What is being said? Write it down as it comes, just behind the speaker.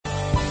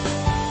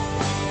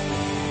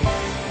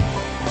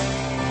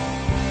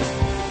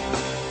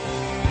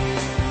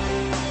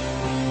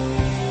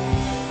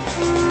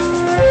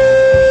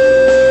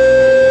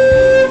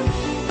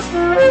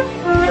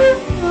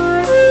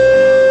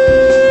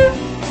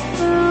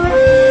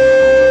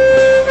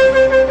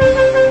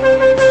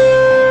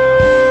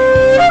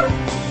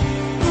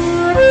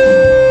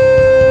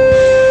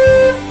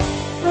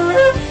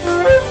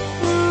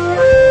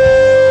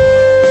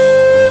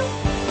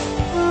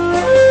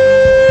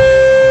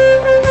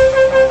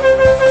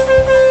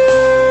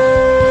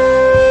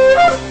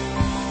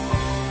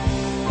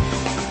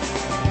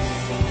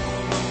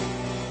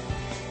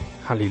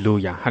利路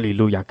亚，哈利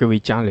路亚！各位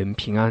家人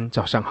平安，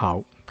早上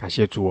好！感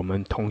谢主，我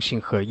们同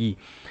心合意，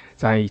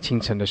在清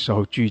晨的时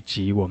候聚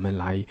集，我们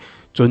来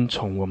尊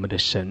崇我们的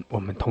神，我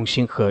们同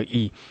心合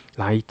意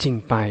来敬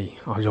拜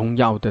荣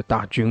耀的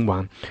大君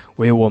王，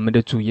为我们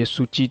的主耶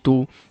稣基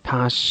督，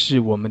他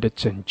是我们的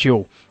拯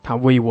救，他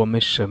为我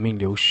们舍命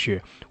流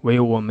血，为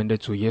我们的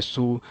主耶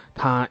稣，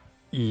他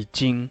已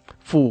经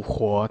复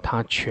活，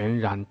他全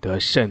然得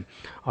胜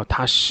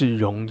他是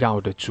荣耀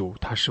的主，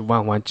他是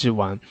万王之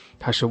王，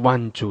他是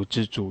万主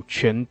之主，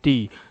全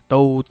地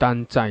都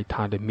当在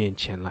他的面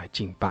前来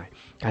敬拜。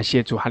感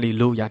谢主，哈利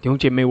路亚！弟兄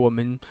姐妹，我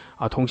们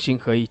同心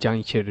合意，将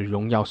一切的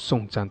荣耀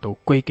颂赞都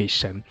归给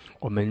神，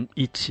我们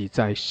一起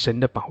在神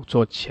的宝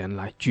座前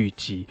来聚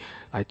集，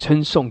来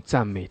称颂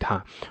赞美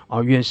他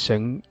愿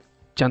神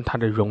将他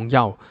的荣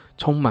耀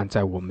充满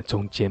在我们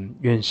中间，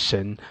愿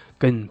神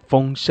更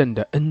丰盛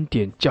的恩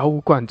典浇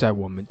灌在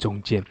我们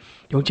中间。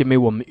弟兄姐妹，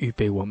我们预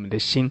备我们的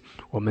心，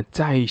我们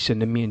在神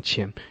的面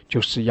前就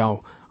是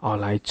要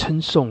来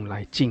称颂，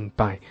来敬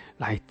拜，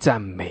来赞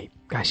美。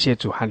感谢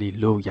主，哈利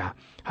路亚，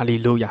哈利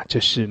路亚！这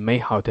是美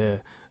好的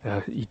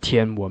一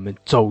天，我们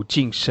走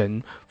进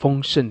神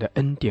丰盛的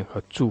恩典和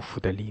祝福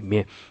的里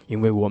面，因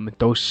为我们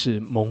都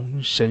是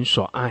蒙神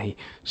所爱，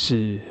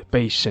是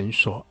被神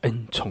所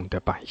恩宠的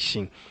百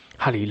姓。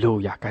哈利路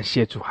亚，感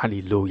谢主，哈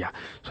利路亚！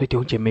所以弟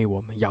兄姐妹，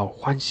我们要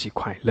欢喜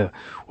快乐，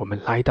我们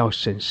来到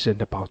神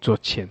的宝座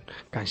前，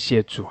感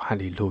谢主，哈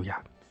利路亚！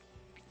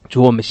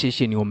主，我们谢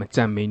谢你，我们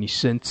赞美你，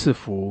施恩赐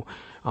福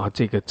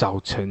这个早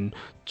晨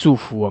祝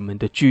福我们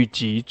的聚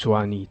集。主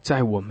啊，你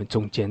在我们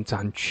中间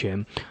掌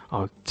权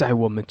在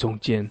我们中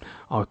间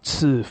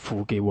赐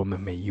福给我们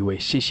每一位。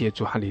谢谢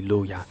主，哈利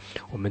路亚！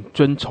我们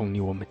尊崇你，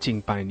我们敬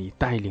拜你，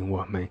带领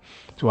我们。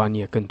主啊，你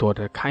也更多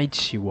的开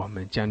启我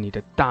们，将你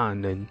的大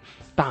能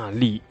大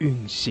力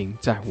运行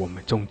在我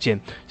们中间。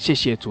谢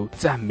谢主，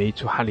赞美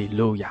主，哈利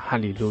路亚，哈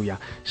利路亚！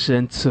施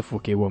恩赐福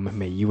给我们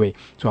每一位。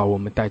主啊，我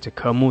们带着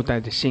渴慕，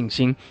带着信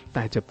心，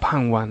带着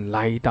盼望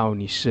来到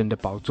你施恩的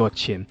宝座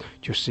前，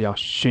就是要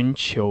寻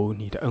求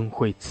你的恩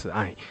惠慈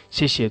爱。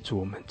谢谢主，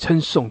我们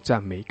称颂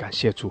赞美，感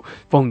谢主，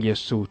奉耶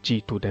稣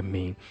基督的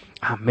名，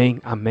阿们，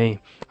阿们，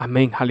阿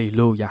们！哈利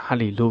路亚，哈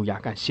利路亚！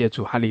感谢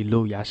主，哈利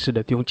路亚！是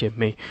的，弟兄姐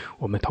妹，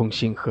我们同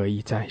心合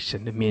意在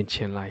神的面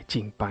前来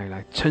敬拜，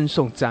来称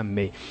颂赞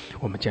美，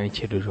我们将一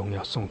切的荣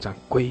耀颂赞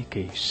归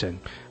给神。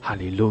哈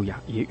利路亚！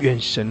也愿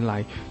神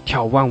来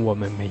眺望我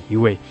们每一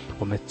位，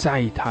我们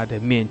在他的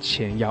面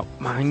前要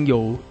满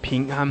有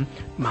平安，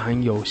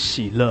满有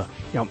喜乐，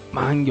要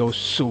满有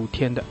属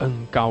天的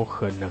恩膏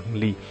和能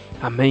力。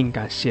阿们！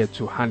感谢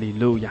主，哈利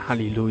路亚，哈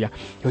利路亚！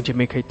弟兄姐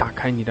妹可以打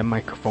开你的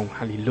麦克风，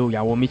哈利路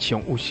亚！我们一起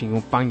用悟性，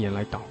用方言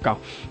来祷告。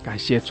感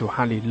谢主，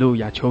哈利路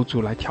亚！求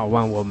主来眺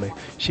望我们。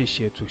谢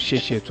谢主，谢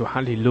谢主，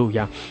哈利路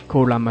亚！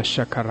库拉玛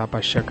沙卡拉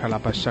巴沙卡拉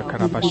巴沙卡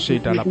拉巴西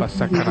达拉巴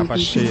沙卡拉巴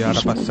西亚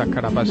拉巴沙卡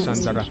拉巴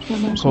山达拉，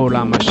库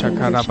拉玛沙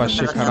卡拉巴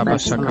西卡拉巴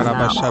沙卡拉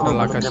巴沙达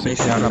拉卡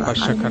西亚拉巴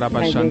沙卡拉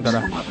巴山达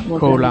拉，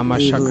库拉玛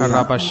沙卡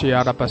拉巴西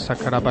亚拉巴沙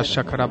卡拉巴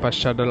沙卡拉巴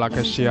沙达拉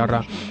卡西亚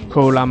拉，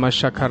库拉玛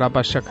沙卡拉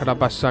巴沙卡拉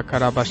巴沙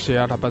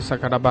Karabashia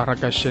Rabasakara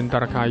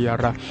Barakashindra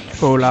Kayara,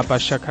 Ola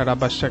Bashakara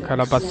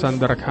Bashakara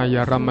Basandra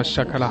Kayara,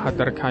 Mashakala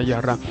Hadar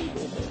Kayara.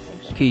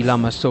 Kila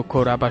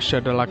masokora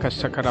bashada la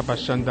kasakara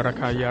basandra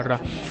kayara,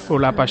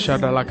 ola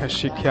bashada la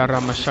kashikiara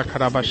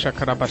mashakara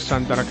bashakara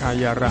basandra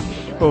kayara,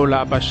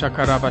 ola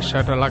bashakara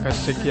bashada la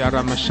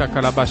kasikiara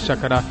mashakara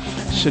bashakara。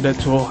是的，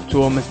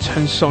主，我们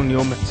称颂你，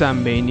我们赞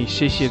美你，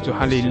谢谢主，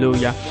哈利路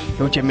亚！弟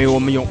兄姐妹，我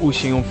们用悟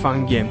性，用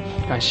方言，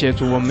感谢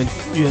主，我们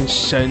愿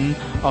神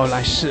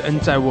来施恩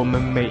在我们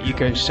每一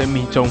个人生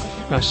命中，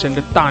让神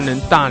的大能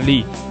大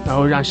力，然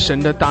后让神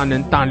的大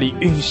能大力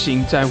运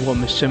行在我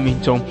们生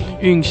命中，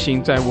运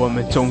行在我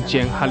们中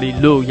间，哈利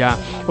路亚！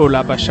哦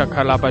拉巴沙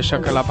卡拉巴沙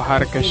卡拉巴哈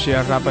尔卡西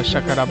亚拉巴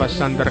沙卡拉巴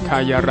桑德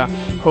卡亚拉，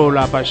哦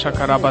拉巴沙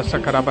卡拉巴沙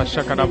卡拉巴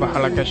沙卡拉巴哈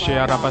拉卡西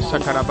亚拉巴沙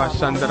卡拉巴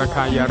桑德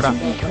卡亚拉，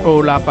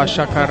哦拉巴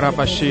沙卡拉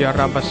巴西亚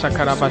拉巴沙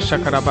卡拉巴沙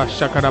卡拉巴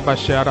沙卡拉巴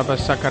西亚拉巴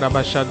沙卡拉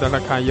巴沙德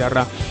卡亚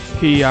拉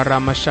，Kia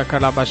Rama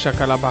Shakala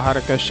Bashakala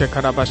Baharaka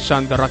Shakara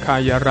Bashandra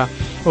Kayara,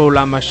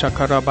 Olama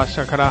Shakara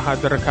Basakara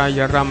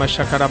Hadrakaya Rama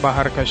Shakara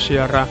Baharaka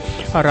Shiara,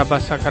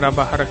 Arabasakara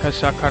Baharaka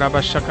Shakara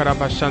Bashakara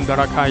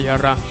Bashandra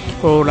Kayara,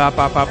 Ola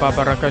Baba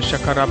Baraka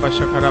Shakara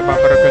Bashakara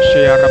Baharaka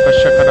Shiara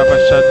Bashakara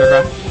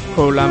Bashadra,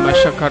 Olama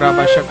Shakara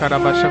Bashakara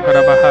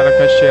Bashakara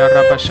Baharaka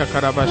Shiara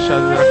Bashakara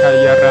Bashadra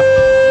Kayara,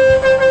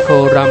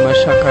 Orama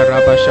Shakara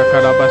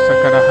Bashakara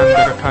Basakara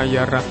Handra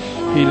Kayara.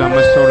 Hila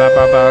masola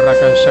baba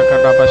raka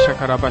shakara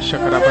bashakara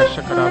bashakara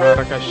bashakara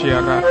raka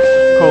shiara,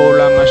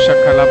 kola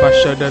mashakala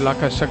bashada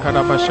laka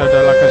shakara bashada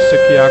laka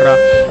sikiara,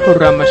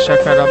 urama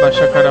shakara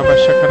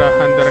bashakara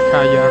handar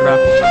kayara,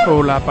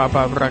 ola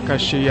baba raka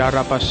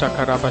shiara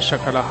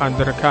bashakara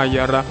handar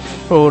kayara,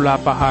 ola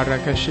bahara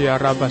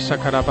kashiara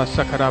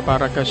bashakara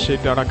baraka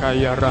shidara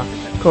kayara,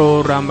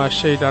 korama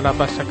shidara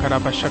bashakara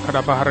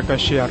baraka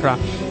shiara,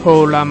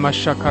 ola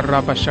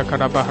mashakara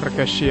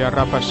baraka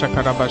shiara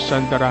bashakara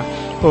basandara,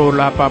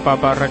 ola Baba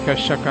Baraka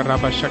Shakara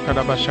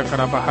Bashakara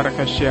Bashakara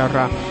Baharaka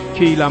Shiara,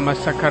 基拉玛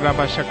萨卡拉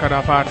巴沙卡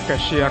拉巴卡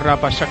西拉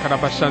巴沙卡拉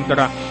巴桑德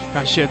拉，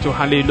感谢主，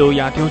哈利路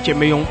亚！弟兄姐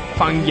妹用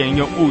方言、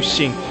用悟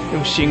性、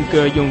用新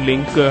歌、用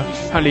灵歌，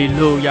哈利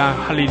路亚，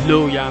哈利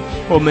路亚！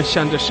我们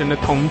向着神的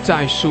同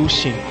在苏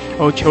醒，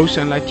求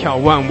神来眺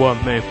望我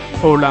们。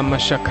拉玛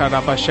沙卡拉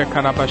巴沙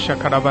卡拉巴沙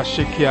卡拉巴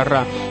西基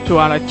拉，主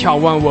啊，来眺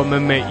望我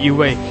们每一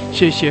位。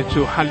谢谢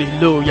主，哈利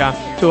路亚！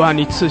主啊，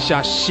你赐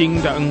下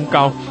新的恩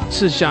膏，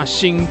赐下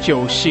新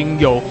酒新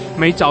油，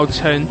每早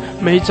晨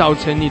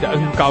你的恩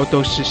膏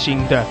都是新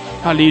的。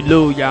哈利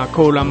路亚！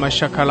库拉玛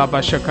沙卡拉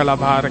巴沙卡拉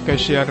巴哈克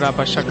西拉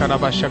巴沙卡拉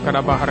巴沙卡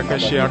拉巴哈克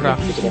西拉，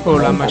库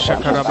拉玛沙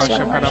卡拉巴沙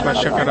卡拉巴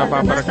沙卡拉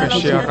巴哈克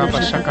西拉巴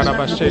沙卡拉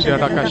巴西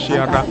拉卡西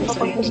拉，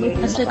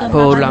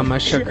库拉玛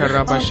沙卡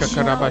拉巴沙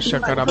卡拉巴沙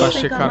卡拉巴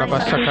西卡拉巴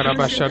沙卡拉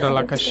巴沙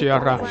拉卡西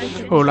拉，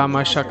库拉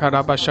玛沙卡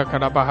拉巴沙卡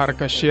拉巴哈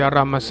克西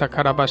拉玛沙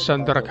卡拉巴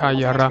桑德卡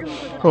亚拉，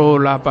库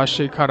拉巴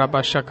西卡拉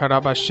巴沙卡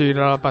拉巴西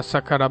拉巴沙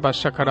卡拉巴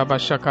沙卡拉巴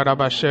沙卡拉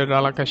巴西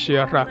拉卡西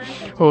拉，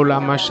库拉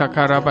玛沙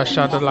卡拉巴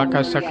沙德拉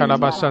卡沙卡拉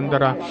巴桑德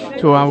拉，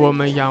主啊，我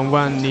们仰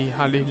望你，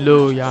哈利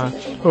路亚！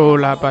哦，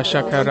拉巴沙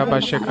卡拉巴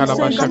沙卡拉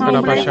巴沙卡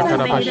拉巴沙卡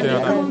拉巴沙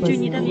拉。据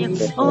你的名，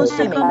哦，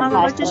所以说妈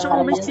妈，这是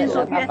我们心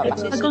所愿，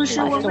更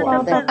是我们的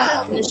本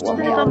分。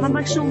那个妈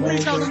妈是我们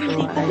造的命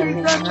令，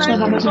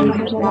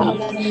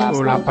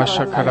哦，拉巴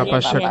沙卡拉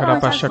巴沙卡拉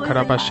巴沙卡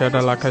拉巴沙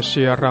的拉卡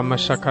西亚拉玛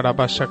沙卡拉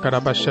巴沙卡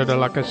拉巴沙的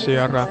拉卡西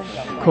亚拉，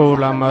哦，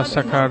拉玛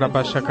沙卡拉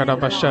巴沙卡拉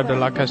巴沙的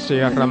拉卡西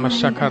亚拉玛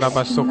沙卡拉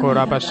巴苏库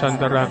拉巴桑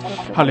德拉，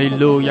哈利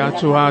路亚！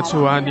主啊，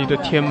主啊，你的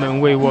天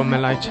门为我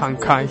们来敞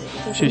开，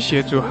谢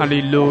谢主，哈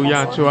利路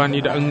亚！主啊，你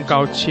的恩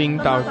膏倾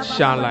倒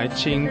下来，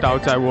倾倒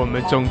在我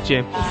们中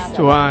间，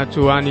主啊，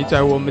主啊，你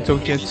在我们中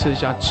间赐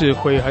下智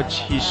慧和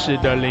启示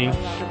的灵，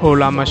哦，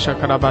拉玛沙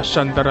卡拉巴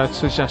桑德拉，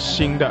赐下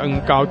新的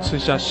恩膏，赐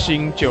下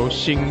新酒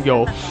新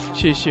油，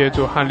谢谢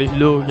主，哈利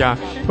路亚！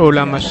哦，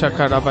拉玛沙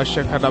卡拉巴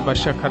沙卡拉巴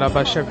沙卡拉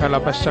巴沙卡拉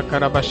巴沙卡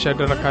拉巴沙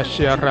德拉卡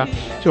西亚拉，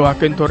主啊，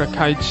更多的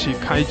开启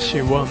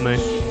我们，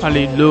哈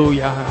利路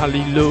亚，哈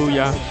利路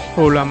亚！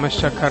哦，拉玛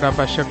沙卡拉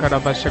巴沙卡拉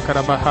巴沙卡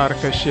拉巴哈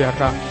克西亚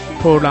拉，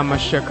哦，拉玛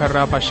沙卡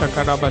拉巴沙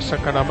卡拉巴沙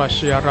卡拉巴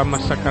西亚拉玛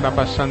沙卡拉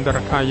巴桑德拉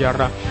卡亚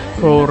拉，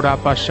哦，拉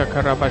巴沙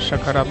卡拉巴沙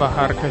卡拉巴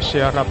哈克西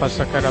亚拉巴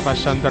沙卡拉巴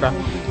桑德拉，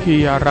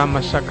基亚拉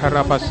玛沙卡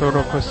拉巴索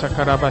罗库沙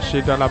卡拉巴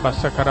西达拉巴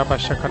沙卡拉巴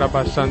沙卡拉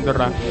巴桑德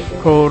拉，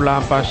哦，拉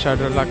巴沙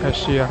德拉卡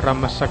西亚拉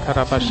玛沙卡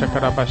拉巴沙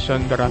卡拉巴桑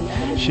德拉，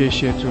谢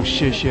谢主，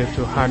谢谢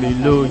主，哈利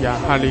路亚，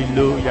哈利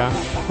路亚！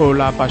哦，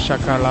拉巴沙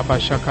卡拉巴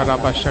沙卡拉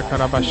巴沙卡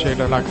拉巴西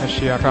达拉卡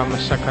西亚拉玛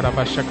沙卡拉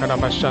巴沙卡拉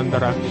巴桑德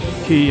拉，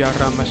基亚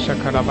拉玛沙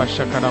卡拉巴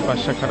沙卡拉巴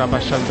沙卡拉巴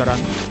桑德拉，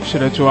是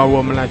的，主啊，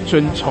我们来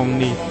尊崇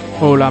你。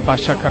哦，拉巴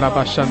沙卡拉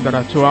巴桑德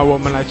拉，主啊，我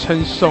们来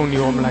称颂你，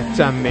我们来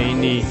赞美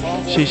你。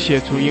谢谢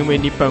主，因为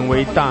你本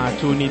为大，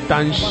主你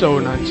单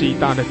受那极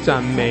大的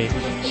赞美。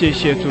谢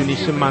谢主，你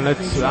是满了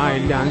慈爱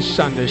良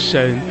善的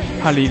神。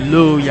哈利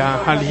路亚，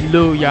哈利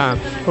路亚！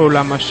哦，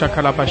拉玛沙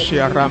卡拉巴西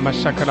亚拉玛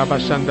沙卡拉巴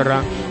桑德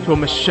拉，我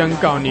们宣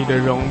告你的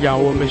荣耀，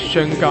我们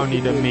宣告你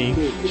的名。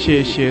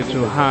谢谢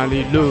主，哈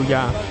利路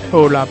亚！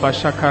哦，拉巴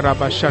沙卡拉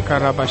巴沙卡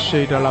拉巴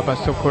西的拉巴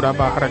苏库拉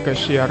巴哈克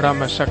西亚拉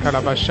玛沙卡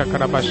拉巴沙卡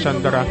拉巴桑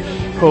德拉，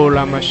哦。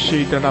la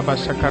masjid la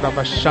basakara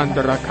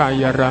bashandra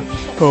kayara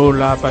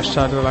kola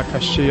basada la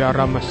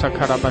kashiara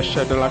masakara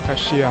bashada la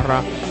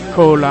kashiara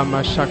kola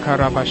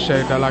masakara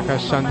bashada la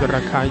kasandra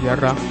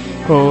kayara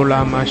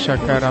kola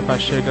masakara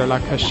bashada la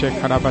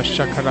kashakara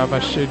bashakara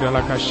bashada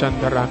la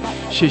kasandra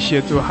谢谢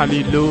主哈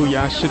利路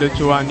亚是的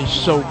主啊你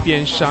受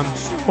鞭伤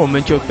我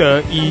们就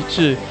得医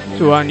治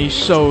主啊你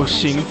受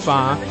刑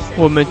罚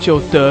我们就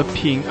得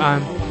平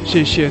安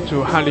谢谢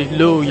主哈利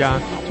路亚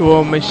主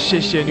我们谢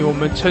谢你我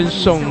们称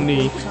颂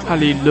你哈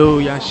利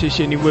路亚谢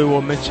谢你为我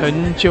们成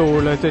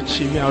就了这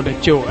奇妙的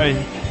救恩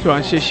主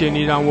啊谢谢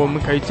你让我们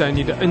可以在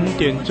你的恩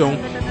典中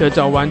得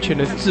着完全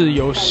的自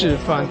由释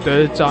放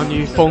得着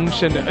你丰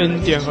盛的恩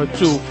典和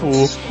祝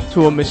福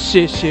主我们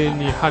谢谢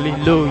你哈利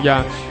路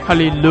亚哈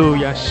利路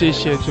亚谢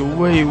谢主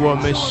为我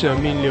们舍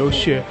命流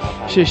血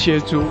谢谢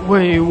主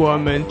为我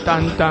们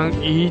担当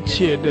一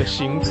切的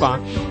刑罚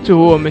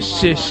主我们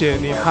谢谢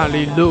你哈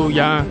利路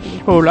亚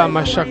哦拉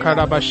玛沙卡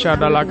拉巴沙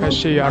达拉卡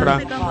西亚拉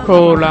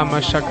哦拉玛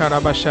沙卡拉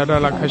巴沙达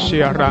拉卡西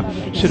亚拉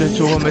是的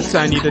主我们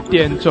在你的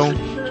殿中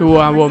主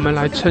啊我们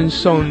来称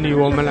颂你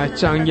我们来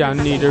张扬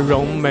你的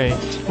荣美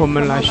我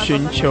们来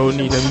寻求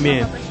你的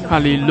面哈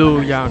利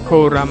路亚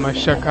哦拉玛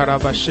沙卡拉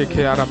巴西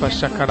卡拉巴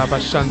沙卡拉巴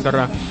桑德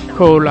拉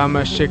哦拉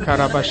玛西卡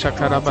拉巴沙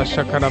卡拉巴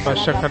沙卡拉巴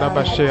沙卡拉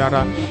巴西亚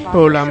拉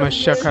哦拉玛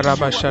沙卡拉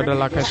巴沙达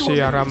拉卡西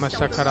亚拉玛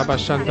沙卡拉巴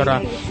桑德拉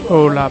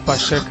哦拉巴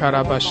沙卡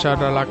拉巴沙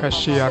达拉卡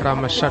西亚拉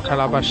玛沙卡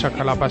拉巴沙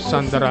卡拉巴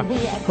桑德拉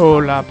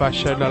哦拉巴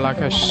沙达拉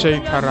卡西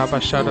卡拉巴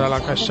沙达拉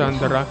卡桑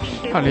德拉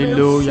哈利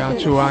路亚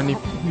主啊你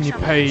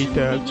配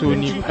的主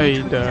你配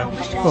的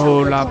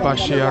哦拉巴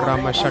西亚拉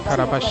玛沙卡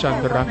拉巴桑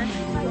德拉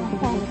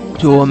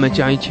主我们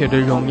将一切的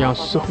荣耀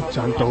颂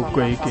赞都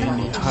归给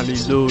你哈利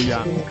路亚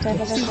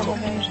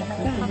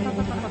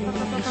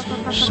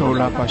手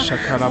拉巴沙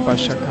卡拉巴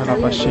沙卡拉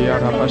巴西亚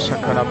拉巴沙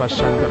卡拉巴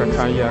桑德拉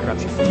卡亚拉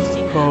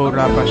哦，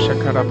拉巴沙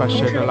卡拉巴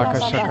沙的拉卡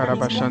沙卡拉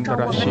巴山的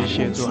拉，谢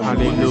谢主，哈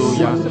利路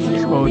亚。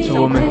哦，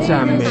主我们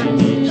赞美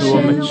你，主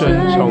我们尊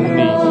崇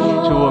你，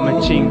主我们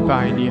敬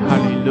拜你，哈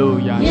利路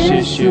亚。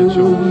谢谢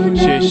主，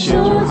谢谢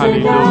主，哈利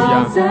路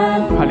亚，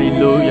哈利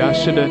路亚。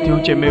是的，弟兄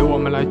姐妹，我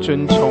们来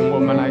尊崇，我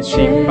们来敬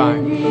拜。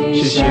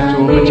谢谢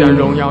主，我们将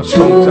荣耀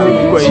颂赞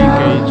归给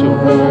主，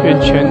愿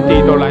全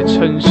地都来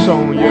称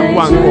颂，愿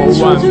万国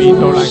万民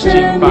都来敬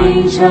拜，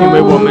因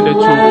为我们的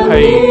主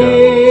配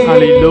的，哈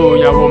利路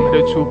亚，我们的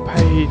主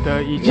配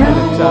的一切的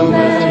赞美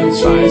敬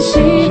拜。谢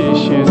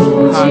谢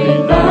主，哈利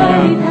路亚。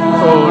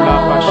哦，拉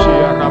巴西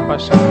亚，拉巴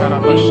沙卡拉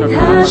巴沙卡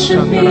拉巴山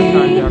的拉卡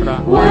亚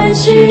拉，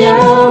谢谢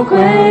主，哈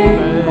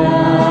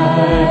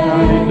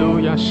利路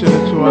亚。是的，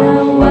主啊，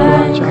我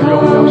将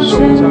荣耀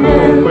颂赞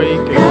都归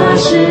给你。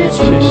谢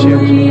谢主，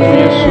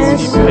耶稣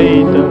你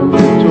配的，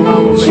主啊，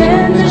我们将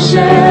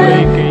赞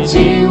美归给你。谢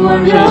谢主，哈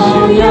利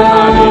路亚，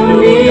哈利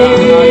路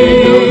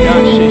亚，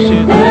谢谢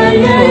主。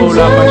哦，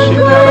拉巴西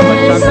卡拉巴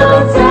山的拉，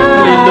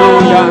哈利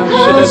路亚。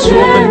是的，主，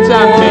我们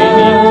赞美你。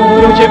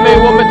弟兄姐妹，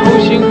我们同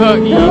心合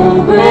意，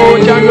哦，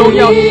将荣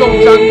耀颂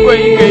赞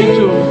归给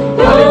主。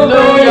哈利路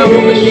亚，我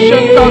们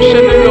宣告神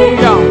的荣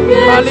耀。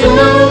哈利路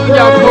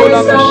亚，口拉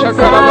巴沙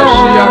卡拉巴西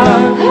亚拉，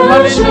哈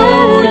利路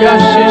亚，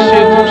谢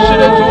谢主。是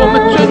的，主，我们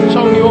尊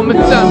崇你，我们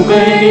赞美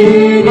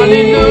你。哈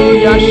利路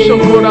亚，手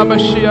口拉巴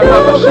西亚拉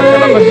巴沙卡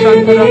拉巴山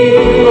的拉，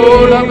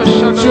哦，拉巴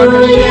沙卡拉巴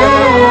西亚拉，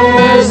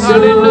哈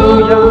利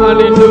路亚，哈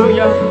利路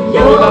亚。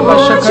哦，拉巴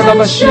沙卡拉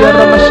巴西亚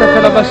拉巴沙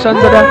卡拉巴山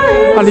的拉，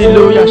哈利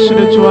路亚。是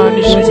的，主啊，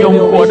你是永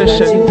活的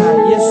神。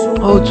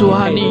哦，主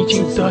啊，你已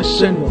经得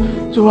胜。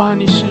主啊，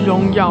你是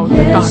荣耀的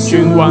大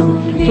君王，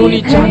主你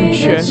掌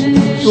权，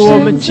主我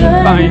们敬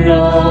拜你，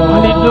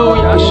哈利路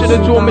亚。是的，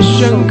主我们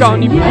宣告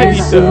你配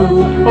得。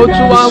哦，主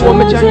啊，我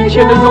们将一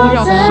切的荣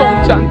耀颂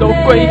赞都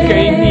归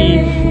给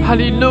你，哈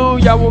利路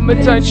亚。我们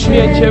在你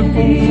面前匍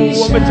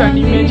匐，我们在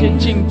你面前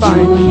敬拜。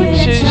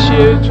谢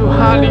谢主，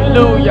哈利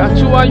路亚。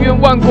主啊，愿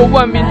万国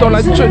万民都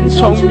来尊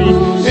崇你，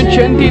愿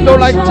全地都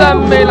来赞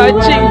美来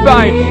敬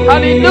拜，哈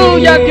利路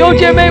亚。弟兄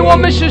姐妹，我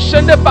们是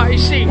神的百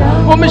姓，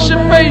我们是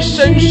被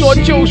神所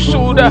救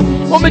赎的，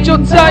我们就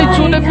在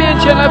主的面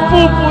前来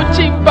匍匐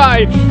敬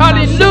拜，哈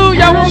利路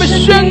亚。我们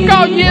宣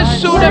告耶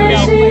稣的名，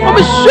我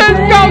们宣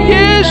告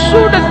耶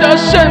稣的得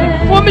胜，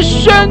我们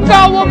宣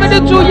告我们的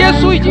主耶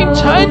稣已经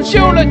成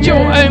就了救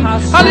恩，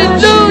哈利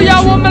路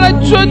亚。我们来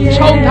尊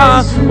崇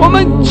他，我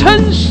们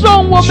称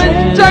颂，我们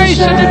在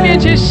神的面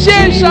前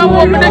献上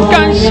我们的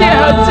感谢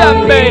和赞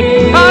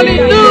美，哈利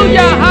路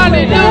亚，哈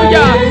利路亚。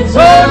哦，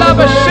拉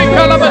巴西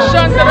卡拉巴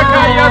山的拉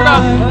卡亚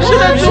拉，是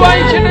的，主啊，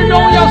一切的荣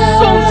耀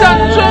颂赞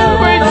尊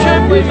贵全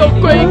部都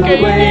归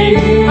给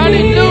你，哈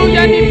利路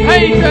亚，你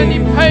配的，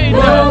你配的，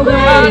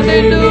哈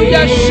利路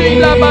亚。西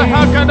拉巴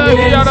哈卡拉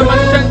亚拉巴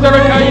山的拉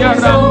卡亚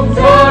拉，哦，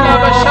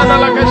拉巴沙拉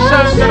拉卡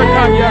山的拉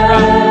卡亚拉，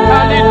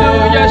哈利路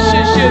亚。谢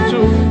谢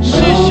主，谢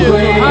谢主，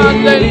哈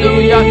利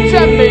路亚，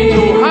赞美主，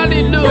哈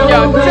利路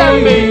亚，赞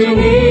美主，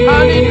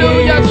哈利路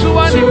亚。主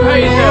啊，你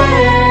配的。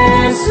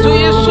主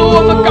耶稣，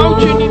我们高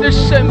举你的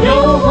生命，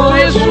主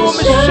耶稣，我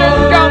们宣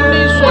告你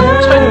所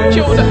成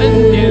就的恩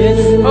典。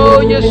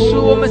哦，耶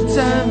稣，我们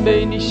赞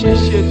美你，谢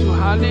谢主，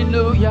哈利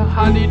路亚，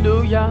哈利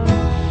路亚。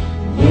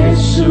耶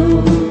稣，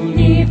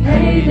你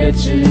配得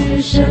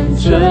至圣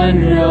尊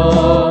荣，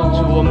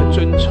主，我们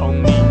尊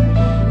崇你。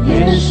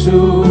耶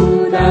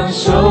稣当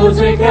受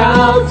最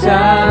高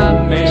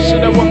赞美，是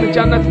的，我们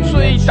将那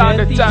最大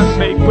的赞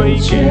美归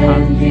给他。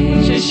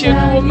谢谢主，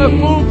我们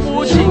匍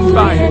匐敬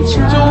拜。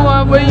主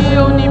啊，唯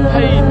有你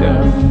配的，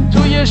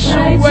主耶稣，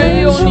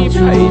唯有你配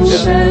的，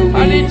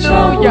哈利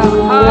路亚，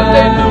哈利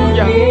路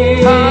亚，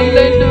哈利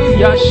路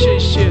亚。谢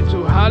谢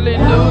主，哈利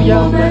路亚。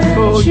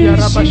哦，亚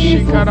拉巴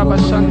西卡拉巴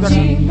山的，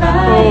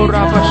哦，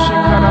拉巴西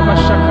卡拉巴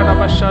沙卡拉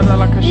巴沙的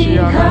拉卡西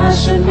亚，哈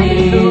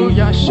利路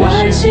亚，谢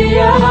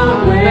谢。阿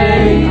门，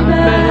阿门，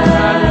哈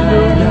利路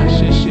亚，谢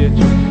谢主。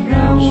让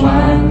万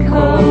口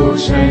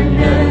承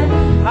认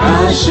他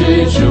是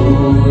主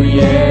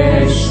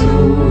耶稣，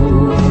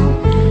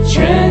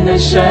全能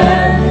神，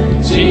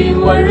敬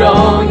我荣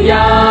耀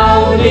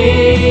你，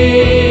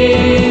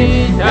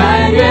但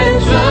愿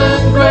尊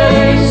贵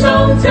颂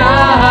赞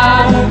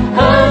和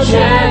全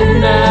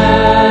能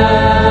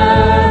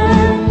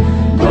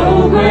都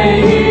归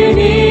于你，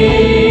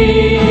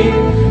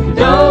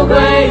都归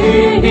于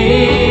你，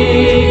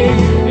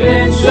愿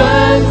尊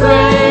贵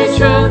称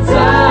赞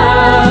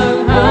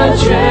和全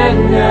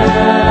能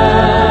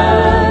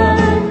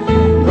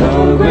都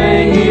归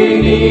于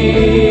你，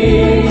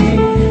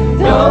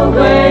都归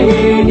于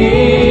你，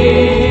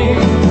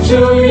主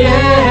耶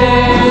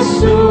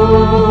稣，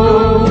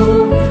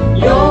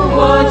永活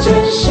真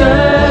神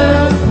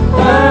儿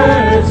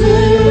子，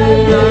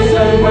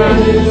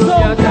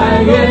但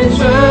愿尊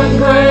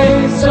贵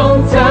颂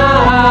赞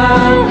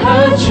和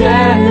全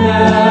能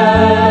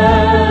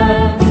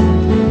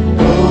都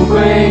归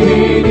于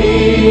你，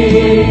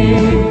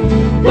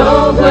都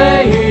归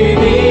于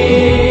你，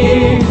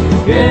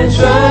愿尊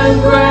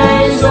贵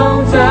颂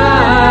赞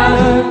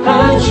和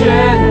全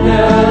能，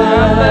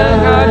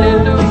哈利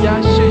路亚，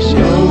谢谢。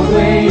都归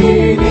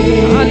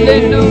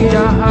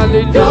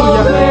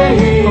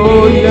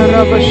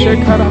哈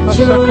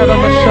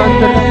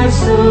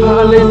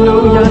利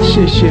路亚，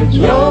谢谢主，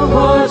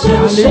哈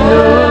利路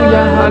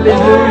亚，哈利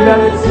路亚，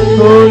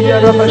哦呀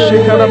拉巴西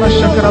卡拉巴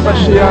沙卡拉巴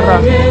西亚拉，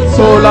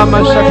哦拉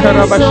玛沙卡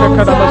拉巴沙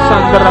卡拉巴桑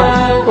德拉，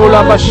哦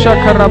拉巴沙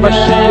卡拉巴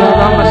西亚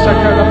拉玛沙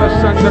卡拉巴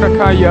桑德拉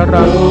卡亚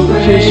拉，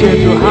谢谢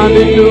主，哈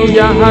利路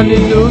亚，哈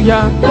利路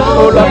亚，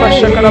哦拉巴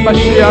沙卡拉巴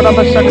西亚拉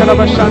巴沙卡拉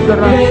巴桑德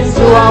拉，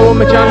主啊，我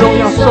们将荣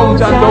耀颂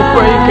赞都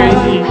归给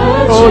你，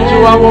哦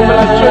主啊，我们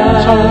来尊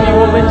崇你，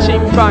我们敬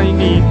拜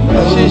你，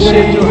谢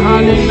谢主，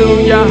哈利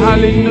路亚，哈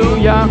利路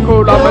亚，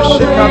哦拉巴西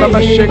卡拉巴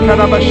西卡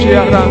拉巴西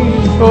亚拉，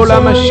哦拉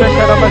玛沙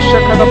卡拉巴沙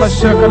卡拉巴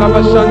沙卡拉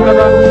巴桑德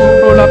拉，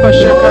哦拉巴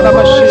沙卡拉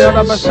巴西亚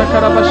拉巴沙卡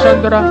拉巴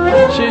桑德拉，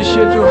谢谢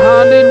主，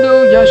哈利路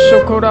亚，收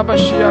口拉巴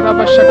西亚拉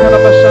巴沙卡拉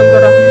巴桑德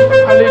拉，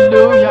哈利路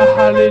亚，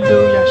哈利路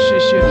亚，谢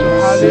谢主，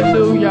哈利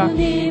路亚，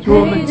主我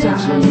们赞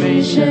美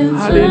你，哈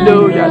利路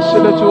亚，是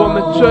的主我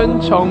们尊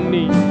崇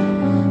你。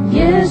谢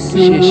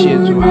谢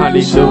主，哈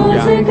利路亚，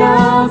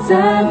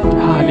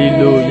哈利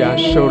路亚，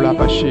收拉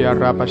巴西亚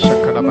拉巴沙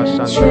卡拉巴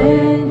桑德拉，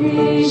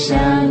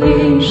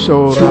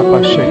收拉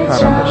巴西卡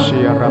拉巴西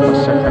亚拉巴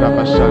沙卡拉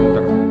巴桑德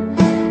拉，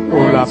哦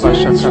拉巴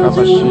沙卡拉巴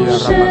西亚拉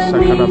巴沙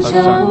卡拉巴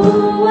桑德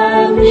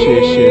拉，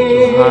谢谢主，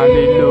哈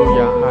利路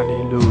亚，哈利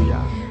路亚，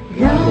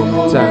我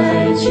们赞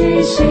美你，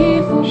谢谢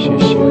主，哈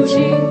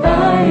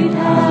利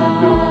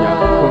路亚，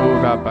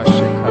哦拉巴西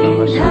卡拉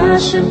巴桑德拉，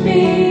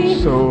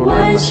收拉巴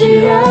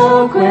西亚。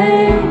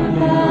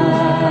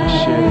感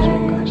谢主，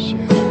感谢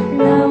主，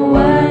让万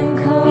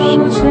口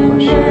承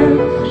认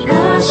他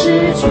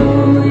是主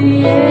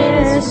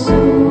耶稣，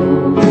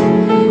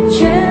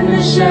全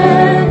能神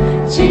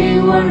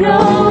尽我荣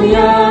耀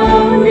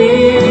你，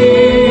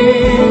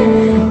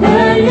但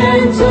愿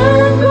尊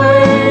贵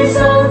颂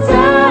赞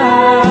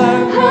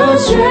和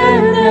全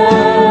能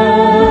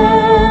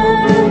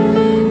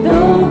都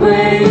归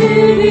于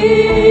你，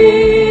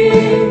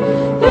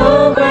都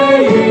归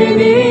于你。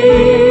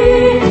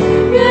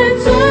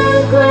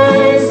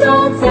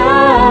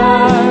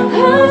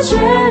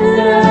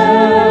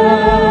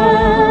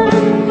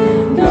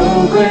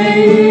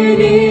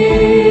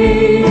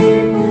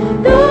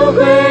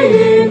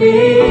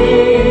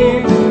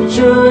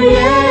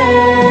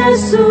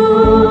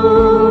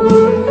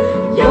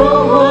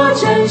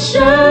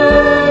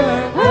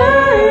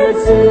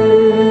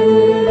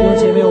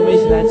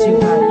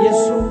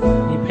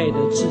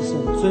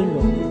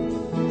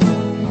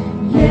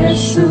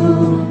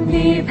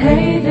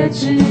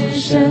至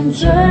圣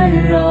尊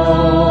荣，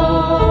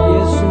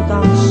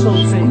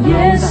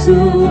耶稣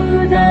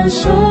当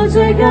受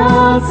最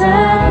高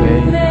赞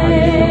美，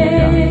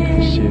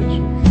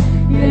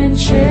愿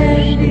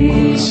全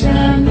地响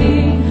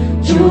应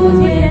主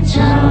天长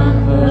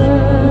河，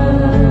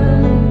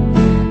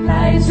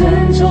来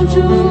尊崇主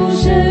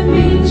生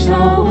命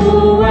超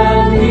乎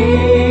万里，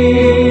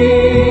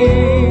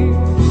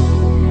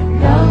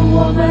让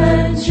我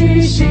们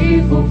去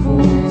幸福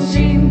福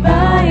敬拜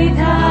他，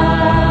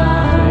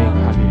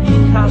因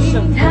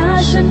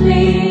他生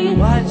命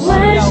万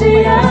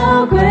事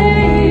要归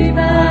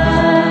拜，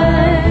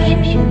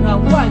让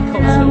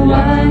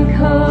万口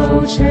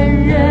承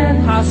认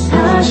他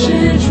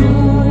是主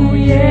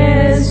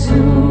耶稣，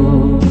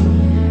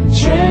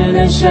全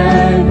能神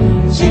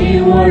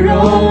尽我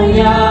荣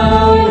耀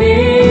里，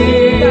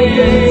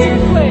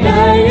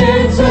但愿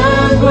尊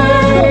贵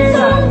颂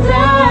赞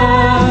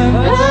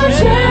和全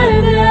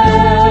能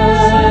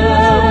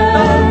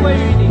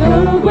都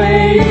归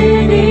于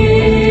你，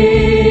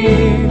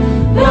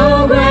都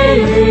归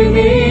于你，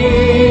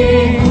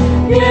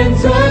愿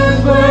尊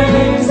贵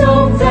颂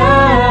赞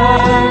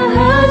和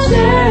全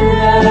能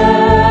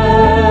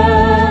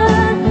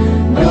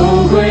都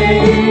归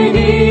于你，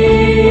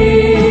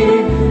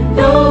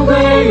都归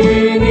于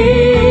你，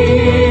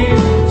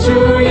主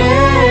耶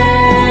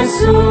稣，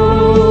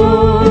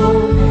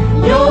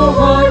有活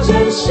真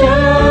神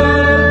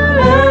儿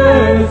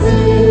子。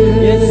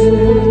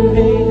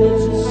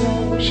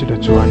是的，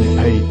主啊，你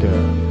配的，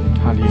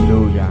哈利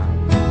路亚。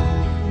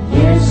耶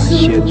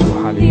稣，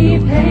你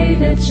配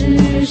的至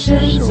圣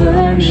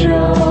尊荣，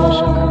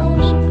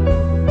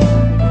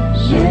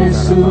耶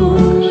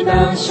稣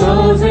当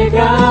受最高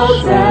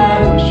赞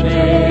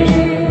美，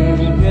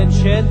愿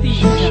全地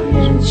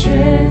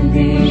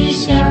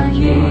响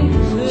应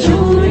主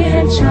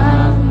天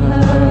长河，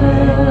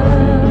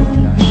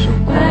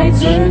来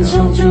尊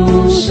崇主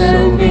生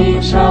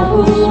命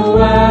超乎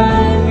万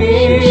里，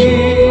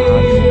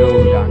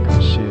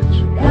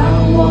让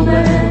我们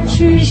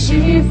去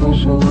幸福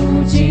福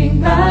敬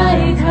拜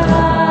他，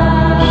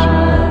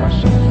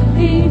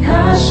因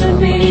他生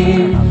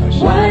命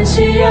万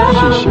事要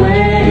归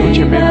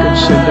拜，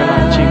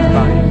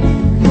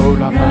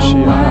让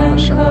万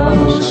口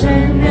承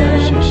认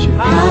他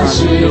是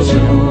主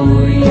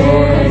耶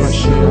稣，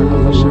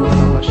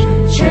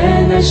全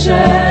能神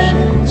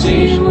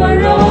尽我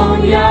荣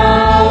耀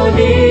里，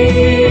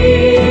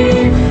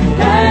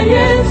但愿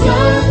尊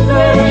贵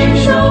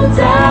颂赞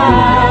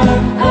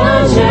和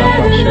全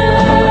能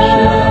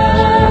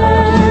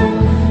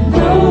都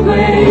归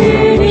于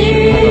你，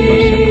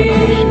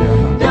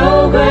都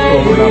归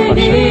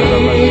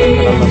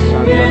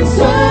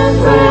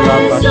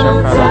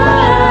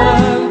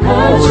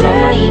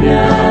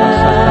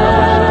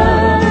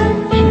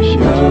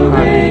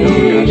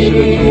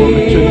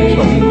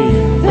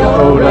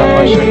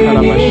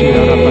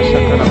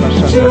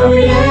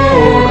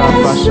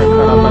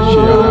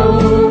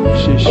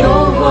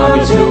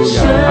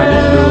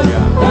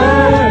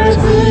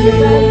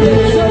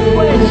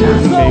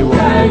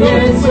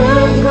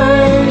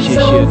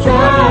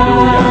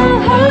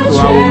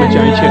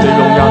将一切的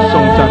荣耀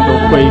颂赞都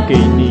归给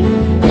你。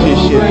谢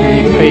谢主，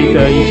你配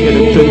得一切的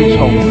尊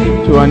崇，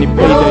主啊，你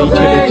配得一切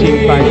的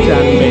敬拜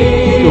赞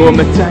美。主，我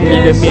们在你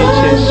的面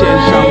前献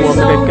上我们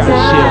的感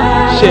谢，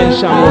献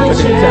上我们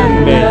的赞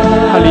美。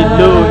哈利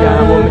路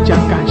亚，我们将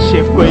感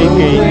谢归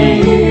给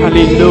你。哈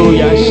利路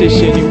亚，谢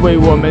谢你为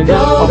我们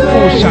付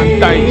上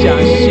代价，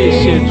谢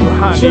谢主。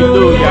哈利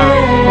路亚。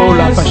哦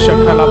拉巴沙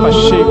卡拉巴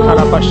西卡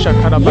拉巴沙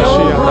卡拉巴西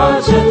亚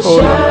拉，哦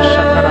拉巴沙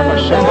卡拉巴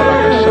沙卡拉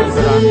巴沙卡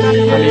拉，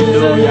哈利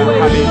路亚，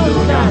哈利路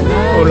亚。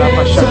哦拉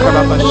巴沙卡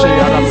拉巴西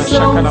亚拉巴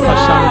沙卡拉巴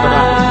沙卡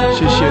拉，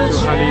谢谢主，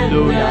哈利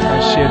路亚，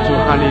感谢主，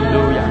哈利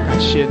路亚，感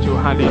谢主，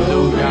哈利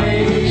路亚。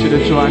是的，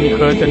主啊，你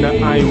何等的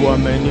爱我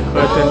们，你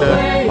何等的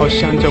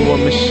向着我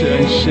们施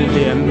恩施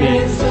怜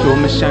悯。主，我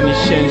们向你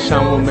献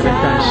上我们的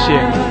感谢，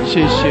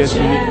谢谢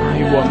主，你爱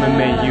我们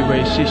每一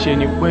位，谢谢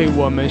你为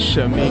我们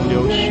舍命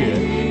流血。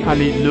哈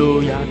利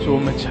路亚，主，我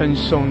们称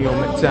颂你，我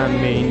们赞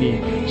美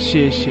你，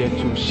谢谢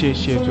主，谢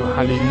谢主，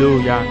哈利路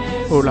亚。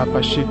哦拉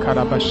巴西卡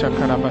拉巴沙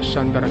卡拉巴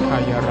山德拉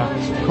卡亚拉，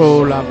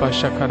哦拉巴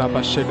沙卡拉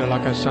巴西德拉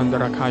卡山德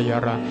拉卡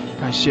亚拉，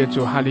感谢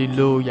主，哈利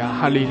路亚，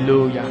哈利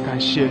路亚，感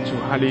谢主，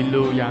哈利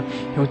路亚。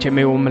弟兄姐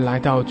妹，我们来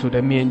到主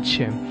的面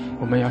前，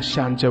我们要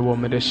向着我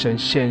们的神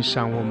献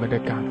上我们的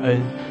感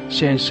恩，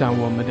献上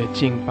我们的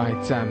敬拜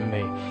赞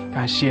美。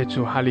感谢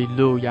主，哈利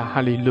路亚，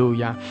哈利路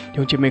亚。弟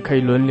兄姐妹可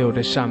以轮流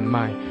的上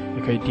麦，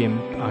也可以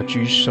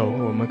举手，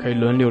我们可以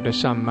轮流的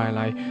上麦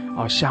来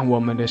向我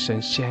们的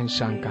神献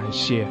上感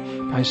谢。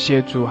感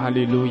谢主，哈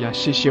利路亚。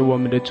谢谢我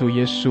们的主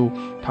耶稣，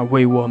他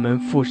为我们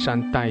付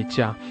上代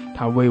价，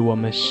他为我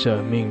们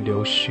舍命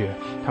流血，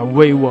他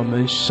为我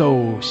们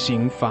受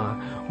刑罚，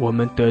我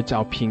们得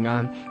着平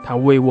安，他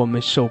为我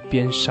们受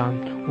鞭伤，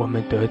我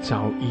们得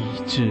着医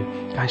治。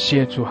感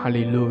谢主，哈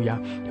利路亚。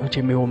弟兄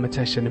姐妹，我们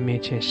在神的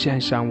面前献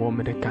上我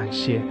们的感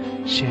谢，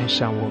献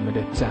上我们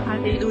的赞美。哈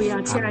利路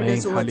亚，亲爱的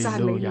主，我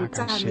赞美你，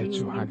赞美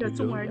你。你的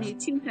众儿女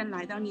清晨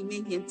来到你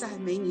面前赞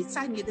美你，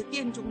在你的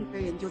殿中的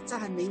人就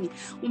赞美你，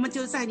我们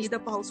就在你的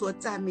宝所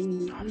赞美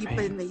你，你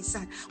本为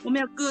善。我们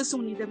要歌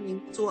颂你的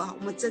名，主啊，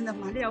我们真的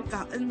满了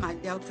感恩，满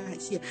了感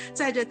谢。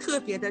在这特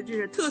别的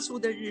日，特殊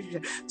的日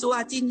子，主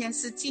啊，今年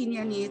是纪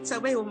念你在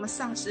为我们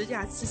上十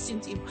架之信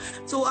经，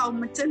主啊，我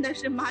们真的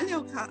是满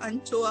了感恩，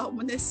主啊，我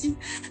们的心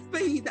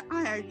被你的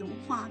爱而融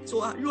化，主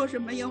啊，若是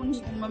没有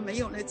你，我们没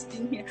有了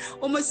今天。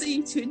我们是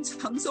一群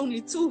承受你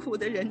祝福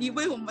的人，你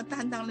为我们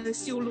担当了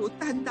羞辱，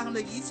担当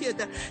了一切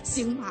的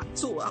刑罚，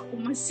主啊，我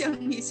们向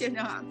你献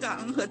上感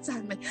恩和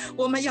赞美。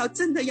我们要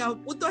真的要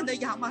不断的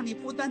仰望你，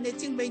不断的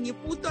敬畏你，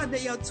不断的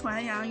要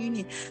传扬于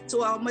你。主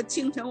啊，我们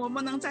清晨我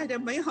们能在这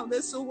美好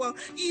的时光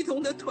一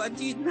同的团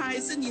聚，乃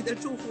是你的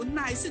祝福，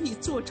乃是你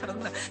做成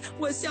了。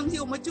我相信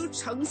我们就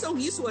承受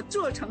你所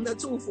做成的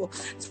祝福。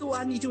主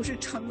啊，你就是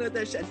成了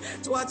的神。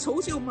主啊，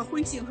求求我们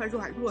灰心和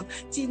软弱，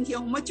今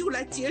天我们就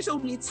来接受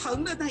你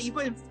成了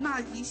那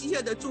一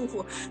切的祝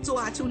福。主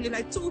啊，求你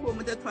来祝福我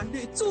们的团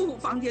队，祝福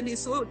房间里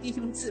所有弟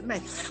兄姊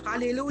妹。哈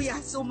利路亚，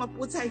使我们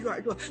不再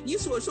软弱。你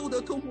所受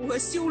的痛苦和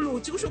羞辱，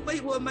就是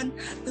为我们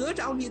得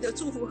着你的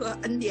祝福和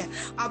恩典。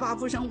阿爸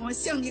父神，我们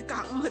向你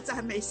感恩和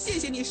赞美，谢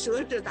谢你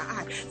舍者的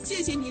爱，谢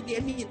谢你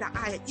怜悯的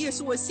爱。耶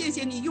稣，我谢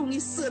谢你用你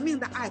舍命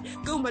的爱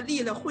给我们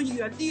立了婚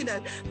约，立了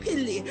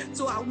聘礼。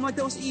主啊，我们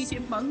都是一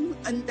群蒙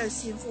恩的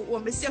心腹，我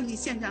们向你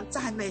献上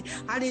赞美。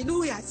哈利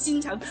路亚，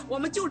心诚，我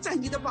们就在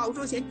你的宝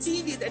座前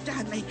激励的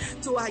赞美。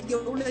主啊，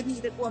有了你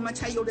的，我们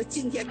才有了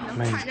今天能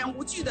坦然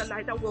无惧的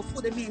来到我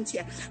父的面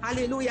前。哈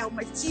利路亚，我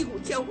们击鼓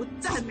跳舞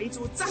赞美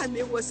主，赞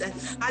美我神。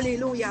哈利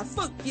路亚，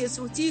奉耶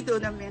稣基督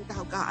的名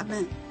祷告，阿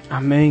们。阿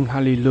们，哈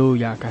利路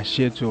亚，感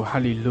谢主，哈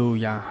利路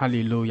亚，哈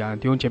利路亚。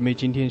弟兄姐妹，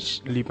今天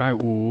是礼拜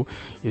五，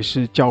也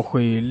是教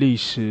会历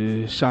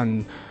史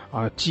上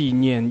纪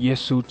念耶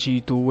稣基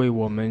督为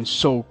我们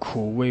受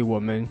苦，为我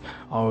们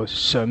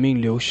舍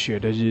命流血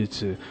的日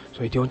子。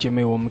所以弟兄姐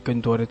妹，我们更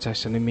多的在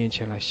神的面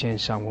前来献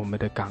上我们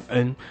的感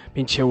恩，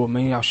并且我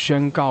们要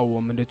宣告我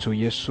们的主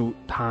耶稣，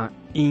他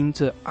因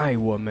着爱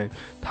我们，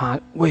他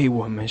为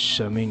我们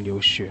舍命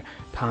流血，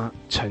他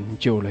成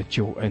就了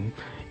救恩。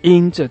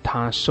因着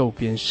他受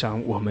鞭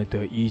伤，我们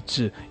得医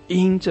治；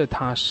因着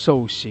他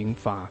受刑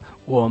罚，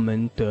我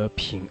们得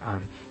平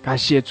安。感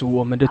谢主，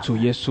我们的主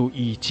耶稣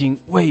已经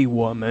为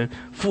我们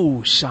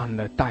付上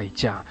了代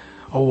价，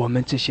而我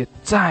们这些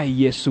在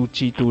耶稣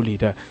基督里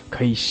的，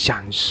可以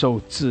享受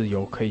自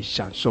由，可以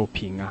享受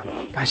平安。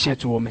感谢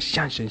主，我们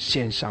向神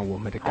献上我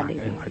们的感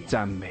恩和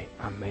赞美。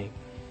阿们。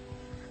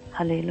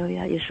哈利路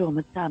亚，也是我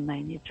们赞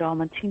美你，主啊，我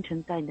们清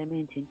晨在你的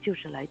面前就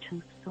是来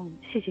称颂你，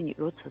谢谢你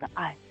如此的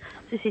爱，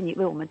谢谢你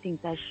为我们钉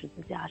在十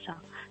字架上，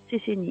谢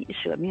谢你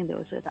舍命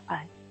流血的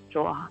爱。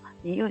主啊，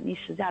你用你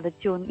十字架的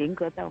救恩临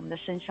格在我们的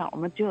身上，我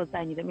们只有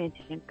在你的面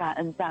前感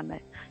恩赞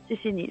美。谢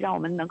谢你让我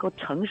们能够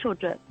承受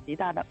这极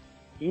大的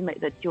极美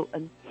的救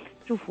恩。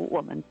祝福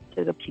我们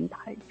这个平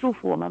台，祝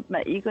福我们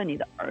每一个你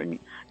的儿女，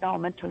让我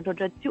们承受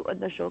这救恩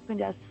的时候更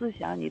加思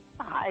想你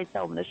大爱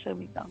在我们的生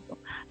命当中，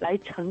来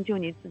成就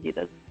你自己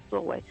的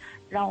作为，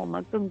让我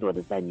们更多的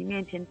在你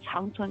面前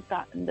长存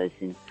感恩的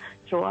心。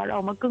主啊，让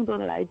我们更多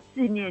的来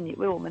纪念你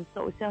为我们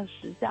走向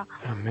十架，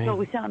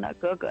走向那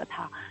哥哥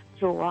他。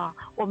主啊，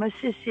我们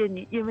谢谢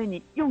你，因为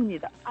你用你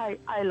的爱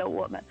爱了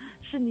我们，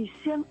是你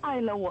先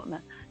爱了我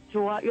们。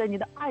主啊，愿你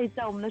的爱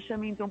在我们的生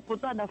命中不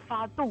断的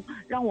发动，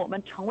让我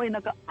们成为那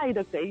个爱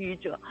的给予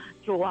者。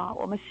主啊，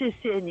我们谢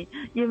谢你，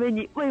因为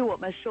你为我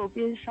们受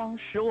鞭伤，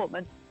使我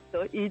们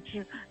得医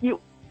治；你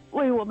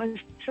为我们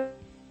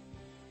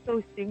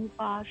受刑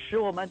罚，使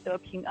我们得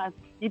平安。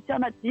你将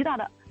那极大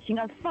的平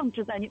安放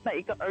置在你每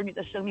一个儿女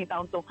的生命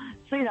当中。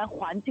虽然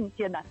环境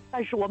艰难，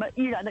但是我们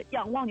依然的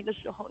仰望你的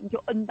时候，你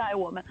就恩待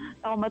我们；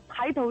当我们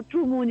抬头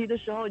注目你的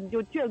时候，你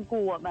就眷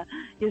顾我们。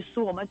耶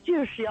稣，我们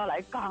就是要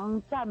来感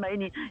恩赞美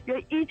你，愿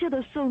一切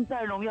的颂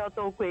赞荣耀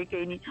都归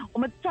给你。我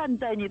们站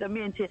在你的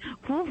面前，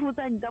匍匐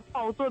在你的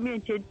宝座面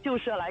前，就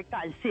是要来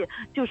感谢，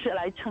就是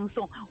来称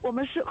颂。我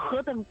们是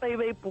何等卑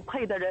微不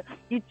配的人，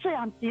你这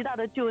样极大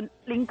的就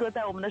临格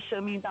在我们的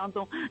生命当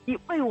中，你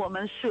为我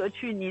们舍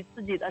去你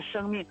自己的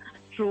生命。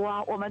主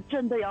啊，我们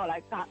真的要来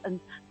感恩，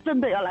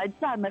真的要来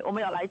赞美，我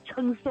们要来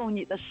称颂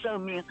你的生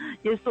命。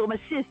耶稣，我们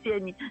谢谢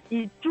你，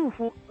你祝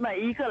福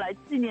每一个来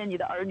纪念你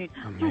的儿女，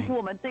祝福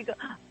我们这个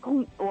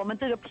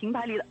平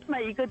台里的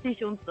每一个弟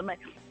兄姊妹。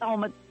当我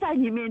们在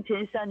你面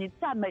前向你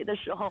赞美的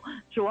时候，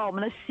主啊，我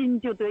们的心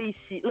就得以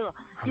喜乐，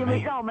因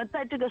为让我们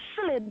在这个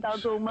试炼当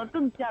中，我们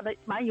更加的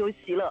满有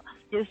喜乐。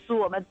耶稣，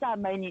我们赞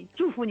美你，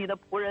祝福你的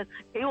仆人，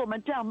给我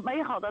们这样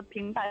美好的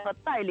平台和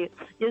带领。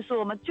耶稣，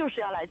我们就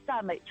是要来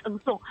赞美称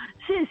颂。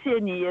谢谢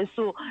你，耶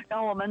稣，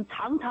让我们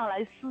常常来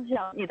思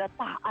想你的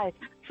大爱，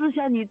思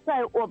想你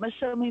在我们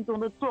生命中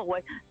的作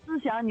为，思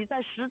想你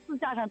在十字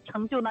架上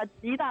成就那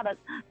极大的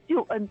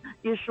救恩。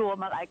耶稣，我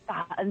们来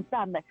感恩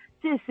赞美，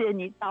谢谢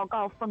你，祷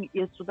告奉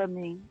耶稣的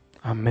名。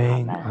阿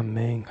们，阿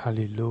们，哈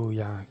利路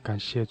亚！感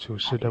谢主，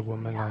是的，我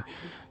们来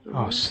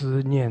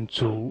思念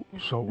主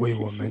所为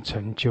我们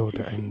成就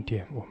的恩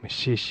典。我们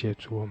谢谢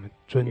主，我们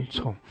尊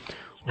崇，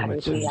我们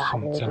称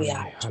颂赞美，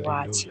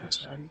哈利路亚！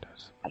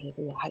哈利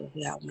路亚，哈利路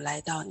亚！我们来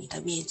到你的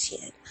面前，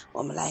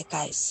我们来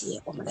感谢，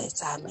我们来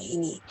赞美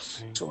你。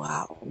主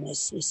啊，我们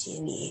谢谢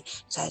你，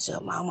在这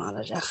茫茫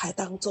的人海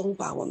当中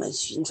把我们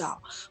寻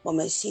找。我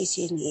们谢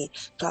谢你，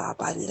主啊，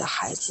把你的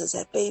孩子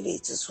在卑微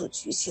之处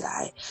举起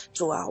来。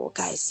主啊，我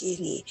感谢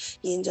你，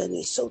因着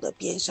你受的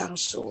鞭伤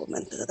使我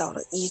们得到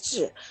了医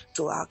治。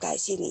主啊，感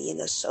谢你，因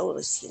着受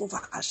的刑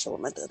罚使我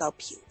们得到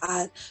平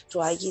安。主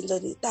啊，因着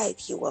你代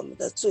替我们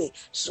的罪，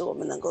使我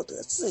们能够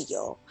得自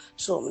由，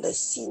使我们的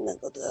心能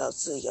够得到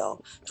自由。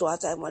主啊，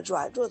在我们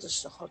软弱的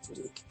时候，主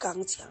你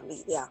刚强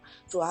力量。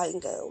主啊，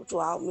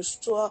我们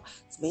说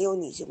没有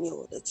你就没有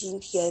我的今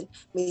天，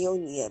没有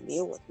你也没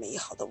有我美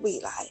好的未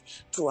来。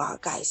主啊，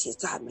感谢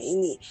赞美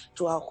你。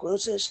主啊，浑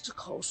身是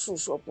口诉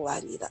说不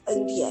完你的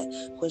恩典，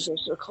浑身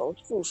是口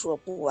诉说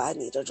不完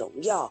你的荣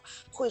耀，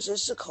浑身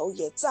是口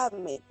也赞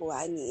美不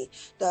完你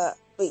的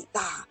伟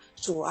大。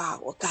主啊，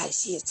我感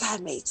谢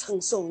赞美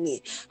称颂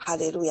你，哈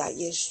利路亚！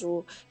耶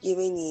稣，因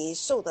为你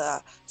受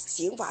的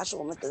刑罚是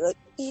我们得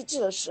医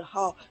治的时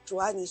候，主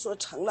啊，你说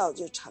成了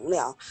就成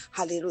了，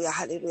哈利路亚，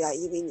哈利路亚！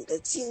因为你的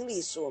经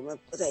历使我们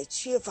不再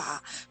缺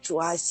乏。主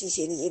啊，谢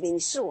谢你，因为你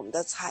是我们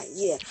的产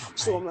业，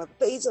是我们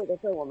背着的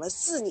份，我们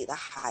是你的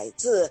孩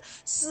子，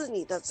是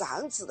你的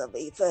长子的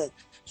位分。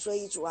所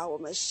以主啊，我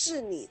们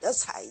是你的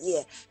产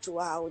业。主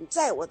啊，你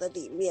在我的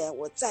里面，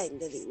我在你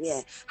的里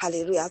面，哈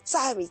利路亚！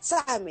赞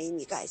美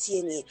你，感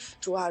谢你。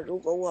主啊，如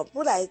果我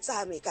不来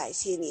赞美感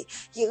谢你，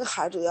婴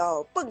孩都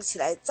要蹦起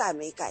来赞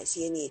美感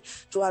谢你。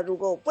主啊，如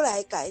果我不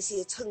来感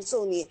谢称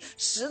颂你，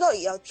石头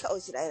也要跳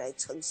起来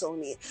称颂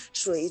你。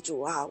所以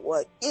主啊，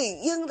我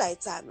应来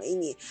赞美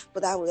你，不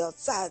但我要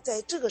在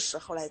这个时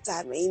候来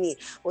赞美你，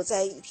我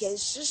在一天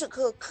时时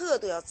刻刻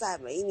都要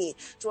赞美你。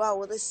主啊，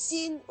我的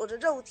心我的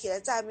肉体来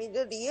赞美你，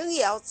的灵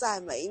也要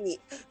赞美你。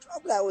主啊，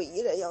不但我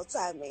一人要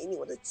赞美你，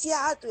我的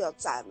家都要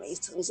赞美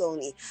称颂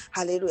你。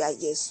哈利路亚！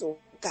耶稣，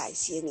感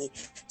谢你，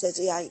在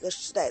这样一个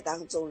时代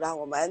当中，让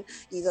我们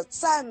一个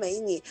赞美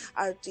你，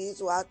而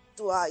主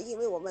啊，因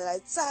为我们来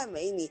赞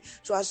美你，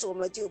主要是我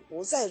们就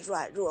不再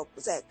软弱，不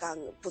再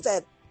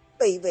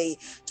卑微。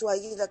主啊，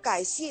因着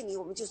感谢你，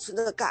我们就存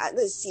着感恩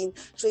的心。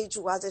所以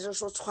主啊，在这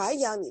说传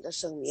扬你的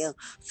生命，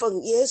奉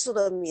耶稣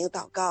的名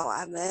祷告，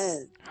阿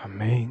们，阿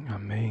们，阿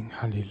们，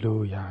哈利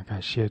路亚！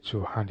感谢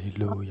主，哈利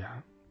路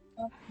亚！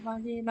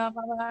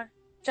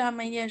赞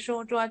美耶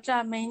稣，主啊，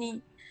赞美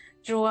你，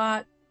主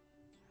啊，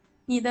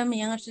你的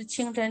名是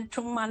清晨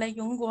充满了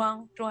荣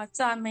光。主啊，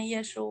赞美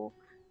耶稣，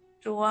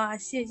主啊，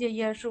谢谢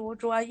耶稣。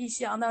主啊，一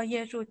想到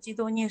耶稣基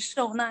督你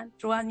受难，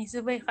主啊，你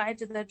是为孩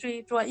子的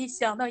罪。主啊，一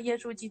想到耶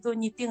稣基督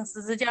你钉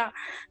十字架，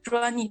主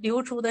啊，你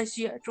流出的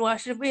血，主啊，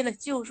是为了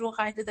救赎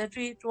孩子的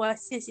罪。主啊，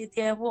谢谢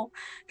天父，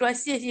主啊，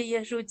谢谢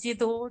耶稣基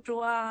督。主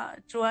啊，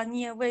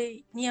你也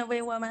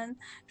为我们，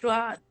主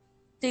啊，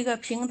这个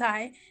平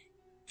台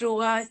主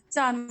啊，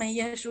赞美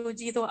耶稣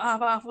基督，阿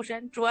爸父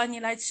神，主啊，你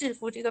来赐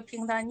福这个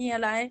平台，你也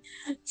来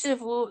赐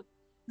福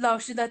老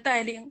师的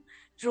带领。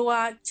主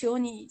啊，求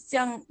你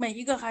向每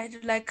一个孩子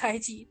来开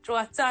启。主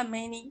啊，赞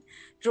美你。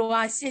主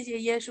啊，谢谢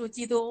耶稣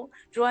基督。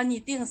主啊，你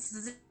定十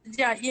字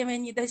架，因为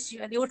你的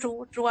血流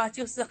出。主啊，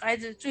就是孩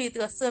子罪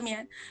得赦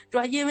免。主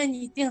啊，因为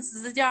你定十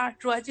字架，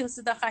主啊，就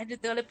是的孩子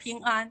得了平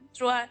安。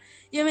主啊，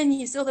因为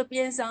你受的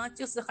鞭伤，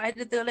就是孩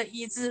子得了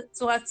医治。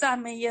主啊，赞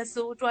美耶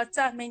稣。主啊，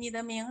赞美你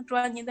的名。主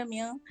啊，你的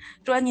名。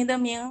主啊，你的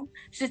名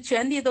是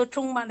全地都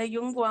充满了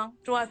荣光。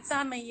主啊，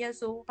赞美耶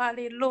稣。哈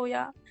利路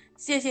亚。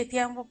谢谢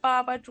天父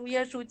爸爸，主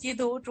耶稣基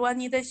督。主啊，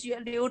你的血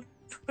流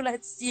出来，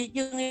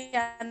应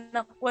验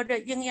的活着，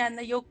应验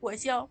的有果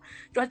效。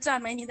主啊，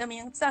赞美你的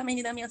名，赞美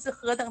你的名是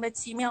何等的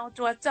奇妙。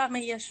主啊，赞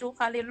美耶稣，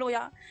哈利路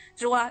亚。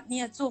主啊，你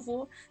也祝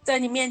福在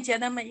你面前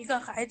的每一个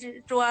孩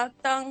子。主啊，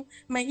当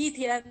每一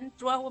天，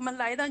主啊，我们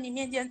来到你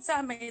面前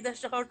赞美的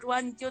时候，主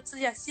啊，你就赐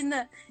下新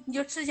的，你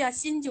就赐下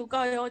新酒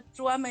膏油。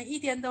主啊，每一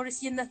天都是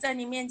新的，在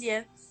你面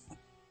前。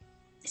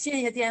谢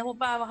谢天父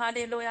爸爸，哈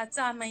利路亚，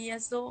赞美耶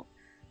稣。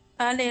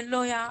哈利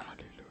路亚，哈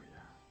利路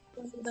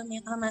亚，主的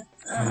名，阿门，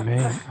阿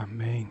门，阿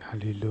门，哈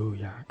利路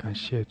亚，感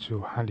谢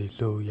主，哈利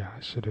路亚。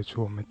是的，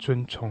主，我们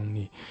尊崇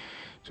你，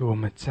主，我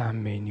们赞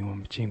美你，我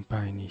们敬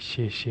拜你，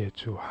谢谢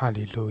主，哈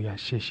利路亚，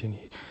谢谢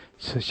你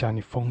赐下你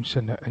丰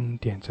盛的恩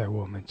典在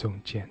我们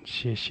中间，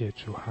谢谢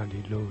主，哈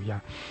利路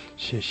亚，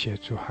谢谢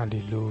主，哈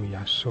利路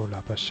亚。受拉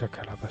巴沙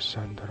卡拉巴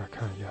山德拉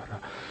卡亚拉，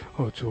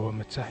哦主，我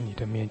们在你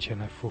的面前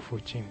来夫妇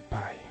敬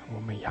拜，我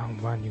们仰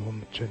望你，我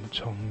们尊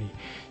崇你，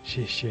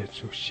谢谢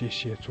主，谢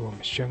谢主，我们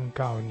宣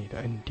告你的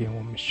恩典，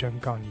我们宣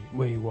告你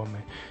为我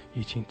们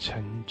已经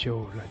成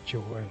就了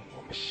救恩，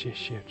我们谢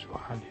谢主，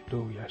哈利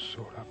路亚。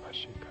受拉巴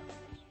沙卡。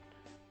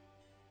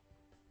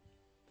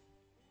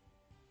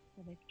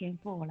我的天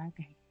父，我来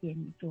感谢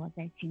你。主啊，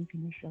在清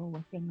晨的时候，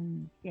我先跟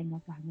你献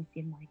了感恩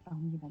心来到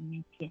你的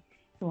面前。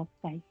主啊，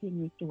感谢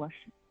你，主啊，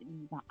是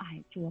你的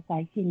爱。主啊，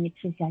感谢你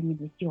赐下你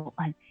的救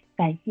恩，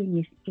感谢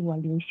你，主啊，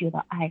流血的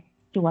爱。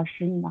主啊，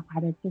使你的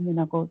孩子真的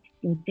能够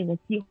有这个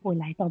机会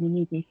来到你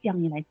面前，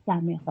向你来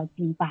赞美和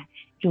敬拜。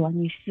主啊，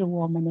你是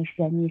我们的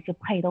神，你是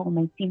配得我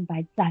们敬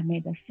拜赞美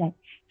的神。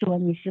主啊，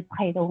你是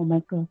配得我们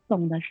歌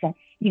颂的神，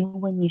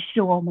因为你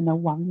是我们的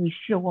王，你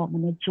是我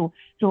们的主。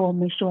主，我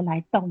们说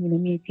来到你的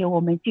面前，我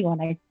们就要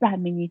来赞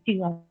美你，就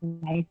要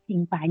来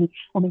敬拜你，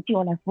我们就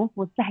要来匍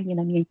匐在你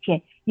的面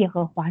前。耶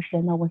和华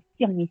神呢，我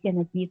向你献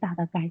了极大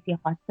的感谢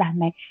和赞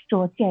美。主，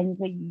我献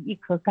一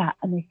颗感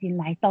恩的心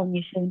来到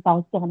你神宝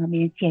座的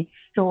面前。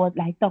主，我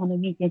来到你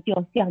面前就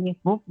要向你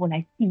匍匐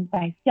来敬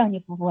拜，向你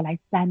匍匐来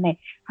赞美。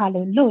哈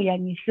利路亚，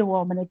你是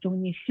我们的主，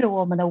你是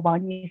我们的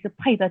王，你是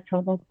配得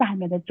承受赞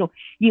美的主，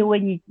因为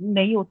你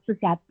没有赐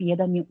下别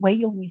的名，唯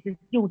有你是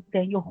又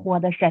真又活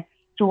的神。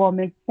主，我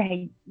们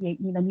在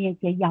你的面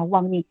前仰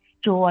望你。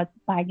主，我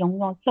把荣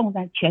耀颂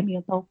赞全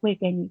名都归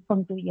给你，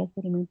奉主耶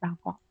稣的名祷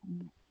告。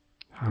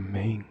阿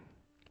门，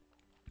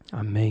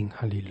阿门，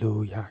哈利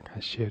路亚，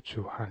感谢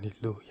主，哈利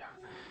路亚，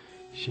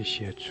谢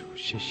谢主，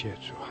谢谢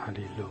主，哈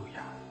利路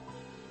亚。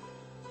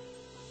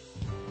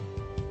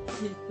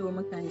耶稣，我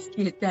们感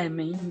谢赞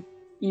美你，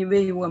你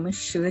为我们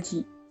舍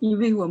己，你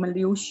为我们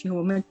流血，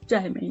我们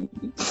赞美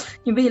你。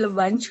你为了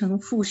完成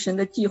父神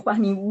的计划，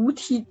你无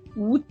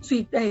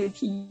罪代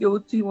替有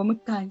罪，我们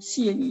感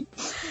谢你。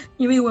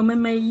你为我们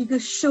每一个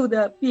受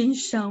的鞭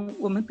伤，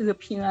我们得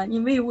平安；你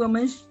为我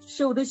们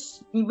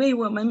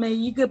每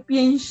一个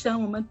鞭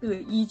伤，我们得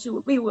医治；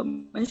为我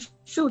们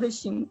受的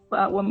刑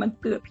罚，我们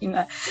得平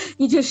安。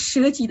你这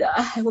舍己的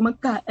爱，我们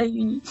感恩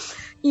于你；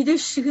你这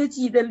舍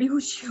己的流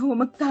血，我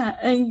们感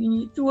恩于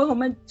你。主啊，我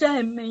们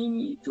赞美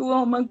你；主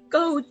啊，我们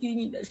高举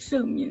你的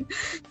圣名。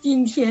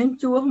今天，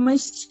主啊，我们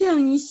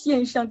向你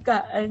献上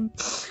感恩。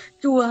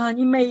主啊，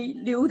你每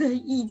流的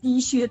一滴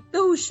血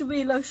都是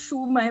为了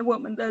赎买我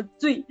们的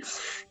罪，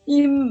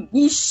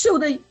你受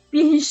的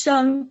鞭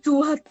伤，主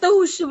啊，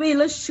都是为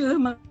了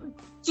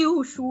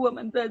救赎我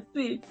们的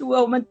罪。主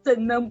啊，我们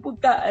怎能不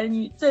感恩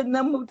你，怎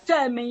能不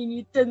赞美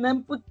你，怎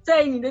能不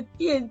在你的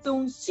殿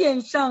中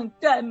献上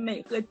赞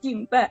美和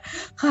敬拜。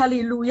哈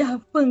利路亚，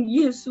奉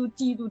耶稣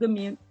基督的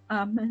名，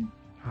阿门，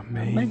阿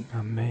门，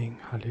阿门，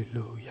哈利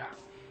路亚，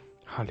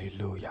哈利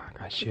路亚，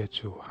感谢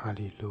主，哈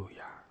利路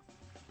亚，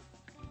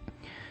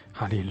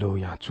哈利路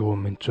亚。主，我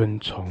们尊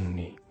崇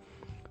你，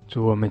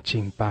主，我们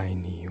敬拜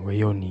你，唯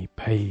有你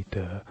配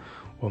得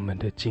我们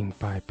的敬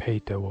拜，配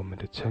得我们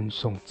的称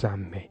颂赞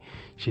美。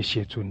谢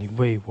谢主，你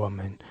为我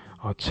们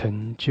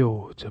成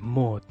就这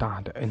莫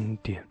大的恩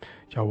典，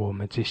叫我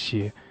们这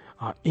些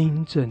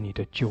因着你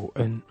的救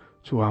恩，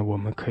主啊，我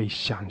们可以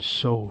享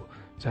受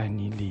在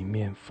你里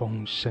面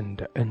丰盛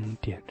的恩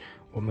典，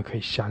我们可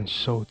以享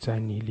受在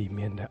你里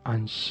面的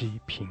安息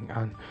平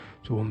安。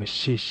主，我们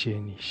谢谢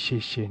你，谢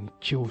谢你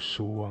救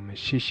赎我们，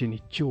谢谢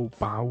你救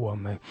拔我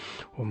们，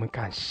我们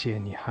感谢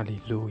你，哈利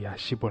路亚。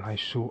希伯来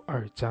书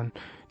2章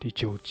第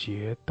9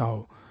节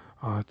到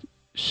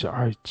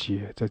12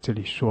节，在这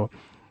里说，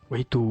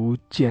唯独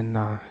见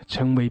那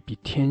成为比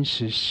天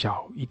使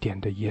小一点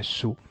的耶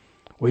稣，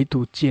唯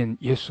独见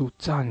耶稣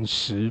暂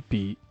时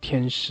比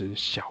天使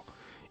小，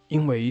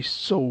因为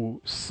受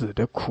死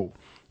的苦，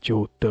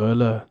就得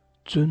了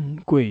尊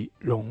贵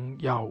荣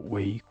耀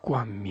为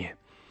冠冕，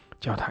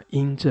叫他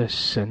因着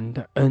神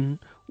的恩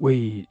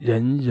为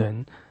人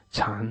人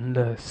尝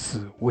了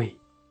死味。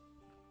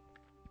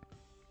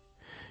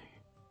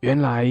原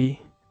来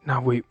那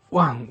为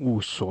万物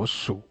所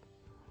属，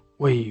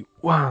为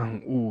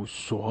万物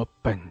所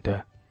本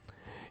的，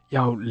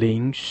要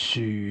领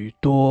许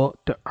多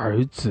的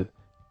儿子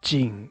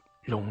进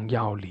荣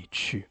耀里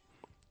去，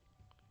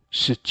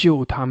是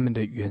救他们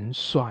的元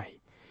帅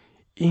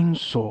因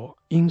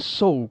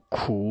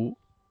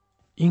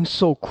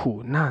受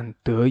苦难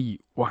得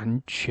以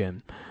完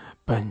全，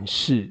本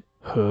是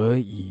合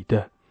宜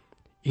的。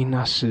因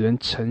那使人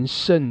成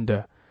圣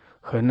的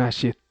和那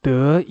些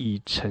得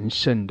以成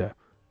圣的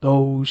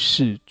都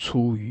是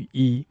出于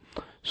一，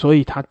所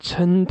以他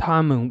称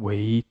他们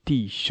为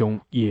弟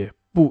兄，也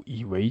不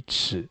以为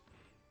耻，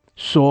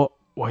说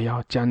我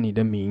要将你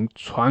的名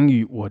传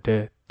于我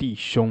的弟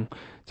兄，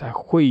在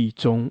会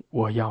中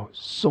我要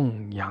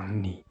颂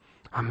扬你。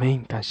阿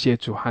们，感谢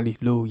主，哈利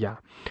路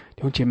亚。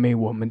弟兄姐妹，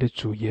我们的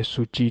主耶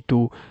稣基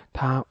督，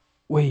他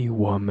为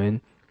我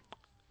们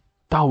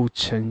道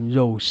成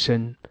肉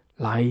身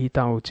来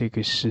到这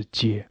个世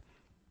界，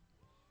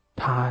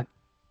他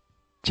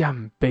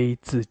降卑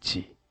自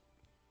己，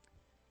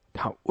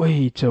他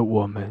为着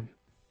我们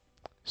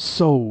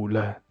受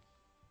了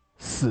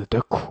死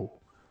的苦，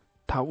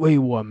他为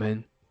我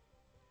们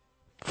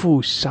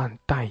付上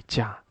代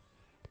价，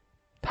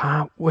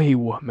他为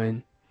我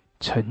们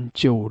成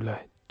就了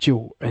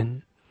救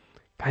恩。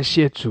感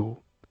谢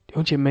主，弟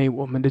兄姐妹，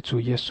我们的主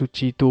耶稣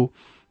基督，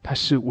他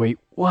是为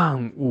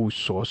万物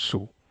所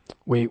属，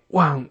为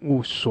万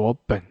物所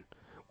本，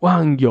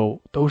万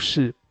有都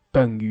是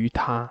本于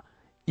他，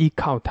依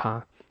靠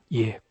他，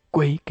也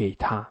归给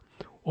他。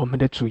我们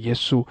的主耶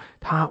稣，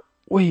他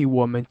为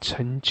我们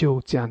成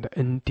就这样的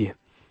恩典，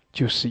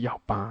就是要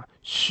把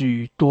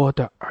许多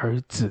的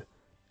儿子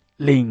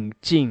领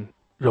进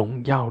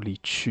荣耀里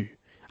去。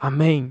阿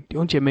们。弟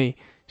兄姐妹，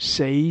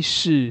谁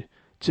是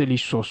这里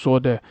所说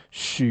的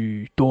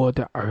许多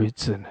的儿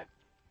子呢？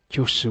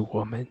就是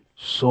我们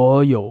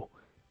所有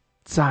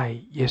在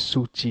耶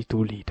稣基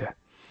督里的，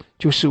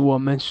就是我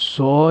们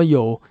所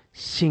有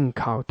信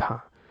靠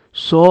他，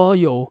所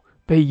有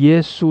被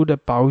耶稣的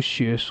宝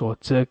血所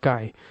遮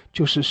盖，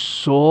就是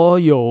所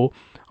有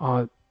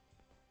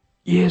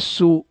耶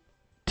稣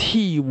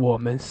替我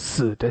们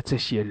死的这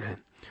些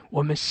人。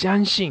我们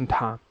相信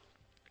他，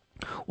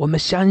我们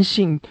相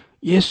信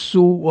耶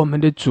稣，我们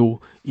的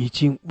主已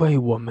经为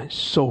我们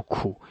受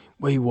苦，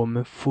为我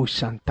们付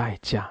上代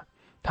价，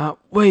他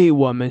为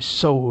我们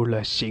受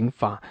了刑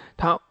罚，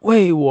他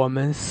为我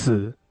们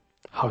死，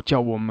好叫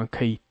我们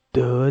可以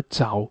得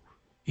着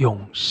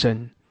永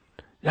生，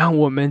让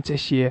我们这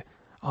些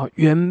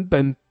原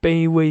本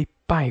卑微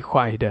败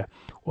坏的，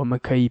我们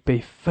可以被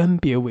分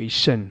别为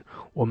圣，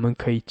我们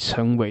可以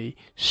成为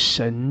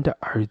神的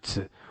儿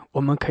子，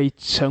我们可以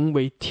成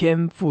为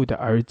天父的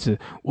儿子，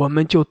我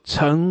们就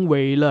成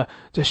为了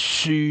这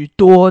许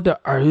多的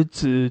儿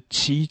子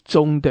其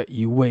中的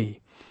一位。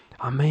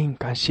阿们，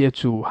感谢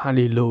主，哈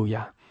利路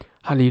亚，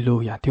哈利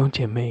路亚。弟兄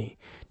姐妹，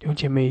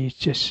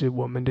这是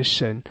我们的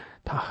神，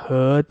他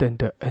何等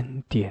的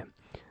恩典，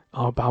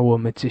把我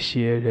们这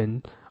些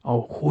人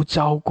呼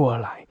召过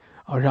来，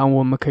让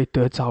我们可以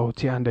得着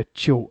这样的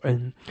救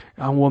恩，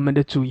让我们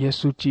的主耶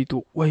稣基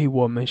督为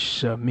我们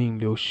舍命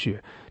流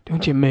血。弟兄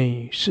姐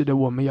妹，是的，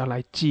我们要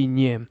来纪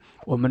念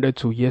我们的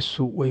主耶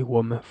稣为我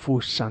们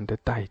付上的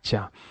代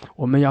价，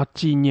我们要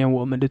纪念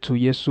我们的主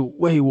耶稣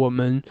为我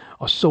们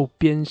受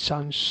鞭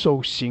伤、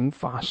受刑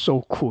罚、受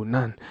苦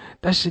难。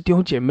但是弟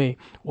兄姐妹，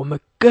我们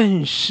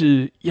更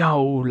是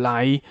要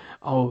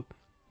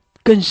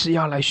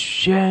来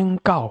宣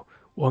告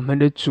我们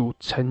的主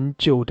成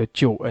就的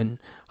救恩，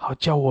好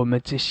叫我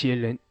们这些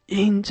人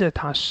因着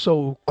他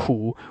受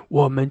苦，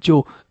我们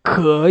就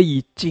可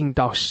以进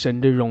到神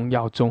的荣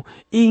耀中，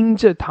因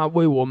着他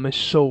为我们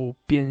受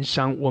鞭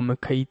伤，我们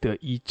可以得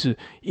医治，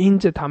因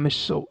着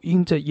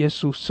耶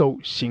稣受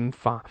刑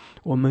罚，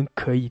我们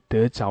可以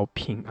得着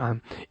平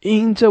安，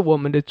因着我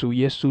们的主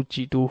耶稣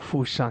基督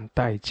付上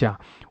代价，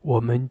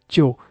我们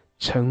就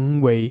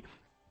成为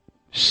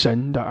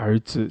神的儿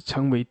子，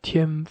成为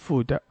天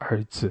父的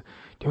儿子。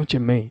弟兄姐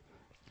妹，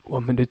我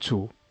们的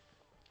主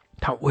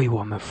他为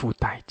我们付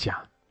代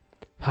价，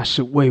他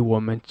是为我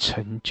们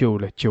成就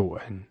了救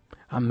恩。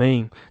阿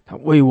们，他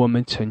为我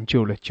们成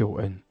就了救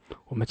恩。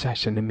我们在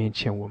神的面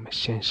前，我们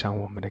献上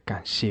我们的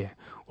感谢，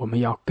我们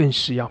更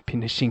是要凭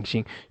着信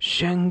心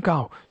宣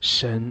告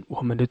神，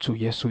我们的主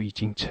耶稣已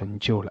经成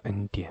就了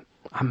恩典。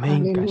阿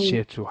们，感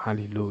谢主，哈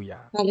利路亚，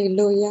哈利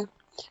路亚。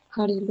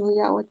哈利路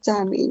亚！我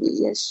赞美你，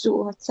耶稣，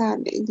我赞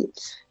美你，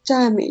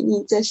赞美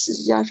你在十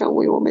字架上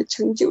为我们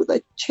成就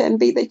的全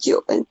备的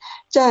救恩，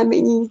赞美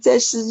你在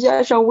十字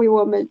架上为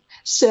我们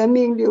舍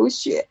命流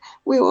血，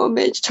为我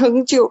们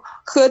成就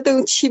何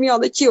等奇妙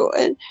的救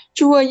恩。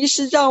主啊，你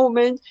是让我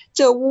们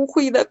这污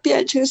秽的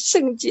变成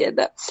圣洁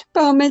的，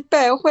把我们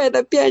败坏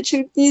的变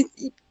成你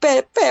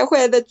败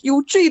坏的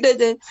有罪的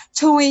人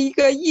成为一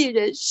个义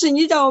人，是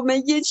你让我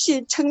们因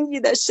信称义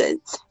的神，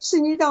是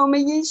你让我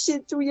们因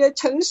信主也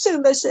成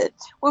圣的神。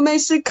我们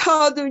是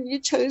靠着你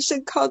成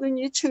圣，靠着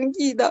你成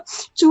义的。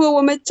主啊，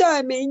我们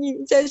赞美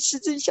你在十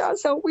字架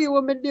上为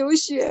我们流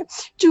血。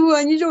主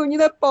啊，你用你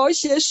的宝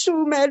血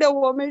赎买了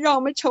我们，让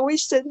我们成为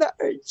神的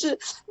儿子，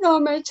让我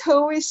们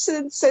成为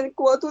神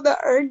国度的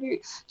儿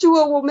女。主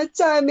啊，我们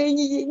赞美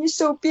你，因你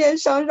受鞭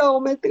伤让我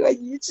们得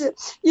医治，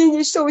因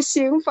你受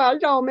刑罚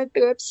让我们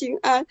得平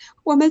安。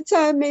我们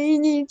赞美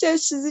你在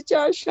十字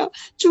架上，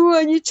主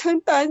啊，你曾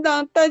担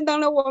当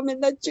了我们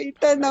的罪，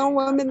担当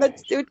我们的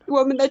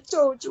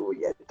咒诅，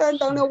也担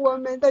当了我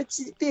们的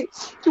疾病。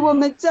主，我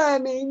们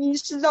赞美你，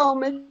是让我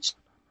们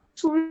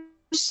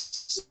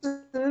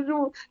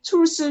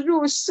出世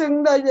入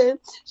生的人，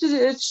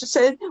是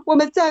神。我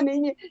们赞美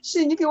你，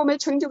是你给我们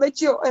成就的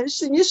救恩，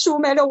是你赎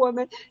买了我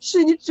们，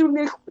是你主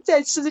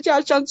在十字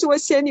架上做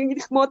显领你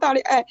的莫大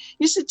的爱，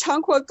你是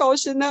长阔高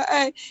深的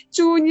爱。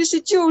主，你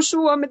是救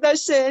赎我们的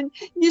神，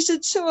你是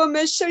赐我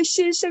们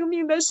新生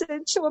命的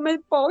神，赐我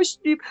们宝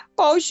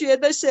血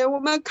的神。我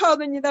们靠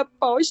着你的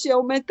宝血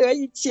我们得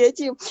以洁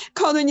净，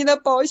靠着你的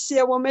宝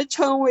血我们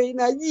成为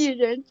了义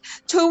人，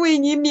成为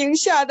你名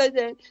下的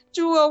人。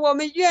主啊，我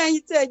们愿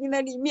意在你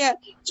的里面，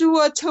主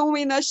啊，成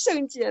为了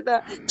圣洁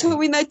的，成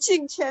为了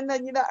敬虔的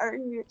你的儿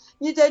女。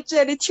你在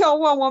这里眺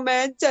望我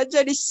们，在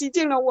这里洗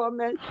净了我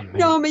们，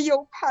让我们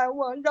有盼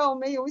望，让我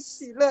们有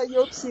喜乐，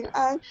有平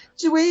安。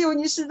只唯有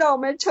你是让我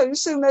们成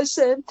圣的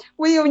神，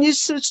唯有你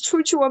是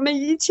除去我们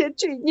一切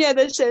罪孽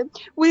的神，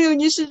唯有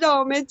你是让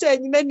我们在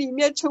你的里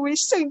面成为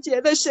圣洁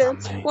的神。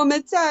我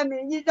们赞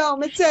美你，让我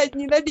们在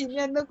你的里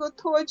面能够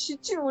脱去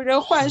旧人，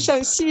换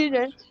上新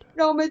人，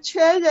让我们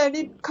全人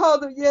力靠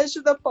着耶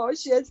稣的宝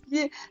血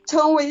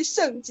成为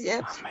圣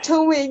洁，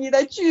成为你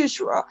的居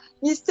所。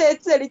你在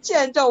这里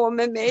建造我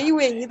们每一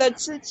位你的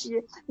肢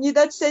体，你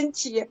的身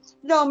体，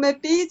让我们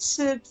彼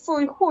此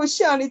互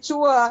相的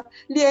做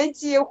连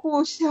接，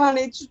互相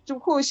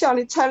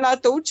的参拉，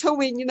都成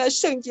为你的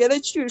圣洁的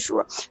居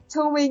所，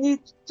成为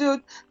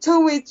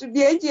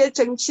连接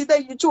整齐的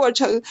一座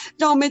城。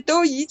让我们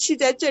都一起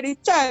在这里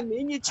赞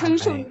美你，称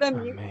颂你的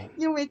名，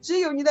因为只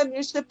有你的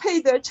名是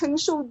配得称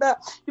颂的，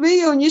唯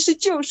有你是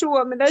救赎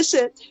我们的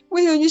神，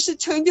唯有你是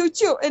成就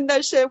救恩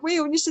的神，唯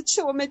有你是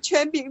赐我们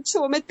权柄，赐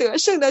我们得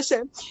胜的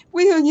神，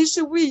唯有你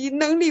是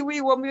能力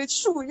为我们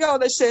束腰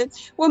的神。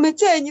我们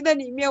在你的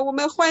里面，我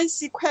们欢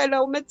喜快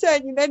乐，我们在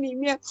你的里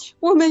面，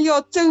我们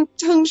要称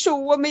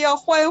颂，我们要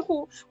欢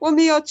呼，我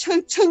们要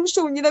称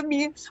颂你的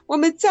名。我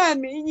们赞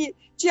美你，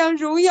将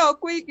荣耀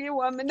归给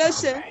我们的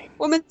神。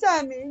我们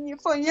赞美你，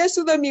奉耶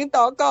稣的名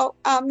祷告，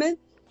阿们。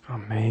阿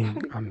们，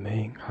阿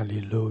们，哈利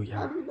路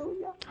亚，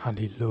哈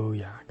利路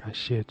亚，感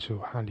谢主，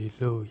哈利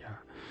路亚。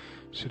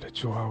是的，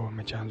主啊，我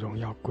们将荣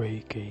耀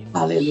归给你。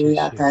哈利路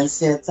亚，感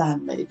谢赞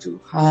美主，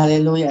哈利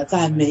路亚，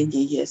赞美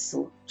你耶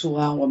稣。主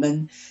啊，我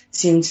们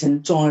清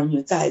晨众儿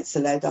女再一次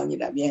来到你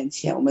的面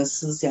前，我们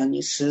思想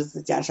你十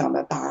字架上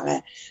的大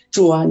爱。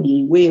主啊，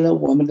你为了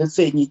我们的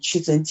罪，你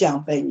屈尊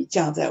降卑，你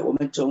降在我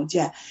们中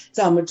间，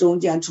在我们中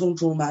间充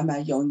充满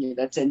满有你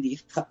的真理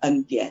和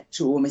恩典。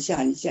主，我们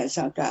向你献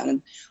上感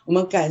恩，我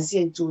们感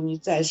谢主，你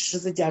在十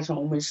字架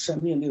上我们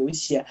生命流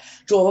血。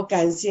主，我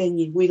感谢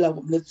你为了我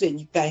们的罪，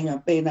你甘愿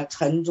背那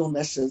沉重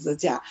的十字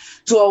架。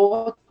主，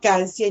我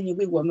感谢你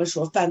为我们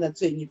所犯的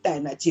罪，你带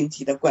那荆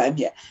棘的冠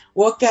冕。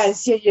我感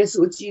谢耶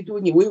稣基督，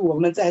你为我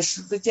们在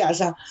十字架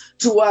上，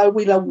主啊，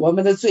为了我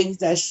们的罪，你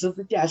在十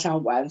字架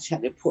上完全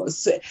的破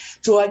碎。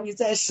主啊，你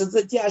在十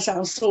字架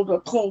上受着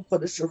痛苦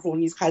的时候，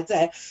你还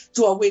在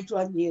主为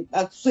着你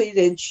罪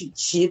人去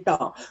祈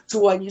祷。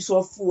主啊，你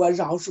说父啊，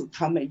饶恕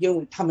他们，因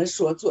为他们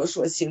所做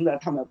所行的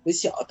他们不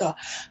晓得。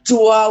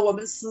主啊，我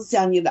们思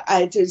想你的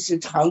爱真是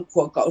长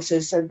阔高深，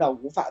深到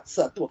无法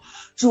测度。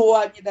主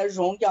啊，你的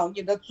荣耀，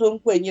你的尊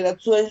贵，你的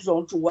尊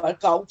荣，主啊，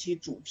高举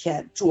主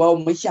天。主啊，我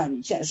们向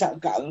你献上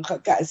感恩和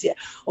感谢。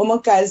我们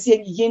感谢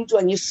你，因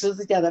着你十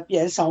字架的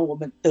鞭伤我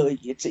们得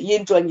医治，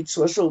因着你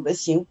所受的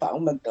刑罚我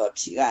们得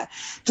平安。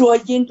主啊，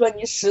因着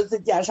你十字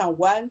架上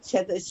完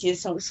全的牺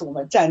牲，使我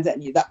们站在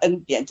你的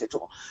恩典之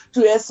中。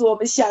主耶稣，我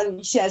们向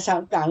你献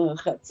上感恩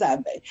和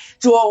赞美。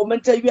主啊，我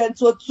们这愿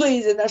做罪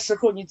人的时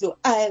候，你就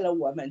爱了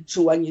我们。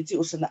主啊，你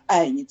就是那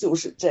爱，你就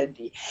是真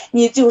理，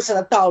你就是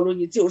那道路，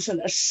你就是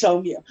那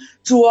生命。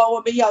主啊，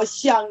我们要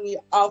向你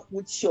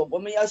呼求，我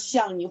们要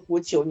向你呼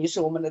求，你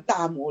是我们的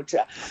大牧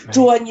者。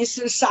主啊，你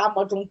是沙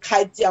漠中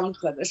开江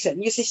河的神，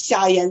你是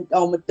瞎眼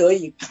让我们得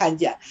以看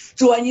见。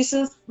主啊，你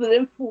是死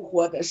人复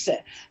活的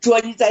神。主啊，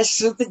你在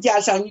十字架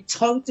上你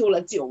成就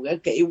了救恩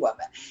给我们。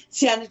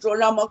亲爱的主，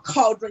让我们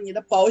靠着你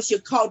的宝血，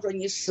靠着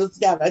你十字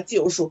架的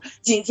救赎，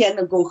今天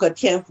能够和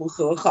天父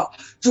和好。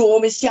主，我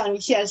们向你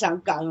献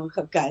上感恩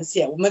和感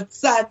谢，我们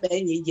赞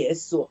美你耶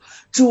稣。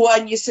主啊，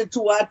你是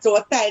主啊，主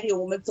带领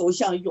我们走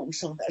向永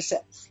生的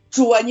神。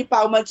主啊，你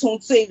把我们从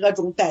罪恶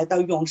中带到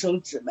永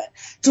生之门。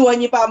主啊，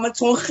你把我们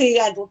从黑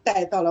暗中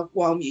带到了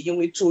光明，因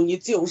为主你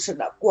就是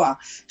那光。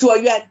主啊，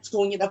愿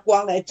主你的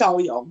光来照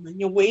耀我们，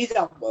你围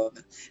绕我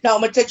们，让我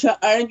们这群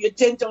儿女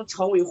真正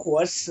成为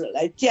活石，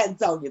来建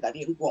造你的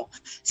灵宫。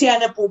亲爱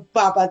的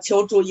爸爸，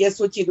求主耶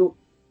稣基督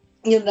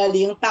你的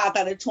灵大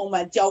大的充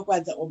满浇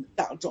灌在我们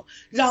当中，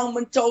让我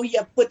们昼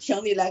夜不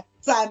停地来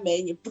赞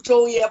美你，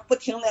昼夜不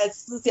停地来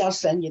思想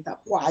神你的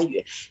话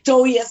语，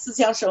昼夜思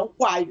想神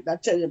话语的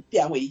这人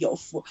变为有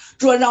福。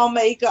主，让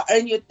每一个儿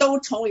女都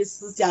成为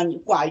思想你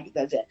话语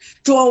的人。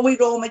主，为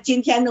着我们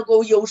今天能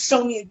够有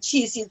生命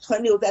气息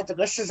存留在这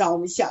个世上，我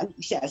们向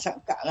你献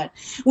上感恩。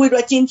为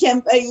着今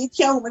天每一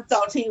天我们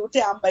早晨有这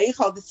样美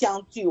好的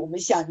相聚，我们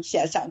向你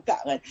献上感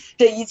恩。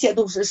这一切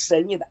都是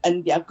神你的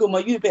恩典，给我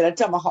们预备了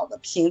这么好的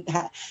平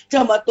台，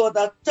这么多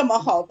的这么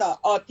好的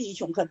弟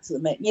兄和姊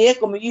妹，你也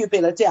给我们预备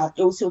了这样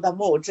优秀的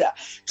牧者。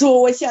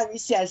主，我向你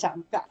献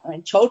上感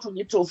恩，求主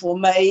你祝福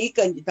每一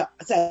个你的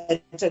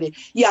在这里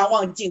仰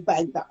望敬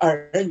拜你的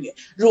儿女。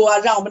主啊，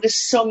让我们的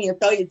生命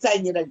得以在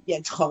你的里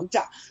面成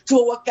长。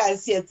主，我感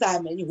谢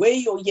赞美你，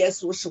唯有耶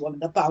稣是我们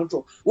的帮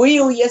助，唯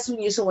有耶稣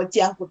你是我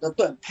坚固的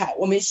盾牌。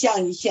我们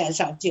向你献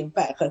上敬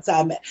拜和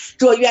赞美。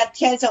主，愿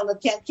天上的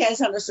天，天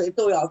上的水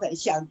都要在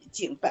向你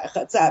敬拜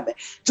和赞美。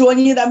主，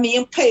你的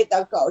名配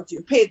得高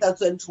举，配得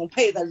尊崇，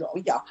配得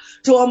荣耀。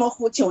主，我们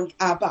呼求你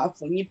阿爸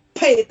父，你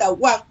配得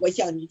万国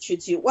向你屈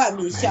膝，万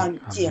民向你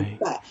敬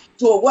拜。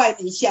主，万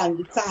民向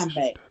你赞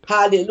美。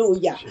哈利路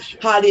亚，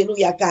哈利路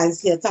亚，感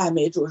谢赞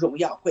美主，荣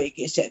耀归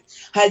给神。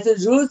孩子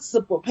如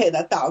此不配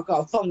的祷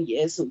告，奉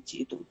耶稣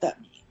基督的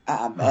名，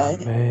阿门。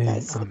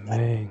阿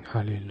门，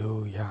哈利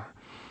路亚，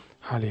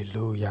哈利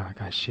路亚，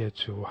感谢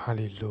主，哈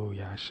利路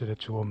亚。是的，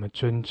主，我们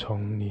尊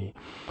崇你，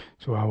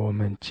主啊，我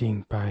们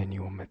敬拜你，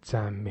我们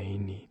赞美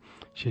你。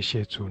谢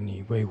谢主，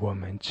你为我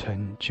们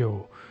成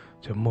就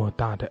这莫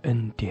大的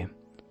恩典。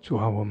主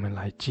啊，我们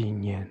来纪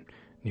念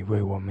你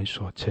为我们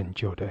所成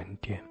就的恩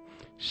典。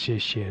谢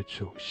谢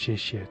主，谢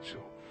谢主，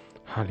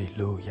哈利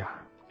路亚，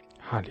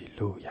哈利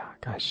路亚，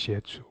感谢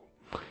主，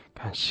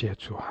感谢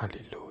主，哈利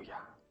路亚，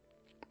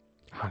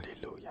哈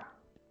利路亚。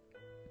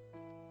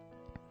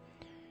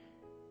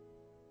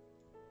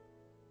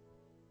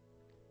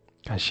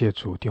感谢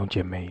主，弟兄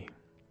姐妹，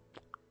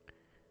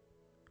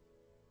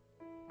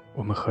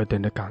我们何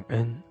等的感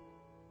恩，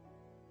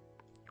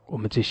我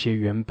们这些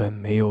原本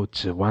没有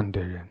指望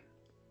的人，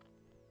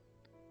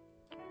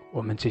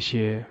我们这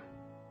些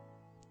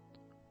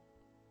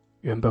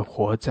原本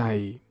活在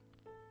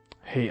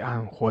黑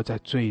暗、活在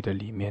罪的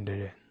里面的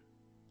人，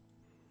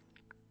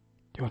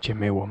弟兄姐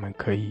妹，我们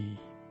可以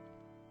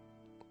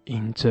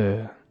因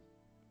着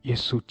耶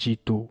稣基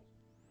督，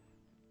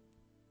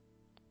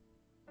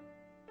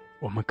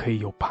我们可以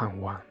有盼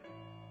望。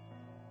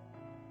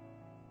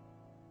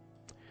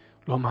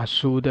罗马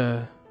书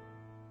的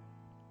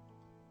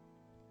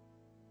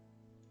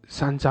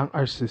3章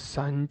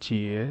23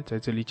节在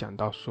这里讲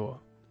到说，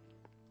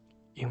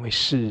因为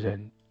世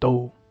人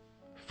都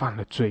犯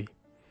了罪，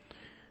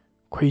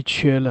亏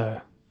缺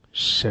了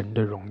神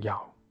的荣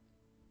耀。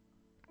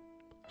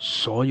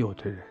所有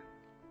的人，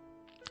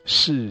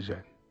世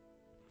人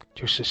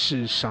就是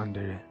世上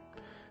的人，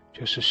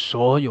就是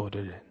所有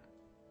的人，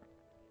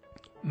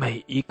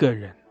每一个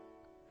人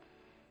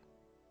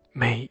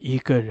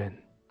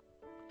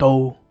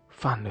都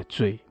犯了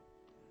罪，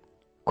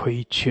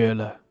亏缺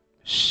了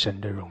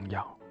神的荣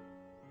耀。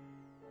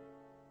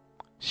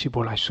希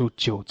伯来书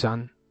9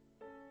章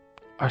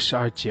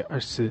22节、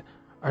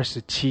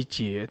27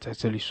节在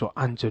这里说，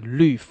按着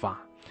律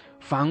法，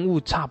凡物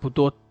差不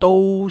多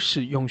都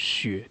是用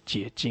血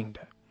洁净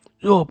的，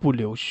若不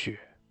流血，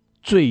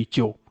罪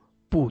就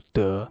不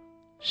得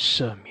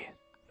赦免。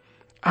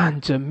按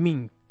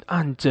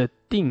着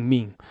定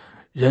命，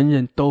人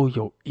人都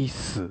有一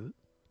死，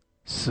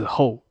死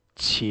后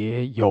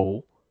且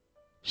有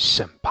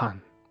审判。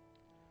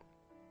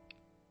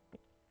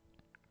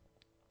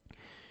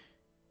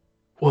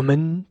我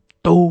们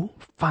都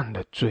犯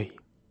了罪，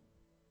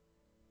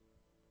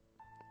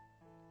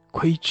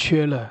亏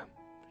缺了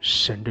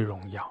神的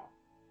荣耀。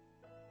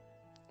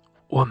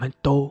我们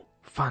都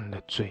犯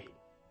了罪，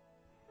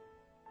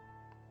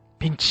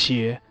并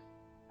且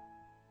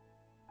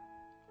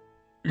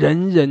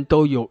人人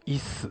都有一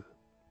死，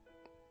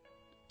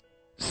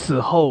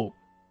死后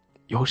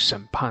有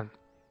审判。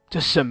这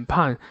审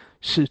判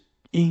是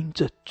因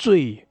着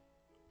罪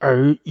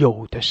而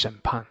有的审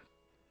判，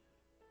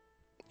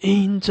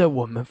因着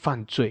我们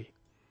犯罪，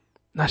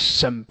那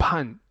审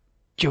判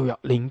就要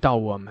临到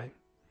我们，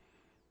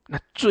那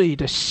罪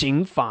的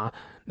刑罚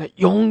那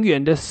永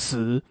远的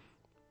死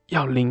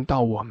要临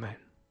到我们。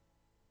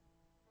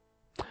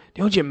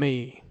弟兄姐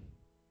妹，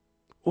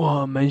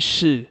我们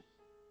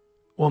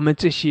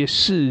这些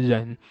世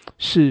人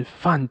是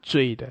犯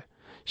罪的，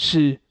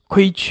是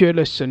亏缺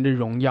了神的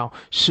荣耀，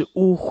是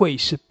污秽，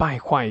是败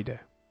坏的。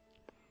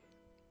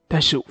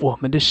但是我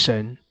们的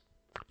神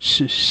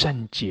是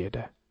圣洁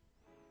的，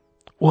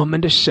我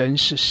们的神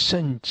是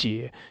圣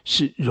洁，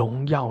是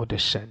荣耀的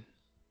神。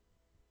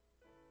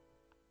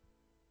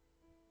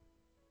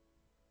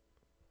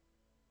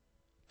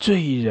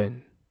罪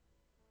人、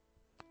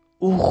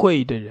污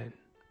秽的人，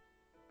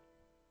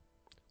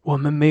我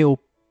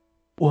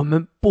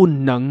们不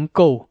能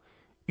够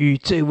与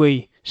这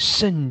位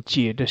圣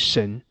洁的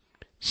神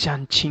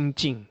相亲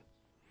近。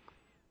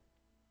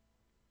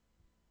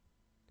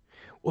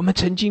我们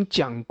曾经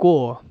讲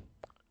过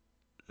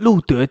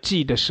路德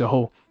记的时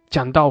候，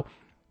讲到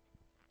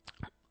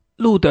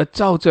路德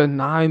照着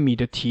拿俄米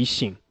的提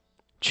醒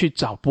去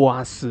找波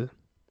阿斯，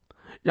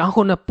然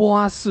后呢，波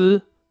阿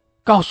斯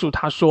告诉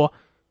他说，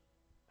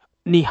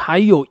你还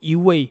有一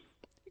位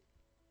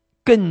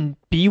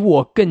比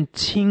我更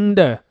亲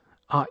的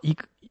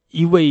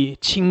一位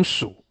亲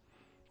属，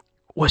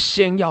我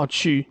先要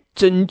去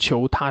征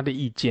求他的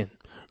意见。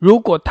如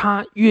果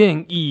他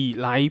愿意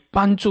来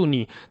帮助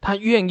你，他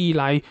愿意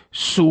来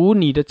赎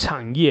你的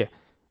产业，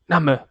那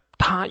么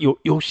他有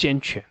优先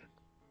权。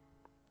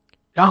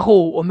然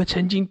后我们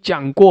曾经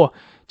讲过，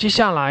接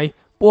下来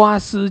波阿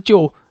斯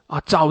就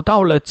找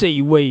到了这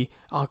一位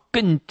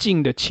更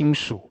近的亲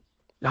属，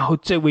然后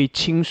这位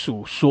亲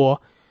属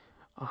说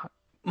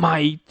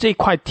买这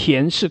块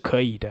田是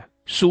可以的，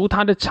赎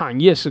他的产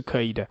业是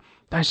可以的，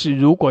但是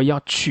如果要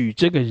娶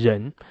这个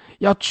人，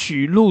要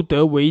娶路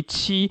德为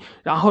妻，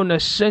然后呢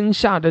生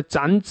下的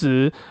长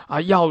子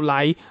要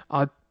来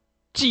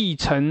继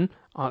承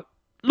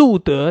路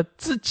德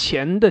之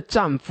前的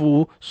丈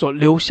夫所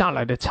留下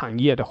来的产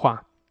业的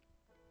话，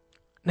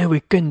那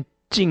位更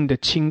近的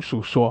亲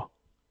属说，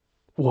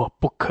我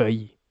不可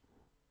以，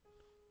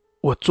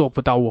我做不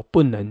到，我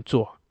不能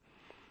做。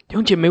弟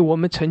兄姐妹，我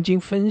们曾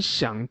经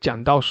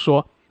讲到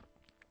说，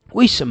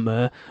为什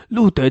么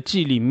路德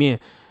记里面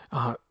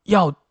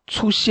要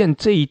出现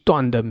这一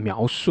段的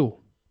描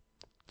述？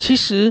其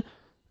实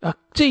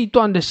这一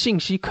段的信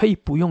息可以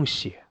不用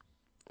写，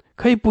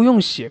可以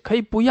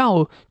不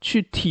要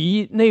去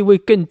提那位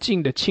更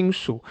近的亲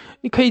属，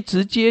你可以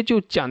直接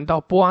就讲到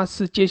波阿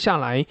斯接下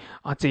来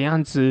怎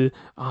样子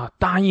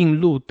答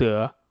应路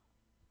德。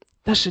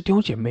但是弟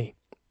兄姐妹，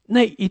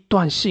那一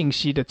段信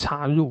息的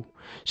插入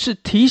是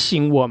提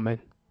醒我们，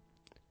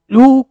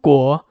如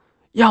果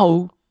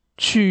要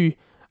去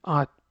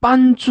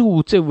帮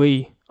助这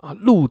位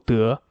路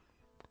德，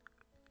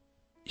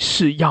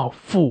是要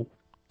付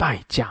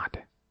代价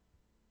的，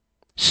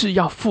是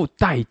要付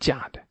代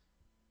价的。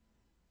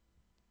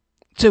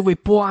这位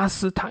波阿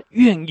斯他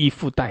愿意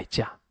付代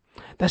价，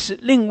但是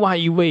另外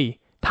一位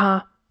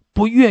他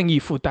不愿意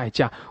付代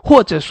价，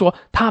或者说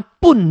他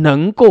不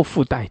能够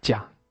付代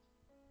价，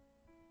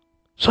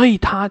所以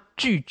他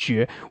拒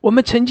绝。我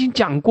们曾经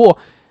讲过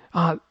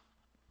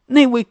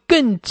那位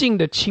更近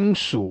的亲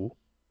属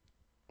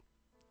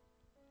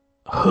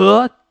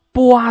和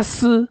波阿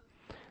斯，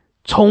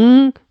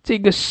从这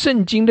个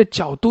圣经的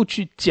角度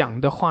去讲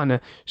的话呢，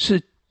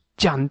是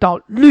讲到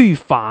律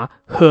法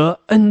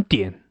和恩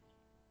典，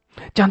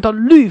讲到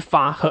律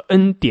法和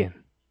恩典。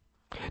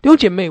弟兄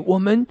姐妹，我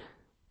们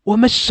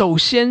首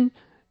先，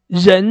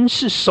人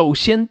是首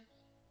先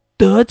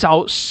得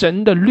着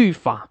神的律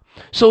法，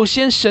首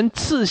先神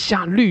赐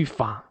下律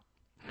法，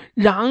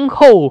然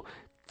后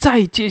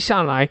再接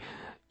下来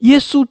耶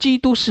稣基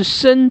督是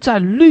生在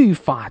律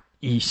法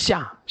以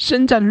下，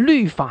生在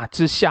律法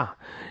之下，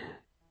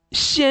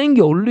先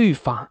有律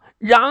法，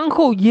然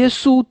后耶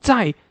稣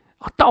再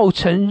道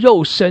成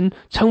肉身，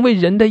成为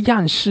人的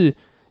样式，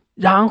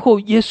然后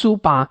耶稣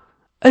把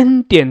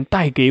恩典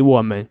带给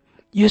我们，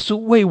耶稣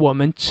为我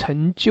们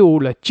成就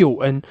了救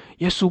恩，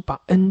耶稣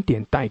把恩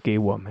典带给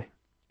我们。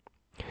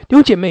弟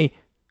兄姐妹，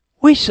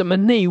为什么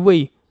那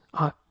位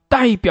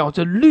代表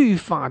着律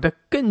法的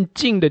更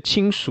近的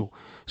亲属，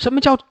什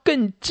么叫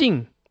更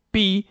近？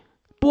比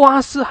波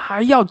阿斯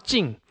还要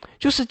近，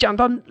就是讲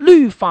到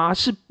律法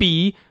是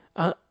比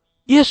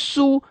耶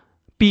稣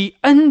比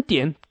恩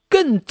典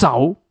更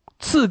早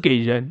赐给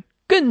人，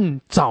更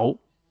早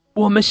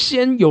我们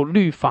先有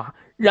律法，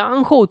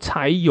然后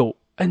才有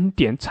恩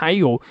典，才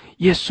有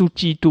耶稣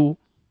基督。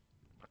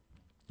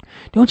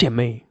弟兄姐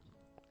妹，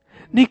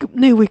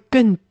那位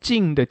更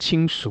近的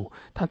亲属，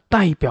他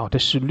代表的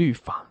是律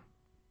法。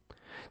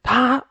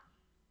他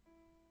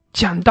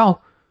讲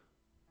到，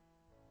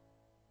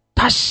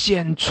他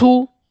显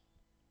出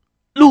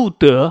路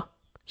德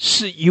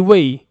是一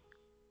位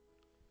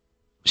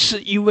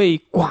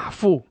寡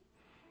妇，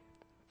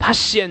他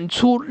显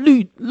出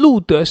路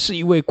德是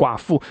一位寡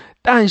妇，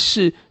但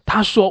是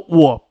他说，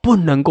我不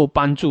能够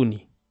帮助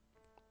你，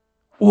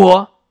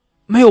我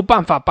没有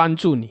办法帮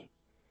助你。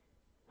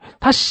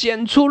他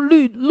显出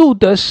路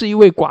德是一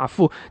位寡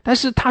妇，但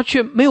是他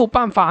却没有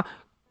办法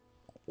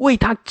为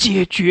他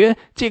解决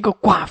这个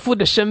寡妇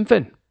的身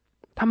份，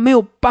他没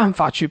有办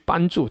法去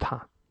帮助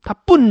他，他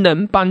不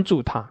能帮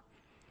助他。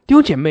弟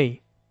兄姐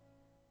妹，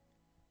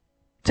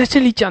在这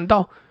里讲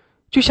到，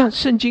就像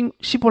圣经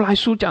希伯来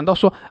书讲到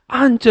说，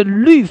按着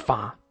律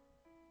法，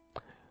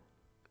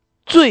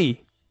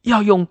罪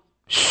要用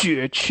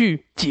血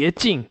去洁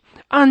净，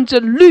按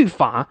着律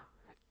法，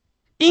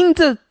因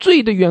着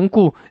罪的缘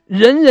故，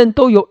人人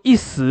都有一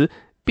死，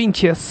并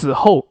且死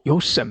后有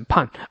审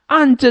判。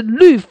按着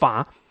律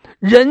法，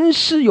人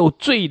是有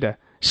罪的，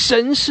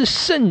神是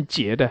圣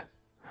洁的，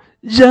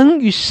人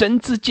与神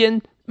之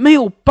间没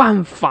有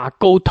办法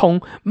沟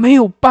通，没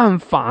有办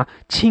法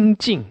亲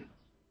近。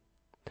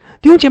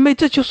弟兄姐妹，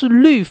这就是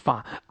律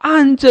法。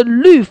按着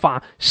律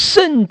法，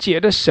圣洁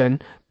的神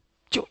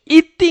就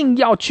一定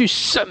要去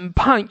审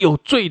判有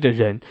罪的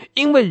人，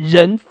因为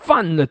人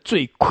犯了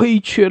罪，亏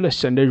缺了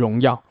神的荣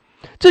耀。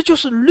这就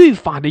是律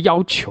法的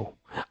要求。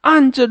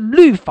按着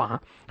律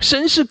法，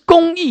神是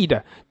公义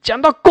的。讲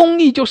到公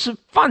义，就是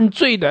犯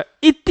罪的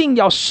一定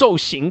要受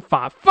刑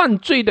罚，犯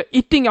罪的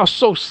一定要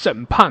受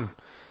审判。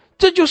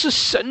这就是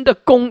神的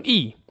公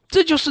义，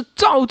这就是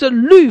照着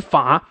律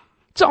法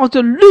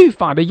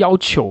的要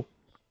求，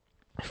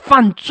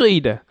犯罪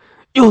的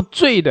有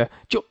罪的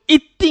就一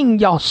定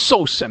要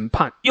受审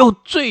判，有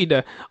罪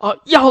的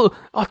要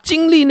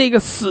经历那个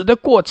死的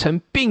过程，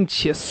并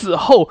且死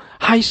后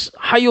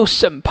还有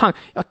审判，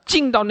要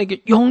进到那个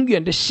永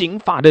远的刑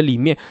罚的里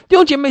面。弟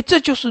兄姐妹，这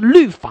就是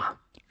律法。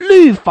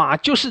律法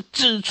就是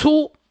指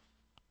出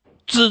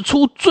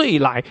罪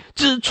来，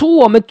指出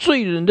我们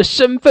罪人的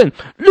身份。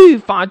律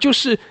法就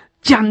是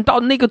讲到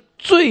那个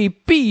罪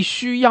必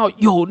须要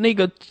有那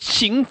个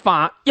刑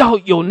罚，要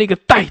有那个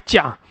代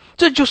价。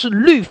这就是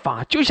律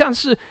法。就像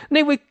是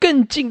那位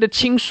更近的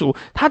亲属，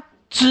他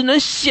只能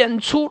显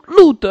出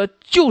路德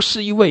就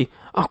是一位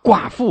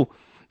寡妇，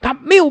他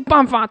没有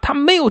办法，他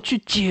没有去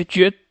解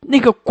决那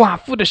个寡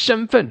妇的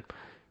身份，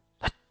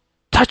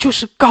他就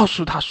是告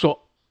诉他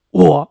说，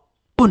我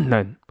不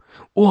能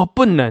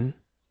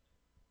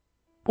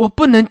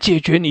解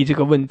决你这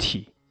个问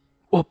题，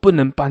我不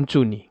能帮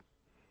助你。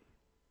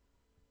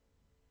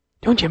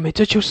弟兄姐妹，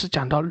这就是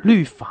讲到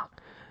律法，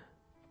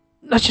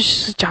那就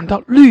是讲到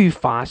律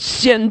法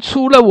显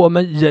出了我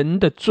们人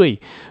的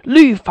罪，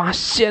律法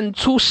显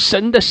出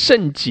神的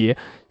圣洁，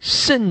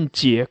圣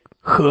洁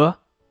和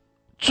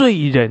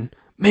罪人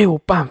没有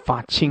办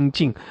法亲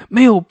近，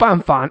没有办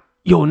法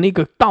有那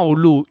个道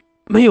路，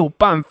没有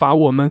办法，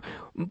我们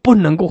不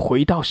能够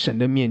回到神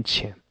的面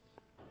前。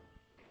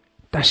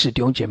但是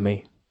弟兄姐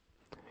妹，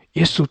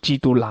耶稣基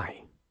督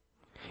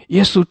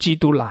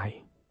来，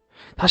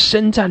他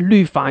身在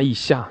律法以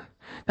下，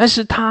但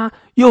是他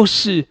又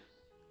是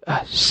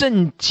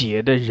圣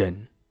洁的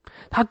人，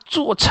他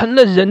做成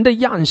了人的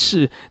样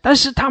式，但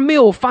是他没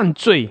有犯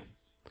罪，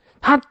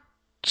他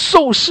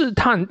受试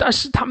探，但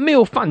是他没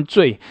有犯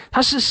罪，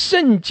他是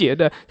圣洁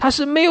的，他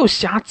是没有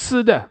瑕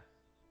疵的，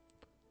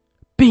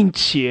并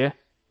且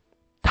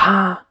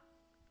他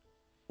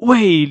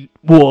为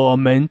我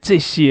们这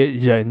些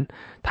人，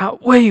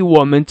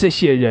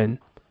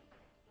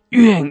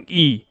愿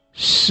意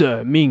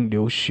舍命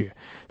流血，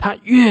他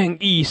愿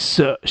意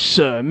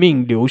舍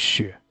命流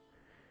血。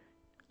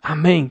阿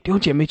们。弟兄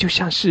姐妹，就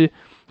像是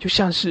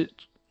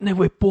那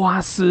位波阿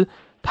斯，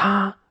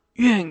他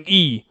愿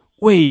意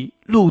为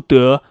路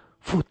德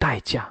付代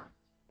价，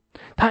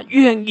他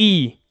愿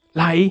意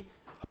来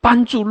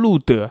帮助路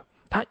德，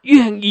他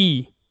愿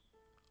意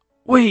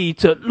为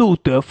着路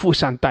德付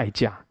上代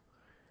价。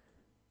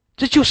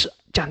这就是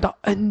讲到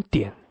恩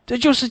典，这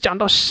就是讲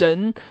到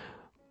神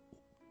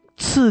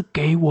赐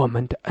给我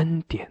们的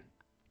恩典。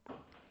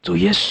主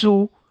耶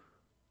稣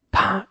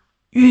他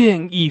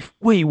愿意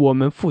为我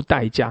们付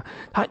代价，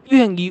他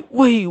愿意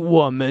为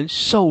我们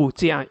受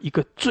这样一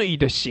个罪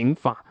的刑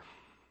罚，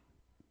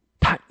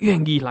他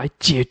愿意来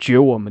解决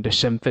我们的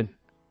身份。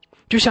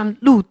就像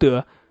路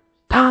德，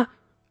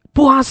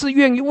波阿斯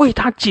愿意为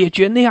他解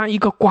决那样一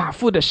个寡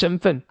妇的身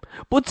份，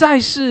不再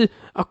是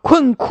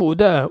困苦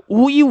的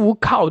无依无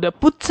靠的，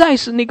不再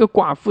是那个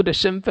寡妇的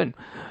身份。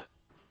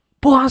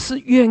波阿斯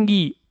愿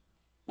意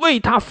为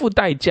他付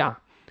代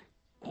价，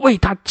为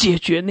他解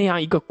决那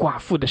样一个寡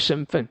妇的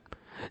身份，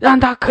让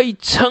他可以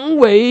成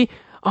为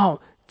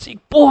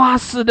波阿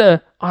斯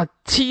的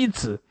妻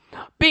子，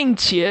并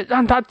且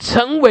让他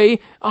成为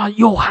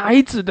有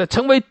孩子的，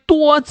成为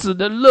多子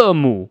的乐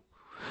母，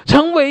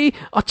成为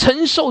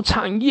承受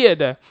产业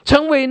的，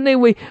成为那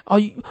位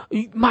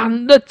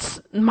满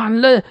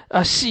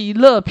了喜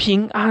乐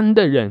平安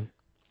的人。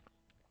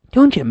弟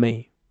兄姐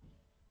妹，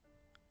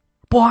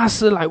波阿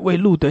斯来为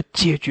路德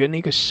解决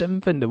那个身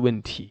份的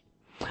问题，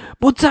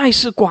不再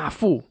是寡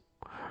妇，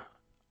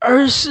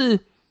而是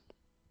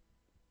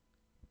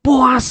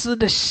波阿斯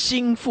的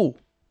心腹。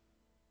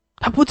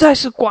他不再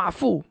是寡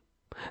妇，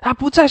他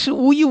不再是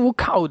无依无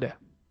靠的，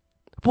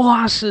波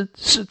阿斯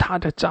是他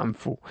的丈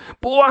夫，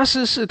波阿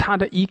斯是他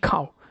的依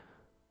靠，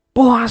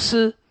波阿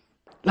斯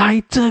来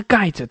遮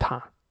盖着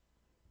他。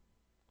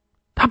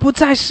他不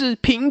再是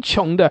贫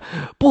穷的，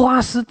波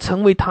阿斯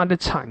成为他的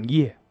产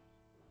业。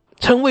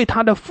成为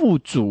他的富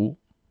足。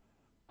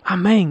阿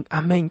们，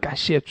阿们，感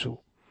谢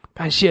主，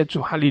感谢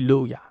主，哈利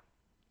路亚。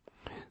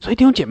所以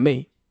弟兄姐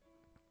妹，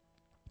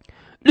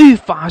律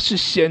法是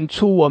显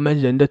出我们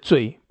人的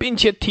罪，并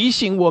且提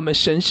醒我们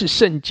神是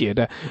圣洁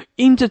的，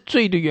因着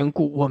罪的缘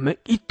故，我们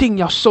一定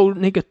要受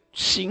那个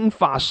刑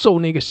罚，受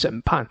那个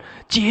审判，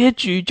结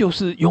局就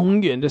是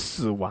永远的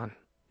死亡。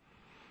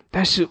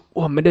但是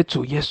我们的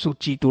主耶稣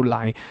基督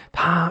来，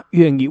他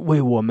愿意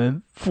为我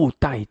们付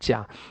代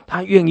价，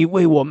他愿意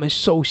为我们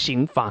受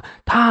刑罚，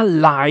他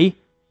来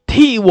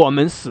替我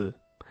们死，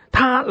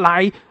他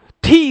来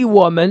替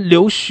我们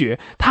流血，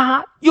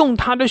他用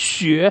他的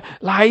血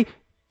来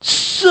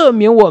赦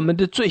免我们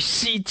的罪，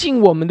洗净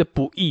我们的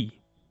不义，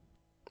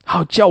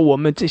好叫我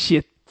们这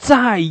些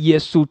在耶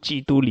稣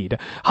基督里的，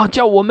好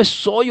叫我们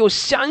所有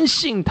相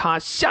信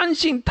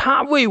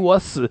他为我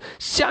死，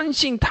相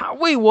信他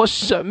为我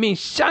舍命，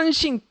相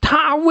信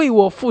他为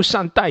我付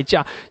上代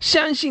价，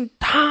相信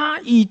他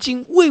已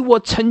经为我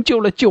成就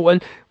了救恩。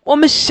我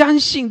们相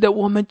信的，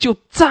我们就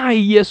在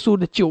耶稣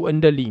的救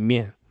恩的里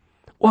面，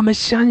我们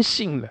相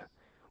信了，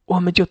我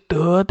们就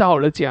得到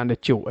了这样的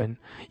救恩。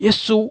耶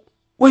稣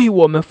为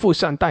我们付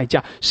上代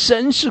价，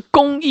神是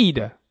公义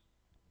的，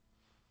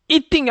一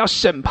定要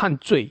审判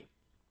罪，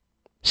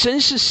神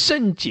是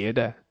圣洁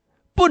的，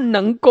不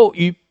能够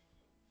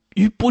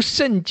与不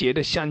圣洁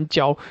的相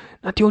交。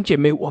那弟兄姐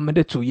妹，我们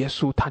的主耶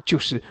稣他就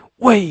是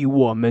为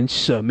我们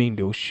舍命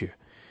流血，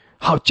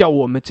好叫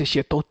我们这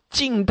些都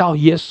进到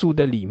耶稣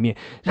的里面，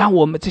让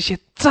我们这些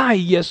在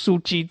耶稣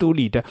基督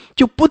里的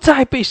就不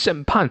再被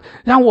审判，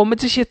让我们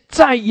这些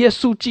在耶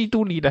稣基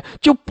督里的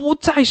就不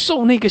再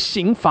受那个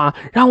刑罚，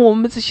让我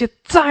们这些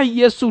在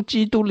耶稣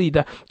基督里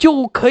的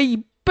就可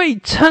以被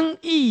称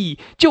义，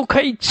就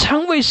可以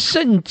成为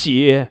圣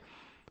洁。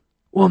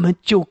我们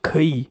就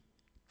可以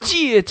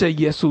借着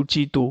耶稣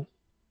基督，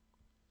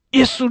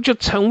耶稣就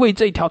成为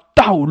这条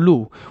道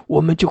路，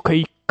我们就可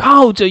以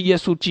靠着耶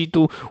稣基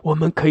督，我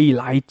们可以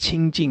来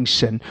亲近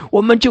神，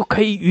我们就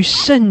可以与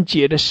圣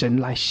洁的神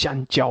来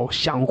相交、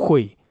相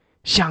会、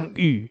相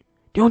遇。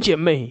弟兄姐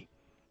妹，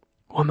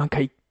我们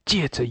可以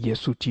借着耶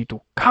稣基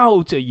督，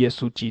靠着耶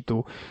稣基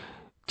督，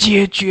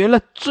解决了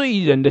罪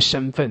人的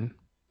身份，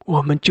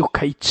我们就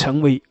可以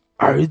成为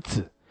儿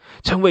子，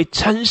成为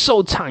承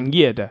受产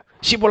业的。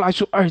希伯来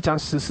书2章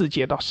14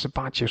节到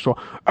18节说，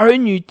儿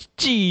女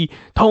既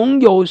同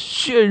有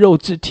血肉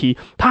之体，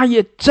他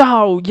也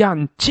照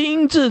样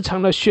亲自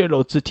成了血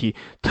肉之体，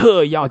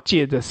特要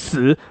借着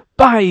死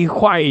败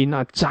坏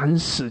那掌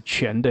死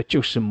权的，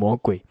就是魔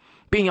鬼，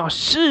并要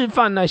释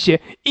放那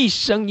些一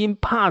生因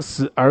怕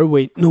死而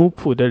为奴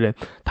仆的人。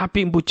他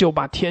并不救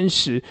拔天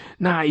使，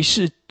乃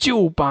是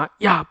救拔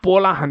亚伯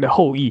拉罕的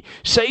后裔。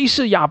谁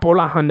是亚伯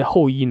拉罕的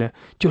后裔呢？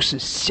就是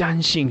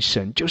相信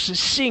神，就是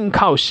信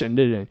靠神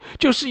的人，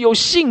就是有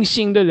信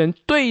心的人，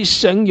对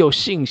神有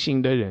信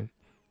心的人。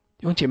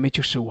弟兄姐妹，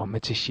就是我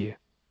们这些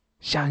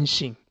相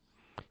信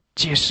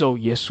接受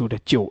耶稣的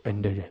救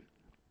恩的人。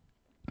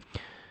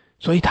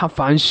所以他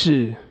凡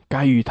事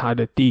该与他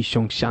的弟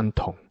兄相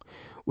同，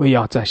为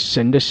要在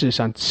神的事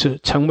上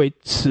成为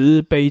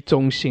慈悲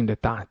忠信的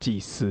大祭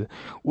司，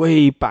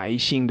为百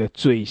姓的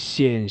罪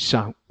献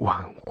上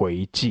挽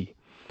回祭。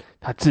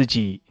他自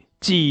己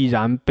既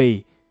然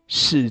被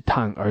试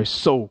探而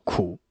受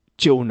苦，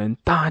就能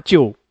搭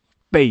救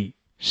被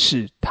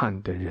试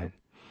探的人。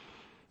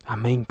阿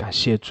们，感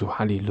谢主，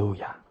哈利路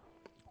亚。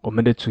我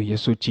们的主耶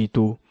稣基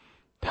督，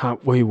他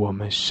为我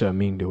们舍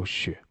命流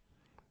血，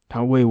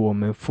他为我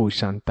们付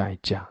上代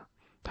价，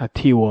他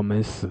替我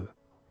们死，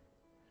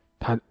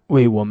他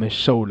为我们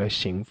受了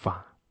刑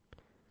罚，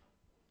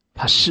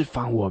他释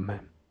放我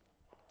们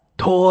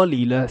脱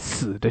离了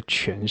死的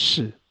权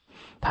势，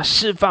他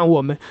释放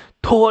我们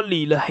脱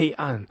离了黑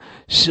暗，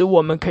使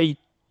我们可以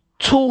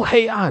出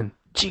黑暗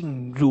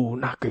进入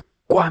那个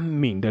光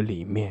明的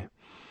里面。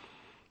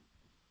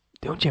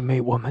弟兄姐妹，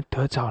我们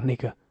得着那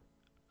个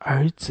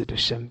儿子的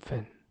身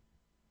份。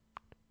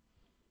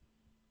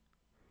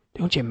弟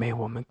兄姐妹，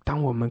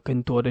当我们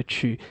更多的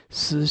去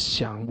思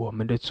想我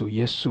们的主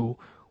耶稣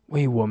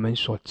为我们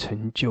所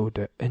成就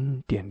的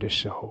恩典的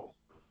时候，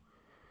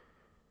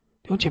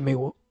弟兄姐妹，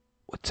我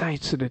再一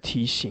次的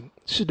提醒，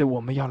是的，我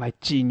们要来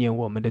纪念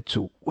我们的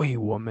主为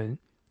我们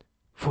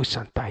付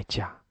上代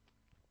价。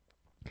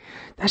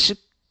但是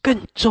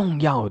更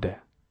重要的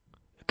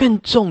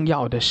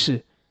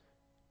是，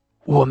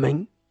我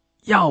们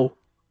要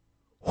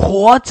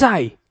活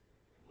在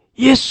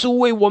耶稣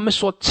为我们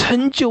所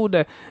成就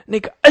的那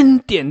个恩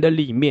典的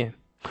里面，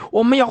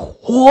我们要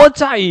活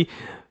在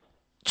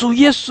主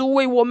耶稣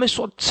为我们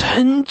所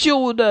成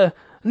就的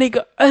那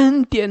个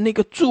恩典、那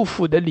个祝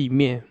福的里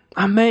面。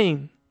阿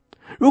们。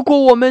如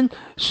果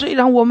虽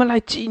然我们来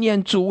纪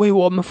念主为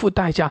我们付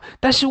代价，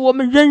但是我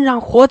们仍然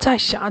活在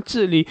辖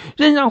制里，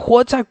仍然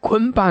活在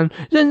捆绑，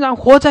仍然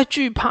活在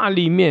惧怕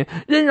里面，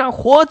仍然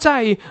活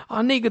在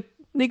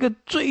那个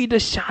罪的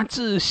辖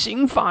制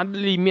刑罚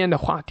里面的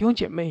话，弟兄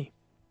姐妹，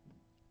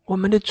我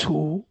们的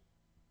主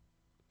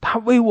他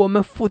为我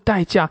们付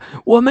代价，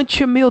我们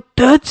却没有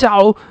得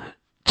着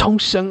从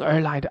神而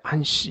来的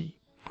安息，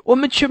我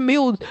们却没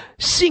有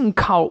信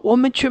靠，我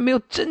们却没有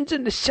真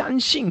正的相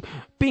信，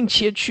并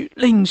且去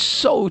领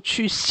受，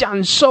去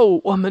享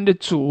受我们的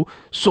主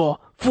所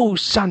付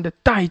上的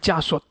代价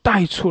所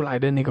带出来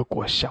的那个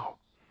果效。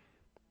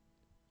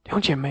弟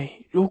兄姐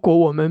妹，如果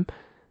我们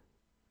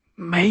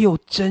没有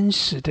真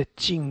实的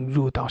进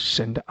入到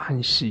神的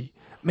安息，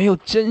没有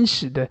真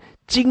实的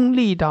经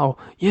历到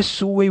耶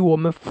稣为我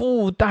们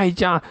付代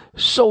价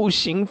受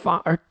刑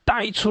罚而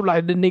带出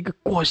来的那个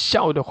果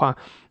效的话，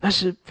那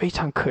是非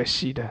常可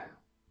惜的。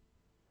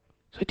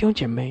所以弟兄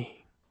姐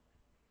妹，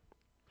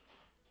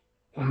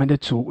我们的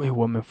主为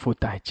我们付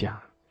代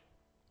价，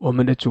我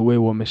们的主为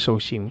我们受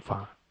刑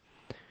罚，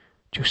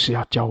就是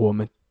要叫我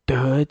们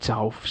得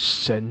着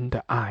神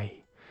的爱，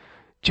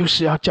就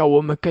是要叫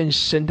我们更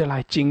深的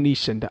来经历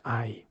神的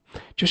爱，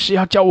就是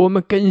要叫我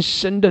们更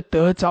深的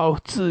得着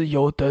自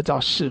由，得着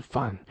释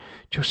放，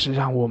就是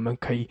让我们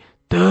可以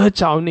得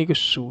着那个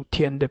属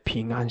天的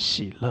平安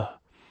喜乐，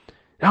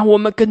让我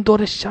们更多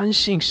的相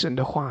信神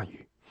的话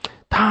语。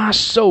他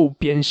受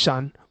鞭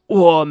伤，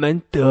我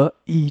们得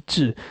医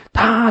治；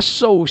他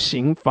受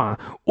刑罚，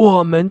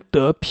我们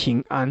得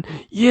平安。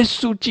耶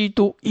稣基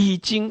督已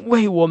经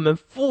为我们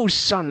付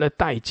上了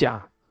代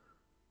价，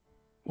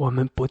我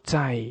们不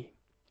再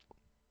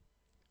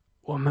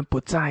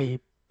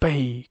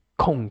被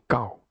控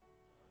告。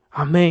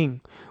阿们。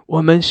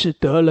我们是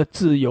得了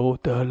自由，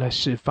得了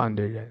释放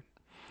的人。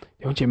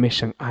弟兄姐妹，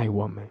神爱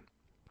我们，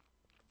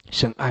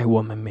神爱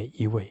我们每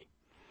一位，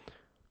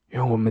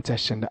愿我们在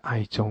神的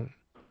爱中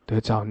得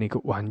到那个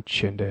完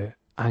全的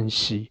安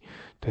息，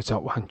得到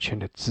完全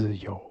的自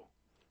由。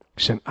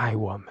神爱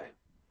我们，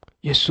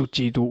耶稣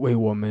基督为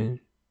我们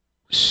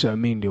舍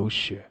命流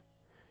血，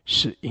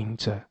是因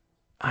着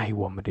爱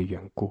我们的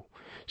缘故，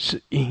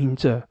是因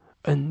着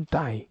恩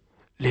待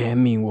怜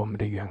悯我们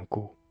的缘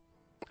故。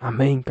阿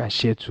们。感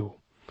谢主。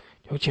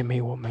弟兄姐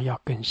妹，我们要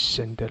更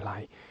深的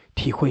来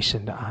体会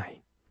神的爱，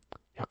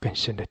要更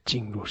深的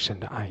进入神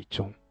的爱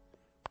中。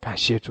感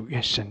谢主，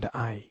愿神的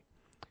爱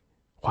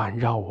环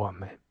绕我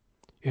们，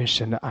愿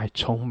神的爱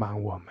充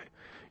满我们，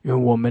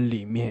愿我们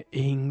里面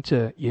因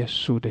着耶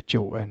稣的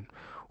救恩，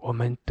我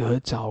们得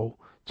着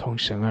从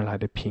神而来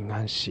的平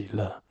安喜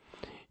乐。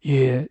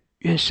也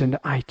愿神的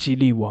爱激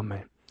励我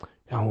们，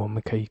让我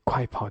们可以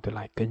快跑的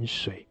来跟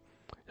随，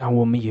让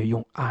我们也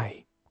用爱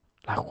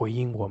来回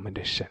应我们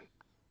的神，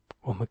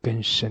我们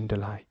更深的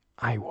来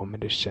爱我们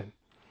的神。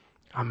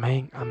阿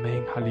们，阿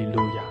们，哈利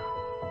路亚。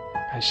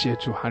感谢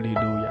主，哈利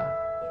路亚。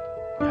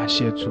感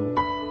谢主。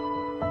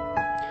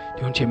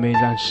弟兄姐妹，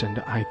让神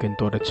的爱更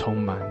多的充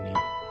满你，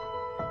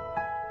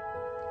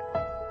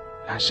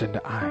让神的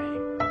爱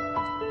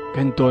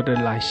更多的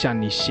来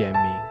向你显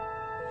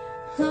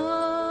明。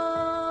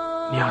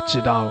你要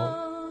知道，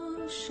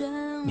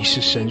你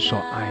是神所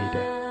爱的，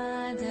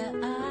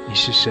你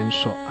是神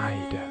所爱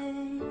的。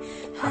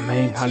阿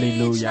们，哈利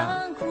路亚。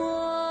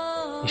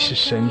你是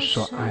神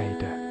所爱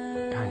的。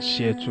感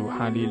谢主，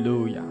哈利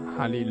路亚，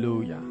哈利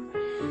路亚。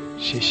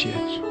谢谢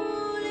主，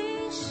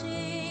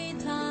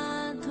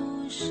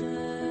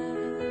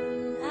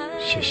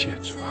谢谢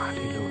主，哈利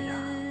路亚。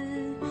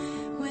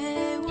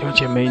弟兄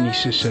姐妹，你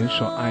是神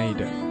所爱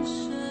的。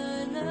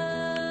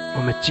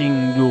我们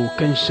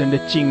更深的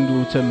进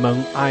入这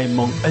蒙爱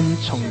蒙恩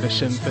宠的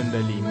身份的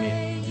里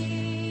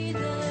面。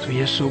主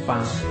耶稣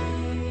把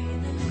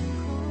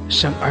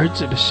神儿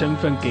子的身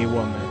份给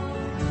我们。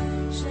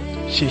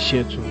谢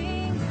谢主，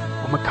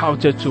我们靠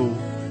着主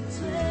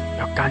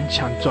要刚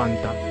强壮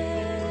胆，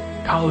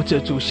靠着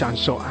主享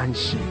受安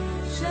息。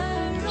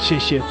谢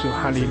谢主，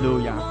哈利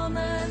路亚。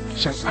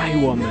神爱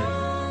我们，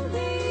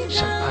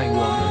神爱我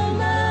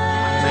们。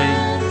阿们。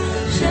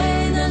谁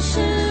能使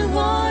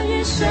我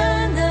与神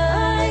的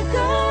爱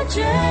隔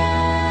绝？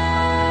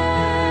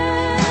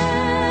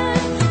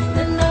难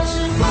道是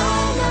患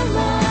难吗？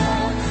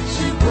是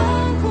困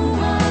苦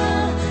吗？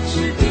是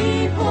逼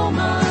迫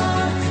吗？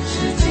是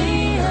饥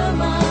饿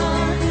吗？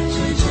是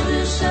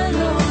赤身肉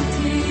体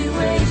危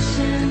险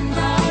刀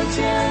剑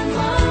吗？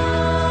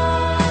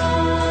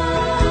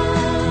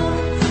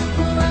不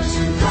管是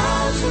高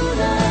处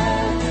的，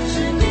是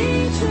低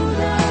处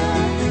的，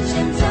现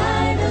在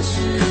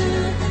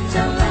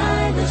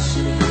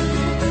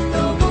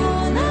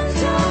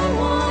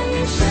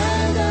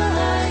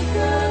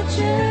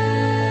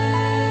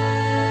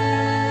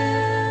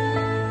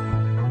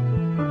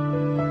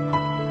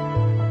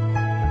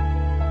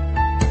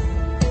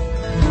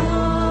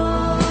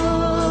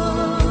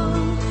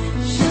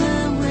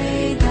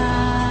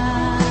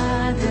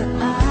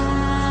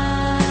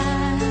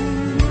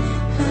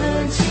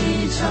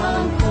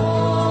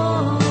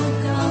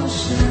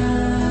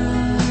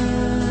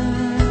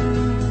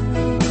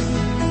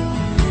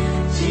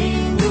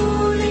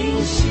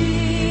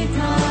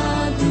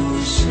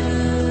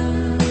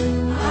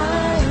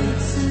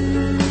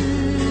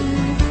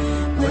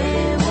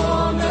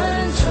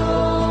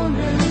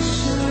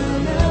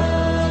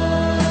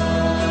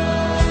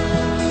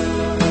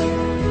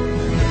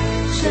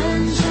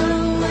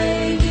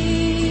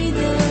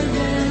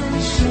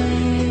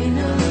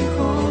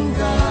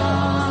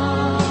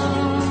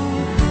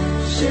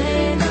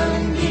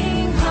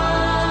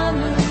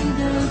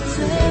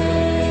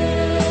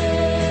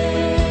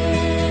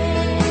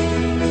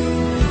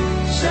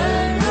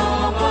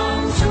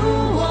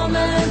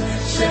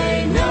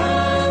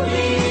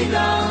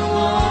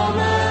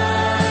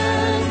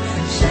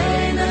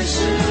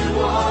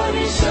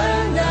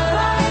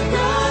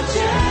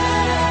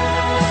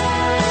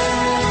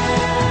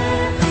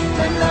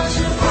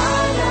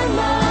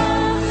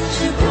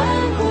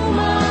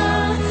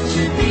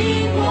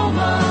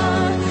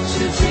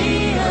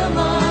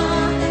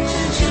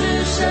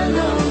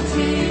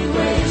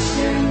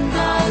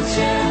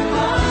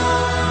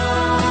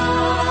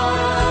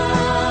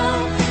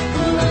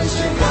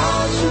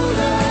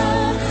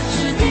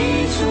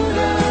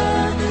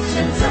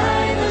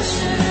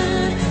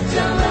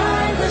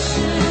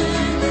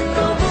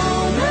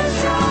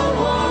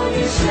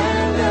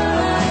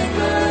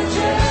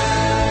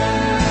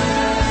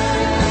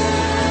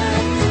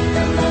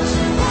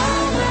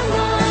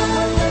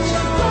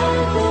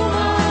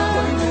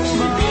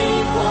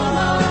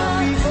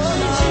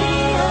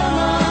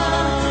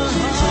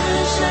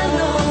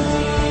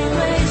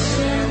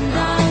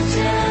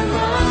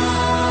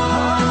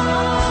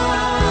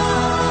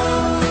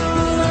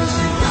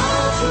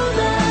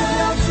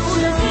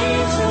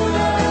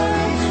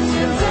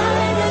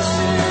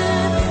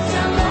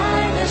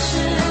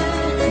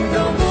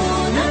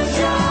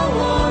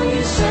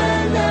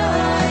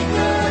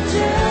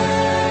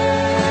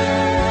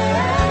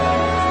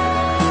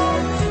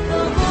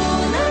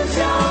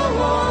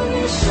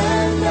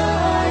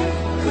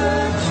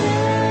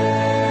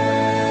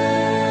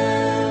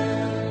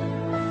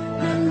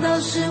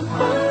患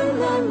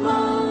难吗？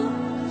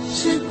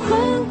是困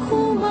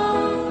苦吗？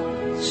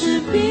是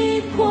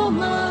逼迫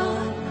吗？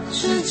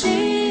是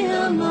饥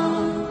饿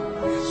吗？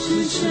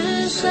是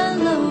赤山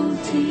楼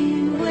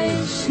梯危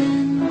险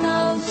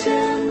刀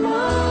剑吗？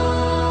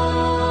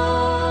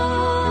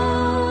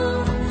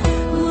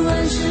无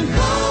论是高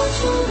处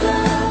的，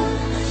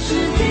是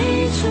低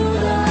处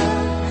的，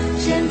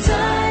现在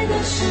的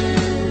事，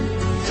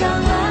将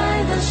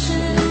来的事，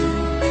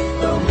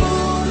都不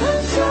能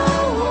叫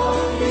我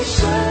比神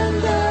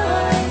的爱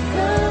更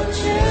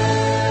深，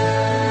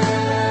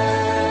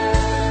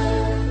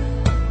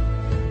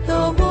都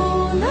不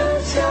能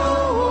叫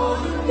我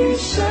比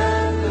神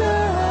的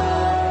爱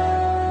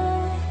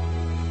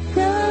更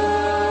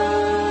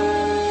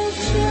深。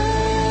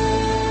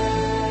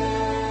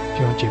弟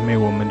兄姐妹，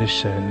我们的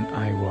神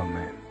爱我们，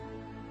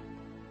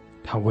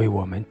他为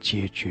我们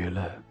解决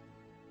了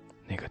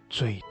那个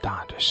最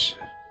大的事。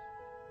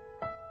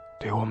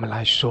对我们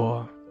来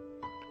说，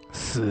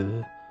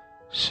死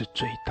是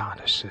最大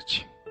的事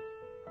情。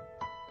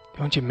弟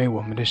兄姐妹，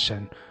我们的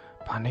神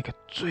把那个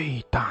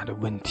最大的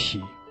问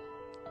题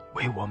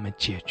为我们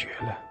解决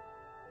了。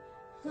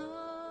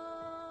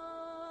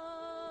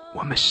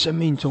我们生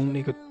命中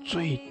那个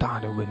最大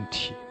的问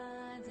题，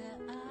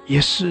也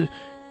是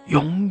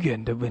永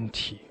远的问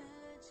题，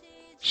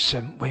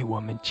神为我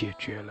们解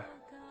决了。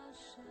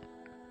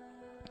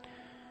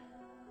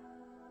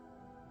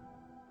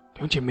弟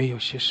兄姐妹，有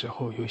些时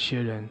候有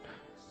些人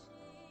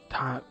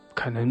他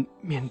可能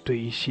面对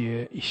一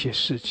些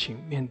事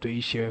情，面对一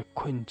些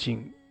困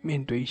境，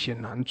面对一些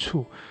难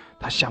处，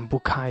他想不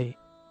开，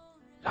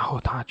然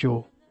后他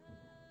就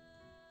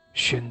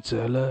选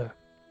择了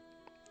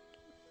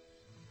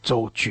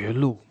走绝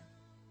路。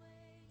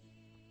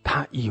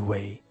他以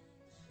为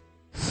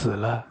死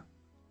了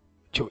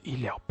就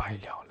一了百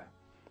了了，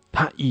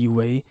他以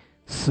为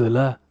死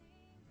了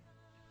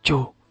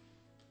就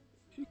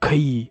可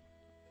以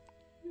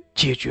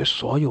解决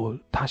所有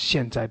他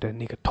现在的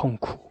那个痛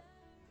苦。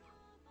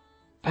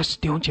但是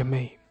弟兄姐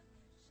妹，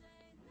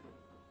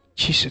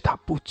其实他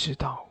不知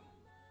道，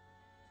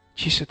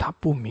其实他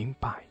不明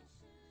白，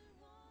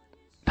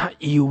他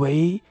以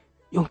为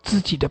用自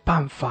己的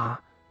办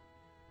法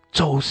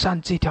走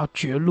上这条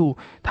绝路，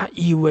他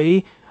以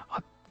为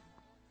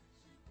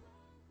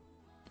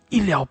一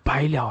了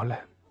百了了，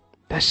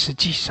但实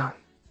际上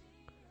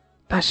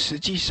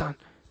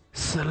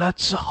死了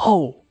之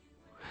后，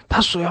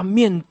他所要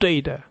面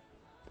对的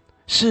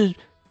是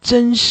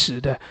真实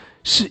的，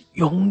是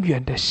永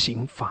远的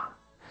刑罚，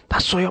他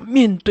所要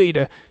面对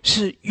的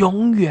是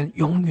永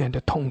远的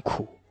痛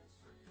苦。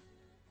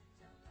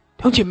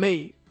弟兄姐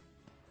妹，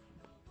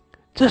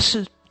这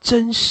是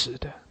真实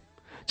的，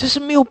这是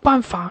没有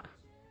办法，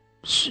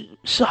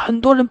是很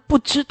多人不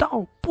知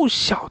道、不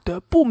晓得、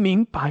不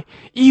明白，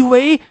以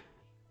为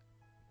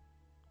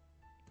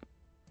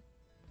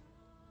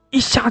一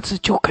下子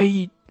就可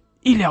以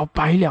一了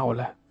百了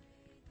了。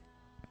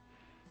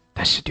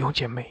但是弟兄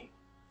姐妹，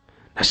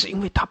那是因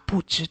为他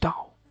不知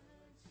道，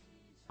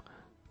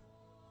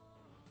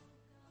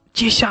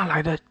接下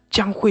来的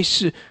将会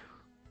是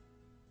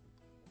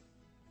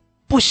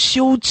不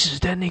休止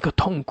的那个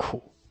痛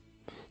苦，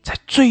在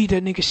罪的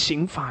那个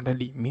刑罚的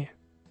里面。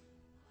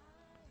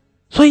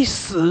所以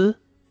死，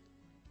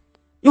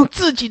用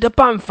自己的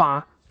办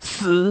法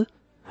死，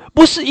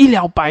不是一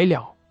了百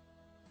了，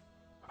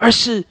而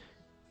是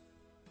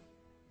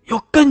有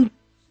更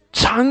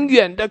长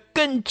远的、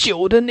更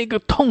久的那个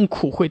痛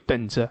苦会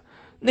等着，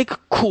那个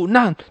苦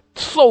难、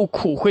受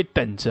苦会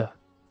等着。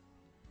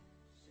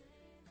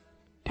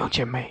弟兄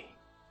姐妹，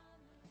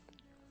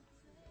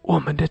我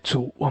们的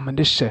主，我们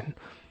的神，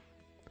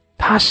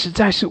他实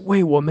在是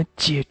为我们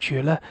解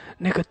决了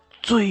那个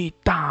最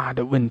大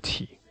的问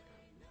题，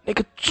那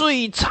个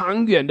最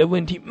长远的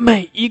问题。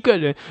每一个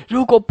人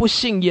如果不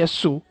信耶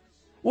稣，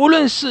无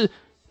论是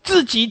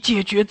自己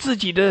解决自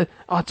己的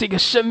这个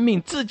生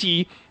命，自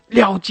己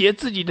了结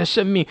自己的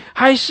生命，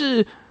还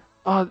是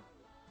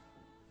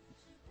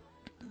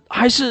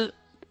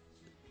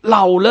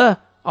老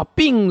了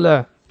病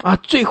了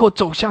最后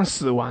走向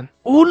死亡，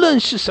无论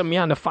是什么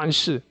样的方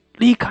式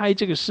离开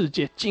这个世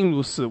界，进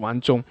入死亡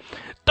中，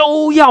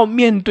都要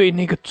面对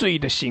那个罪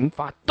的刑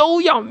罚，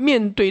都要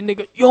面对那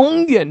个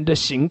永远的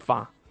刑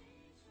罚。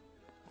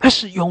那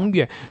是永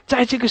远，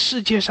在这个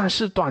世界上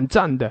是短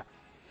暂的，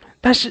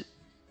但是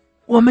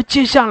我们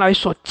接下来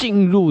所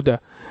进入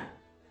的，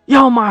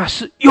要么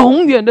是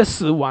永远的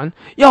死亡，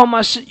要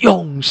么是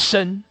永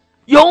生，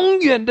永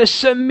远的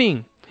生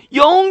命，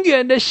永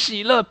远的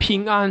喜乐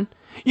平安，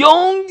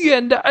永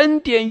远的恩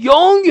典，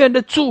永远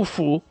的祝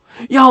福，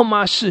要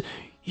么是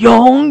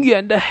永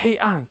远的黑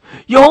暗，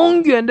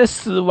永远的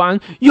死亡，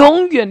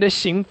永远的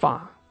刑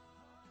罚。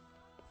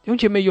弟兄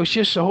姐妹，有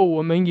些时候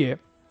我们也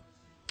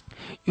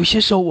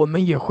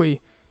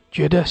会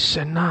觉得，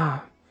神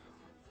啊，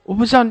我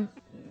不知道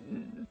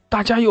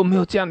大家有没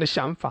有这样的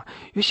想法。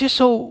有些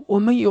时候我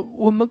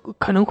们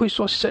可能会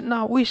说，神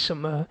啊，为什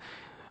么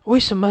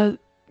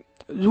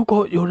如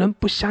果有人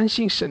不相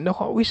信神的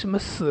话，为什么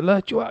死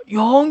了就要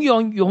永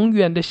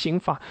远的刑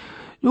罚？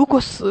如果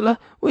死了，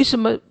为什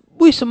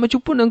么就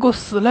不能够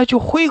死了就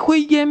灰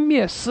灰烟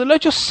灭，死了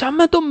就什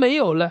么都没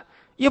有了，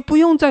也不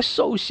用再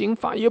受刑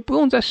罚，也不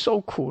用再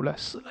受苦了，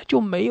死了就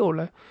没有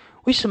了？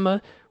为什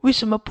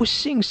么不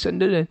信神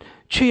的人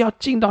却要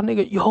进到那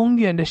个永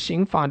远的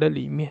刑罚的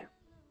里面？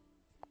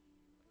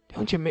弟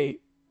兄姐妹，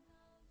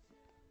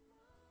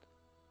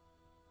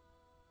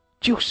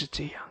就是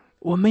这样，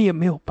我们也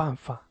没有办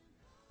法，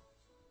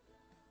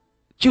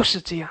就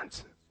是这样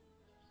子。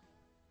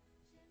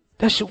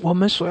但是我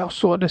们所要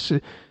说的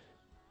是，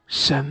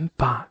神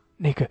把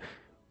那个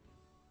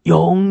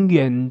永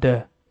远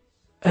的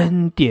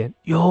恩典、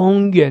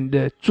永远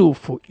的祝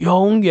福、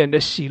永远的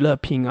喜乐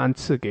平安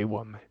赐给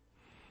我们。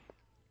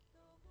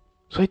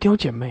所以弟兄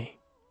姐妹，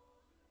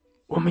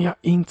我们要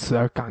因此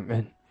而感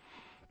恩。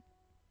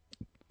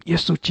耶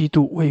稣基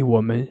督为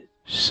我们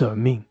舍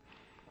命，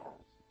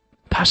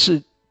他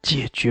是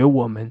解决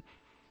我们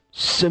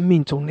生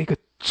命中那个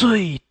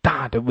最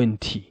大的问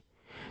题，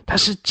他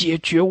是解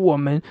决我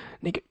们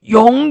那个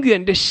永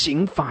远的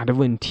刑罚的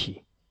问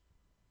题。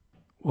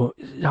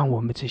让我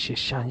们这些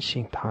相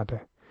信他的，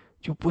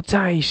就不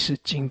再是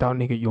进到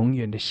那个永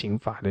远的刑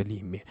罚的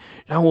里面。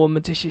让我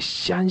们这些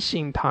相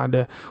信他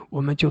的，我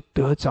们就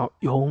得着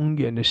永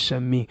远的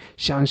生命，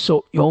享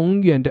受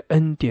永远的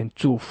恩典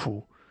祝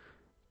福，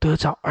得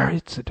着儿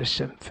子的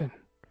身份。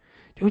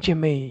弟兄姐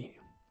妹，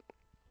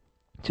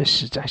这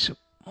实在是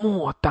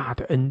莫大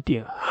的恩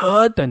典，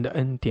何等的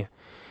恩典！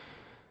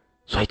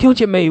所以弟兄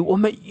姐妹，我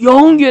们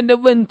永远的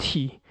问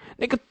题，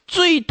那个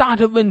最大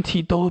的问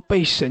题都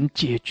被神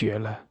解决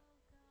了。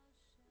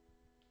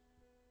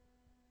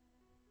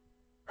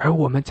而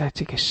我们在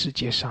这个世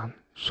界上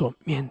所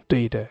面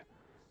对的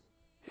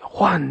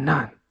患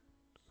难、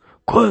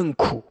困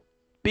苦、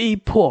逼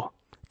迫、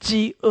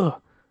饥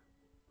饿、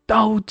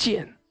刀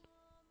剑，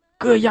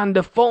各样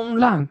的风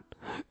浪，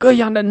各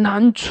样的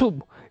难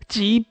处、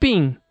疾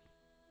病，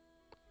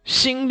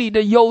心里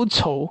的忧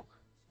愁、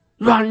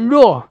软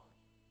弱，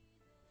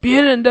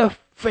别人的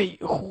毁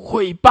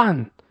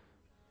谤、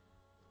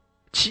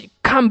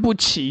看不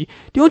起，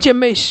弟兄姐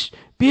妹，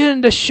别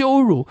人的羞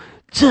辱，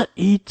这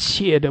一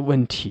切的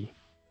问题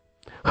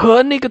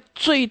和那个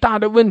最大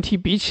的问题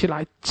比起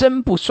来，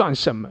真不算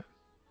什么。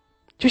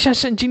就像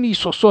圣经里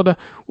所说的，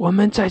我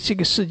们在这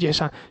个世界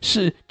上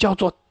是叫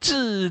做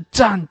自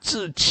战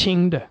自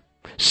清的。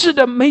是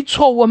的，没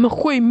错，我们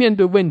会面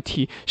对问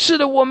题。是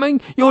的，我们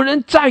有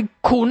人在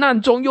苦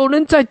难中，有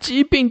人在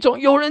疾病中，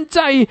有人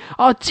在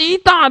极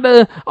大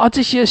的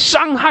这些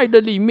伤害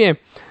的里面。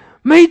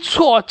没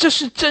错，这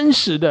是真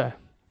实的。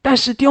但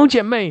是弟兄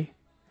姐妹，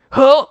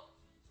和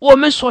我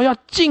们所要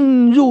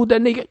进入的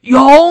那个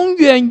永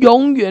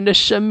远的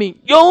生命，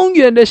永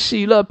远的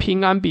喜乐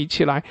平安比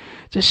起来，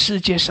这世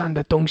界上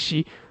的东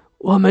西，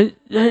我们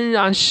仍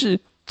然是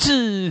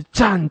自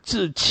战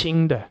自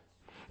清的，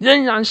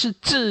仍然是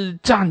自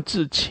战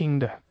自清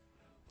的。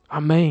阿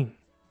们，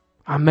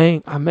阿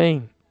们，阿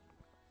们。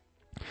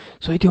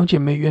所以弟兄姐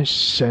妹，愿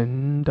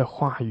神的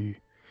话语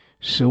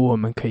使我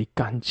们可以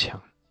刚强，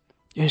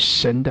愿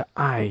神的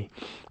爱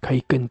可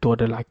以更多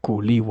的来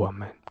鼓励我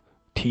们，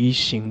提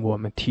醒我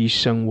们，提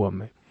升我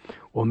们。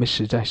我们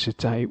实在是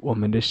在我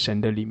们的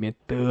神的里面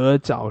得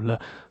着了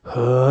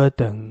何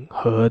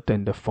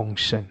等的丰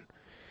盛。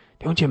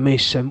弟兄姐妹，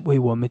神为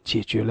我们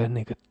解决了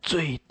那个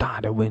最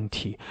大的问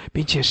题，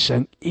并且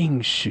神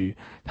应许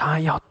他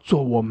要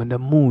做我们的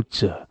牧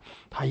者，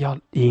他要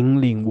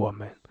引领我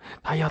们，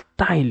他要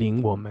带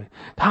领我们，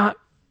他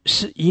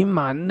是以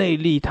马内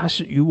利，他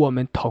是与我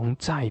们同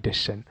在的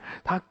神，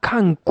他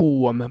看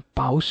顾我们，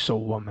保守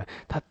我们，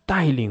他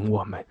带领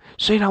我们。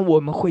虽然我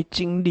们会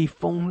经历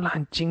风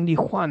浪，经历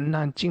患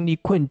难，经历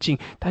困境，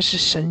但是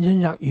神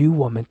仍然与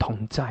我们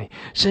同在。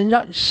神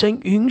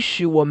允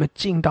许我们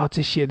进到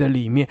这些的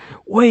里面，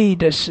为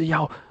的是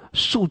要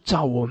塑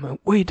造我们，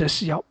为的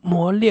是要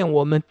磨练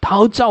我们，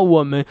陶造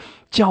我们，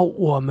叫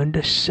我们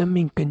的生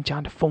命更加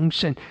的丰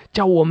盛，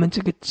叫我们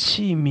这个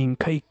器皿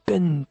可以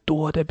更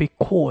多的被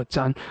扩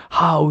张，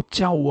好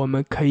叫我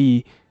们可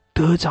以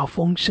得着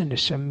丰盛的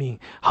生命，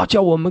好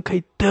叫我们可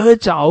以得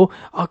着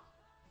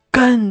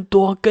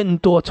更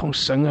多从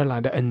神而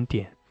来的恩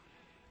典。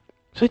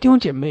所以弟兄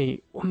姐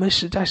妹，我们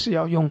实在是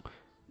要用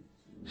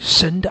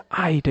神的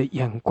爱的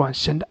眼光，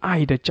神的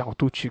爱的角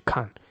度去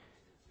看。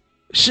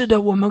是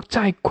的，我们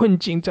在困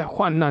境，在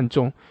患难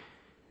中，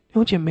弟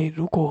兄姐妹，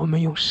如果我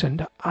们用神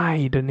的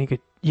爱的那个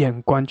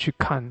眼光去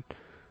看，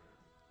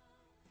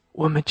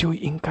我们就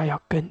应该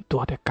要更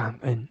多的感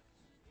恩，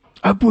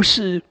而不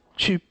是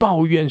去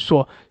抱怨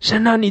说，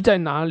神啊，你在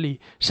哪里？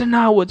神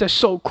啊，我在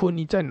受苦，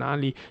你在哪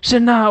里？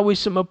神啊，为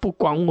什么不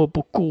管我，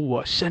不顾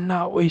我？神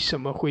啊，为什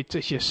么会这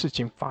些事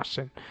情发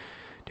生？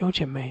弟兄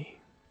姐妹，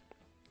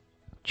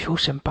求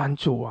神帮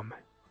助我们，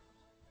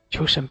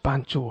求神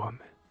帮助我们。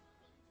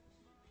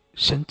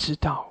神知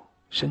道，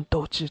神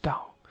都知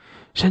道，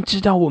神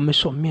知道我们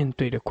所面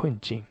对的困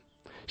境，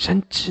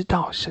神知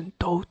道，神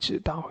都知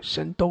道，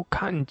神都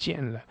看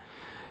见了，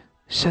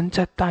神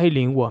在带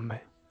领我们，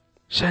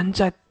神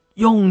在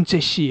用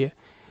这些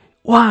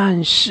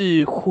万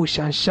事互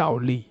相效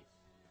力，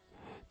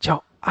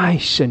叫爱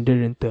神的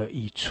人得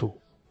益处。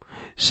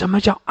什么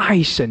叫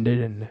爱神的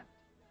人呢？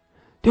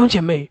弟兄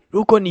姐妹，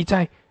如果你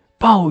在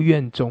抱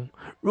怨中，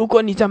如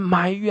果你在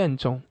埋怨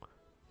中，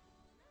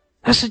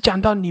那是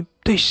讲到你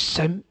对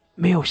神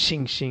没有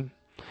信心，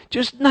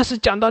就是那是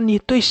讲到你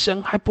对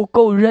神还不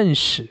够认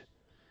识。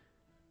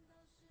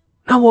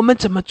那我们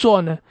怎么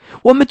做呢？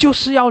我们就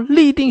是要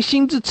立定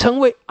心志，成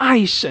为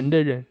爱神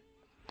的人，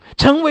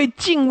成为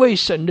敬畏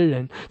神的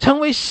人，成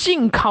为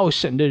信靠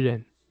神的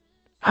人。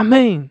阿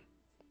们。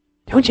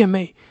弟兄姐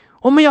妹，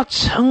我们要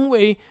成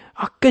为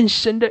更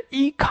深的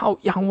依靠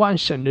仰望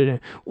神的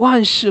人，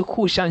万事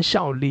互相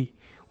效力，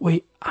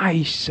为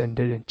爱神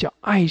的人，叫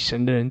爱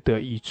神的人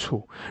得益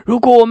处。如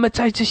果我们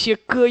在这些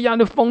各样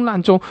的风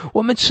浪中，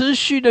我们持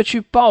续的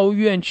去抱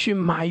怨，去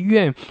埋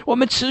怨，我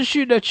们持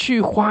续的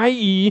去怀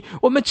疑，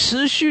我们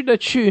持续的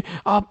去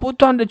不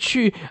断的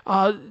去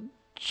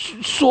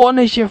说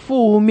那些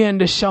负面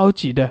的消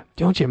极的，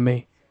弟兄姐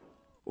妹，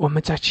我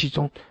们在其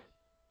中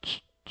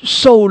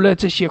受了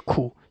这些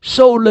苦，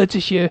受了这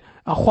些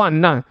患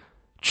难，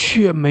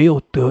却没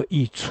有得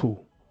益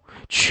处，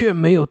却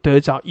没有得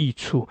着益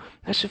处，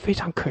那是非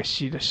常可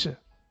惜的事。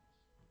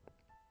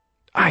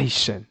爱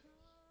神，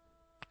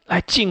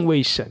来敬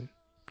畏神，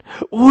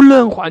无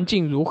论环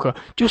境如何，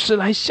就是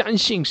来相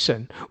信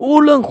神，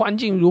无论环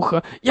境如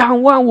何，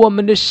仰望我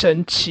们的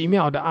神奇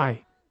妙的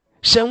爱。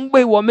神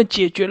为我们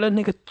解决了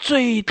那个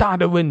最大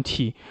的问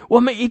题。我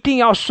们一定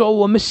要说，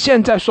我们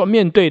现在所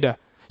面对的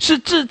是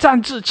自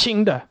战自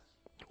清的，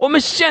我们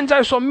现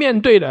在所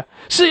面对的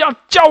是要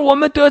叫我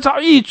们得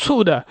着益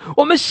处的，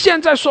我们现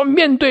在所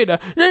面对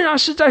的仍然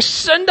是在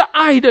神的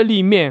爱的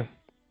里面，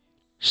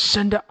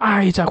神的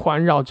爱在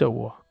环绕着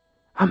我。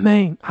阿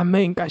们，阿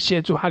们，感谢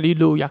主，哈利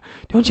路亚。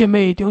弟兄姐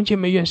妹，弟兄姐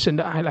妹，愿神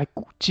的爱来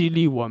激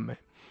励我们，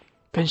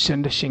更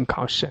深的信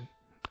靠神，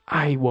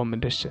爱我们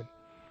的神，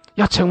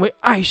要成为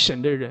爱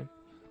神的人，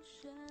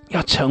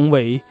要成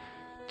为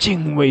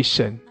敬畏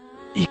神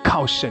依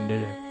靠神的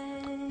人，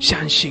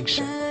相信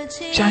神，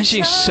相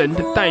信神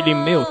的带领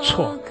没有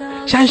错，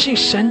相信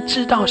神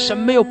知道，神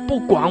没有不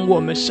管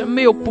我们，神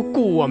没有不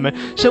顾我们，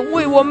神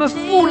为我们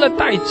付了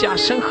代价，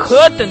神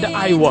何等的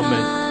爱我们，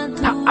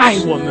他爱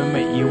我们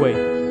每一位。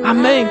阿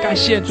们，感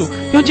谢主。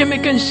弟兄姐妹，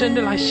更深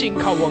的来信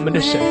靠我们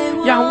的神，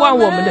仰望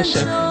我们的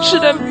神。是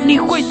的，你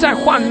会在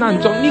患难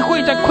中，你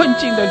会在困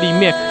境的里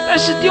面，但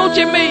是弟兄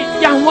姐妹，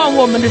仰望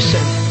我们的神，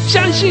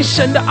相信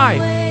神的爱，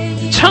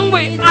成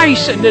为爱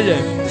神的人，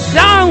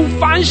让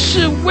凡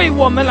事为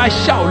我们来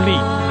效力。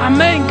阿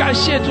们，感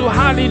谢主，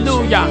哈利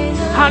路亚，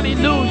哈利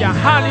路亚，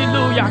哈利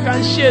路亚，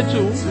感谢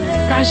主，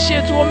感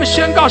谢主。我们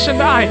宣告神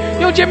的爱，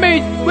弟兄姐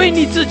妹，为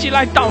你自己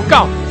来祷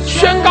告，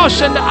宣告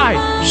神的爱，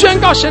宣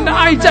告神的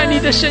爱在你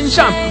的身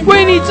上，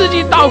为你自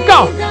己祷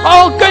告，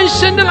更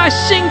深的来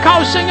信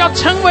靠神，要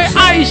成为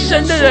爱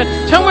神的人，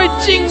成为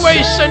敬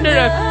畏神的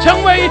人，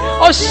成为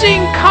信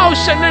靠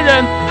神的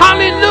人。哈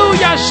利路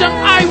亚，神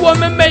爱我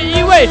们每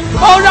一位，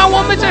让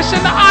我们在神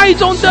的爱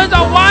中得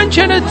到完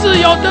全的自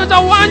由，得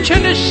到完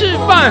全的释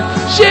放。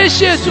谢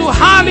谢主，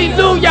哈利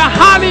路亚，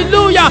哈利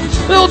路亚。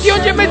弟兄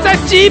姐妹，在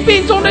疾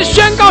病中的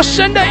宣告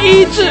神的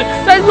医治，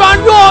在软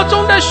弱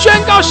中的宣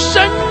告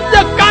神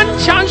的刚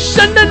强，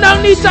神的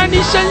能力在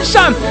你身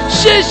上。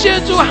谢谢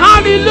主，哈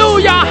利路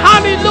亚，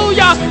哈利路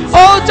亚。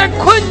在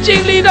困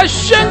境里的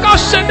宣告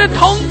神的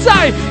同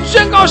在，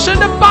宣告神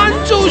的帮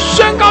助，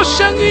宣告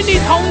神与你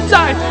同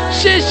在。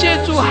谢谢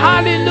主，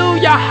哈利路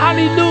亚，哈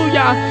利路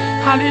亚，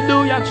哈利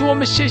路亚。主，我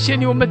们谢谢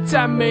你，我们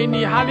赞美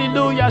你，哈利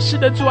路亚。是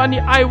的，主啊，你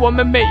爱我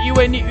们每一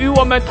位，你与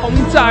我们同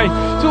在。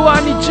主啊，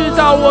你知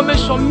道我们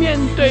所面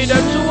对的，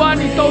主啊，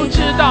你都知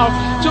道。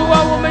主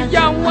啊，我们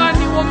仰望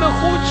你，我们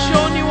呼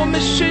求你，我们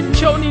寻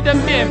求你的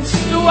面。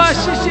主啊，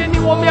谢谢你，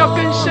我们要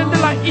更深的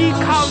来依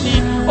靠你，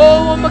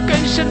我们更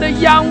深的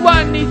仰望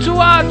你。主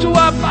啊，主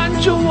啊，帮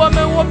助我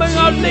们，我们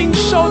要领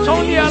受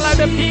从你而来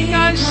的平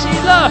安喜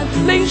乐，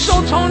领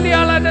受从你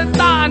而来的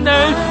大能。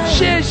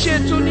谢谢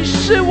主，你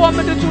是我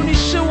们的主，你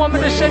是我们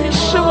的神，你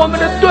是我们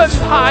的盾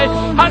牌。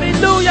哈利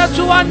路亚，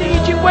主啊，你已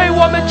经为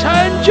我们成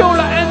就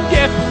了恩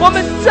典，我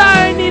们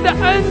在你的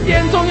恩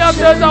典中要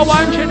得到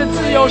完全的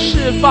自由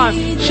释放。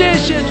谢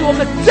谢主，我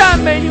们赞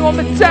美你，我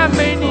们赞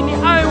美你，你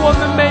爱我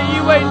们每一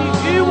位，你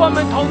与我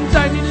们同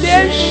在，你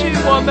怜恤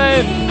我们。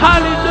哈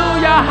利路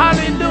亚，哈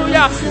利路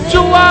亚。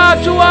主啊，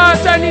主啊，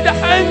在你的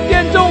恩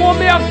典中我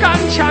们要刚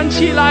强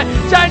起来，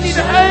在你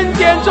的恩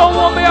典中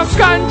我们要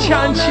刚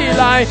强起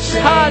来。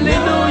哈利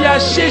路亚，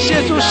谢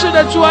谢主。是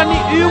的，主啊，你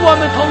与我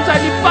们同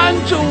在，你帮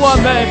助我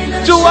们。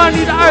主啊，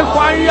你的爱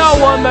环绕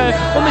我们，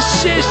我们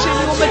谢谢你，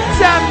我们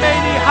赞美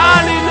你。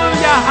哈利路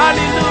亚，哈利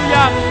路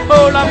亚。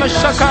拉巴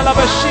沙卡拉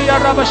巴西亚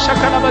拉巴沙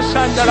卡拉巴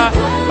山德拉，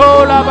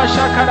拉巴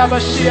沙卡拉巴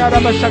西亚拉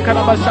巴沙卡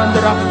拉巴山德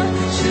拉。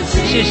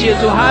谢谢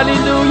主，哈利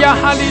路亚，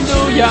哈利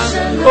路亚。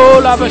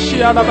拉巴西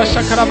亚拉巴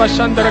沙卡拉巴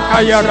山德拉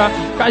卡亚拉。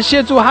感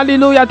谢主，哈利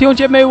路亚！弟兄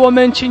姐妹，我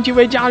们请几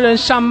位家人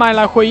上麦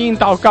来回应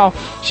祷告。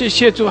谢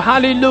谢主，哈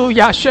利路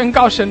亚！宣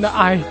告神的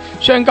爱，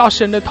宣告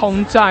神的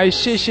同在。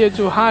谢谢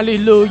主，哈利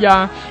路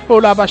亚！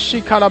哦拉巴西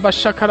卡拉巴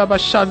沙卡拉巴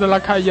沙德拉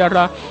卡亚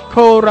拉，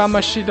哦拉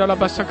玛西德拉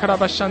巴沙卡拉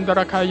巴山德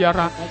拉卡亚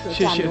拉。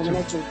谢谢主，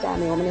赞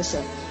美我们的神，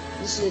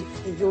你是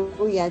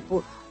永远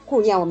不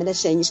顾念我们的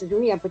神，你是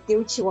永远不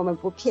丢弃我们，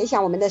不撇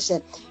下我们的神。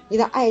你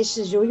的爱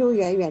是永永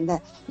远远的，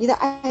你的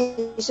爱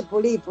是不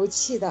离不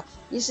弃的，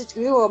你是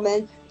给我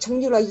们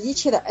成就了一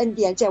切的恩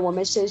典在我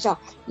们身上。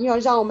你要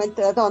让我们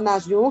得到那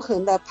永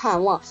恒的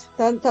盼望，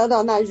得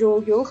到那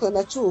永恒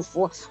的祝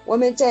福。我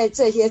们在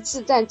这些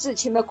自战自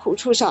清的苦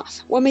处上，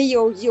我们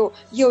有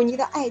你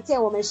的爱在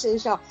我们身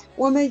上，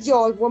我们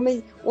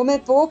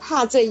不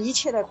怕这一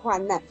切的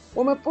患难，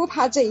我们不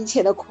怕这一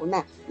切的苦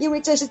难，因为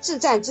这是自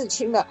战自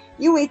清的，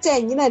因为在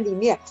你那里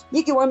面，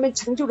你给我们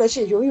成就的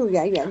是永永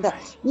远远的。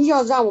你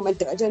要让我们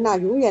得着那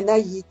永远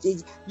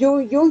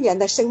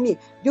的生命，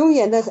永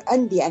远的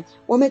恩典。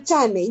我们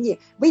赞美你，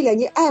为了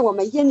你爱我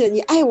们，因着你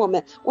爱我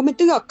们，我们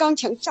都要刚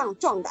强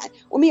壮胆，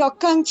我们要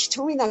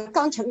成为那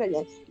刚强的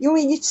人，因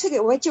为你赐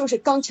给我们就是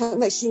刚强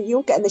的心，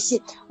勇敢的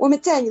心。我们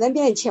在你的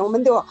面前，我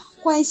们都要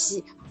欢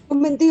喜，我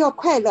们都要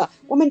快乐，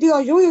我们都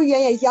要永永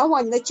远远仰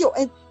望你的救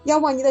恩，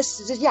仰望你的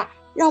十字架，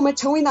让我们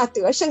成为那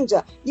得胜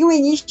者。因为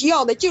你需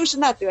要的就是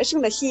那得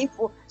胜的心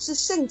腹，是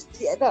圣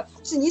洁的，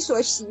是你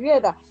所喜悦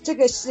的。这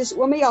个是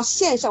我们要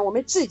献上我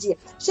们自己，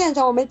献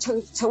上我们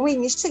成为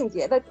你圣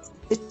洁的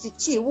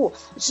祭物，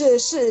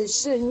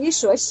是你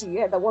所喜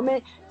悦的。我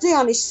们这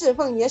样的侍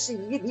奉也是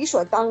理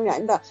所当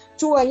然的。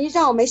主啊，你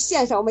让我们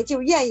献上，我们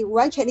就愿意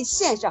完全的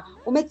献上。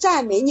我们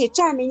赞美你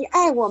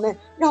爱我们，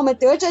让我们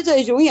得着这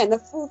永远的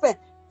福分，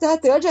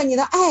得着你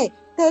的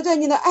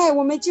爱，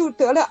我们就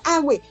得了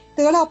安慰，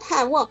得了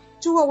盼望。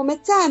主啊，我们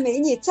赞美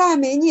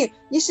你，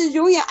你是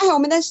永远爱我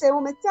们的神，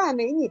我们赞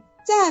美你，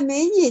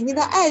你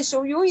的爱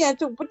手永远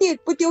就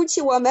不丢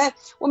弃我们，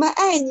我们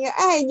爱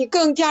你，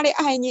更加的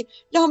爱你，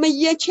让我们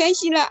也全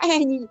心的爱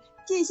你，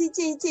尽心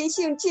尽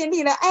性尽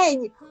力的爱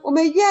你。我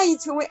们愿意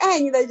成为爱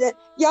你的人，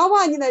仰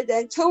望你的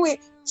人，成为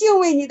敬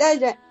畏你的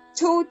人，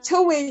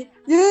成为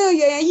永永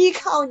远远依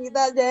靠你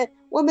的人。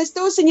我们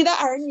都是你的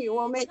儿女，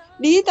我们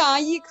理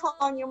当依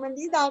靠你，我们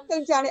理当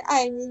更加的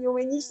爱你，因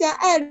为你先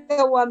爱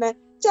了我们。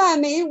赞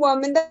美我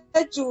们的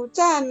主，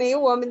赞美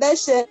我们的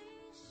神，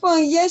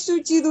奉耶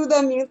稣基督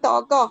的名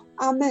祷告，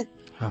阿们。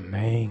阿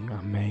门，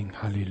阿门，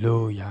哈利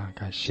路亚！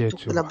感谢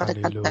主，哈利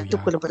路亚！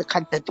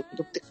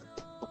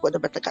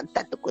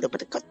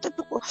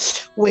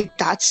伟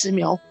大奇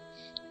妙，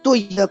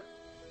对的，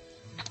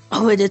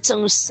为了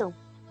真神，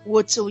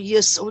我主耶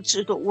稣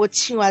基督，我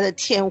亲爱的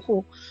天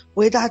父，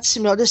伟大奇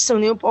妙的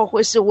圣灵保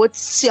护，是我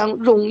将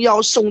荣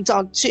耀颂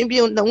赞权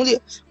柄能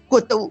力我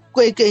都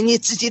归给你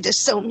自己的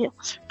生命。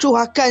主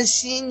啊，感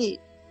谢你，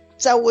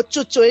在我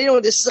做罪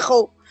人的时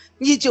候，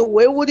你就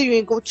为我的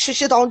缘故去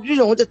写到女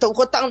人的斗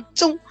火当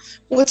中。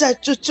我在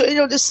做罪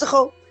人的时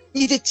候，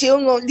你的救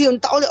恩领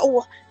导了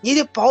我，你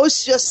的宝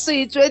血，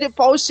谁罪的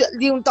宝血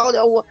领导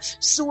了我，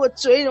使我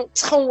罪人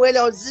成为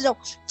了义人。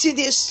今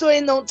天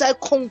谁能再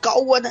控告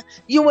我呢？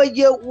因为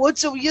我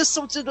主耶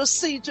稣基督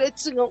谁罪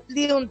之恩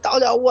领导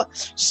了我，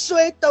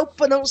谁都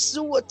不能使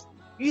我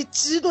与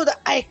基督的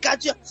爱感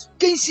觉。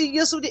感谢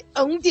耶稣的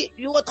恩典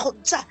与我同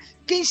在，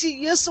感谢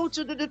耶稣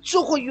基督的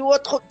祝福与我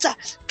同在，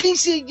感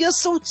谢耶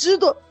稣基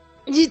督，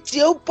你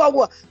就把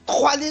我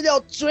脱离了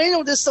罪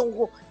人的生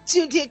活，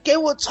今天给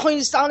我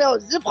穿上了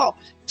日袍，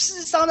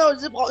披上了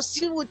日袍，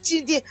使我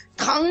今天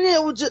堂而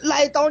无惧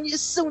来到你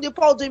圣的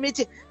宝座面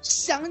前，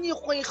向你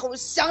欢呼，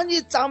向你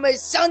赞美，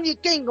向你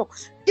感恩。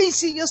感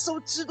谢耶稣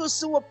基督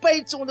是我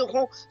杯中的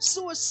红，是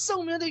我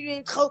生命的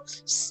源头，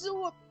是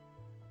我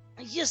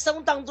一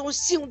生当中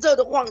行走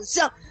的方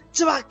向，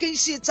是吧？感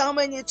谢赞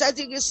美你，在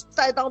这个时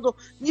代当中，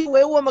你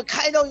为我们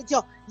开了一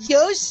条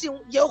又新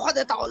又好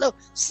的道路，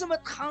使我们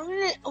堂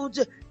而无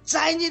惧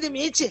在你的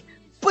面前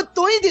不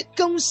断的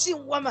更新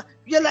我们，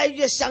越来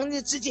越像你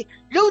自己。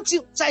如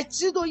今在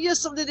基督耶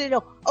稣的内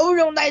容，偶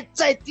然来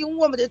再定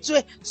我们的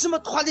罪，使我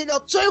们脱离了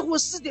罪和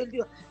死的律。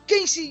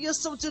感谢耶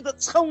稣基督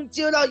成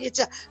就了一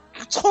切，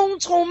聪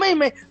聪美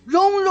美，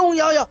荣荣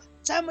耀耀，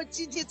在我们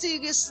今天这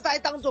个时代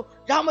当中，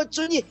让我们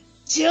祝你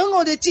骄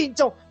傲的敬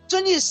重，祝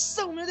你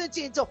生命的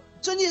敬重，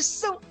祝你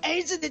生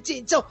儿子的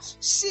敬重。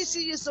谢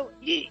谢耶稣，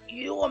你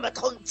与我们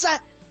同在，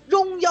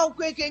荣耀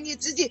归给你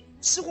自己，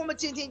使我们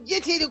今天一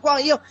天的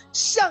光阴，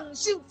相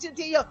信今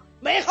天有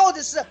美好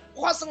的事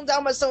发生在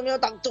我们生命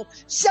当中，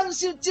相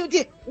信今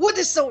天我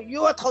的手与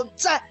我同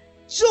在，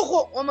祝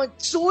福我们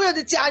所有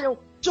的家人，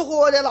祝福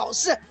我的老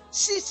师。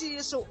谢谢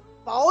耶稣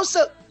保守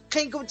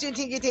看顾今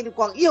天一天的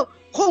光阴，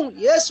奉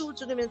耶稣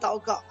基督的名祷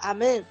告，阿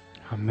们。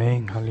阿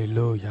门，哈利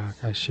路亚！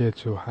感谢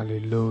主，哈利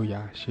路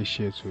亚！谢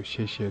谢主，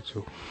谢谢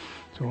主，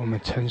主我们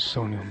称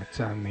颂你，我们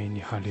赞美你，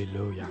哈利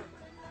路亚！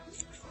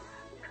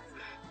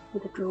我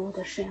的主，我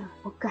的神，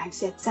我感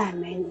谢赞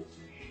美你，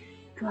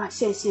主啊，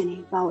谢谢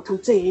你把我从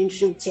罪人之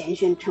中拣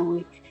选成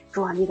为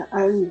主啊你的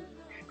儿女，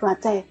主啊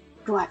在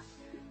主啊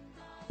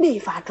律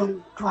法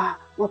中，主啊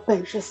我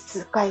本是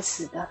死该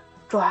死的，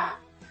主啊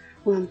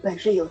我们本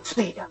是有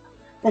罪的，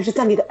但是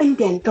在你的恩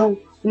典中，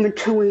我们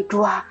成为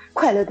主啊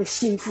快乐的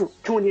心腹，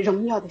成为你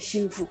荣耀的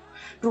心腹。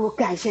主，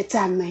感谢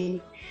赞美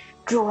你。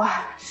主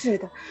啊，是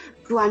的，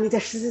主啊，你在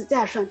十字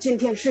架上，今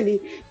天是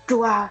你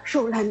主啊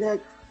受难的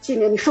纪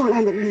念，你受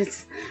难的日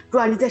子。主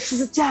啊，你在十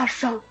字架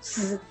上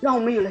死，让我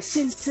们有了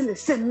新生的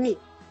生命。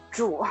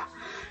主啊，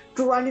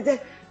主啊，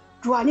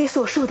你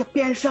所受的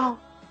鞭伤，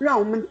让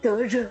我们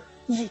得着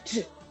医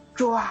治。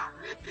主啊，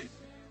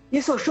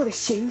你所受的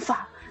刑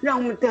罚，让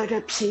我们得着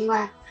平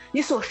安。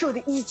你所受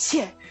的一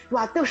切，主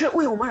啊，都是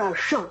为我们而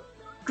受。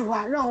主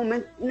啊，让我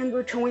们能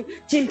够成为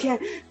今天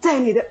在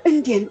你的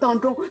恩典当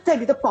中，在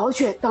你的宝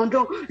血当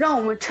中，让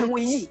我们成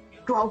为义。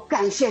主啊，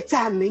感谢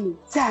赞美你，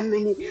赞美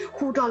你，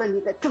呼召了你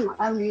的正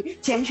儿女，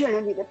拣选了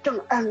你的正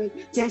儿女，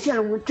拣选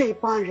了我们这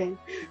帮人。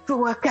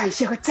主啊，感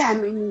谢和赞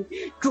美你。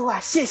主啊，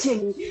谢谢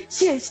你，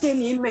谢谢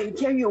你每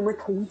天与我们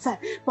同在，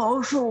保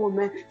守我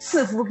们，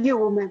赐福给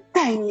我们，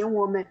带领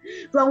我们。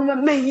让我们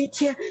每一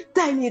天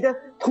在你的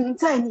同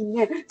在里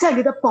面，在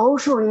你的保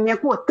守里面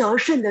过得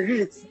胜的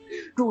日子。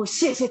主，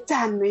谢谢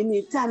赞美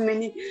你，赞美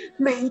你。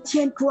每一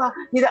天，主啊，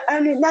你的儿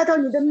女来到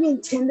你的面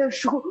前的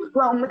时候，主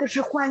啊，我们都是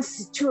欢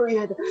喜雀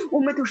跃的，我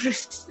们都是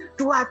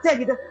主啊，在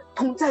你的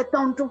同在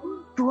当中，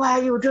主啊，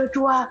有着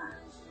主啊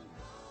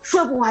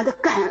说不完的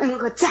感恩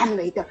和赞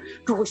美的。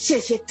主，谢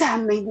谢赞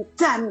美你，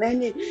赞美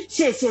你，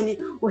谢谢你。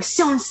我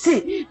相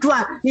信主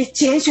啊，你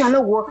拣选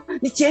了我，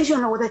你拣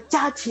选了我的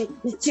家庭，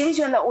你拣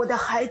选了我的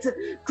孩子。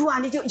主啊，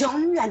你就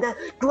永远的，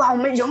主啊，我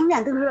们永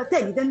远都是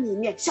在你的里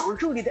面享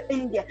受你的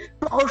恩典，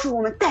保守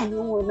我们，带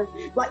领我们，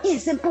我一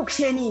生不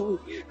偏离你。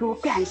主，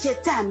感谢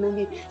赞美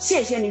你，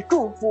谢谢你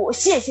祝福我，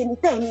谢谢你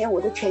带领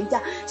我的全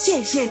家，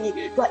谢谢你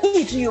主啊，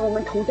一直与我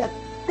们同在，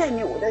带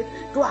领我的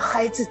主啊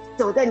孩子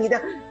走在你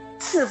的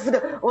赐福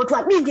的我主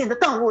面前的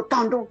道路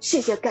当中。谢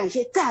谢，感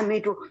谢赞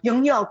美主，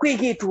荣耀归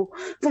给主，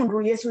奉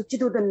主耶稣基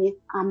督的名，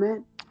阿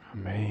门。阿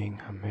门，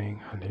阿门，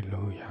哈利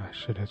路亚。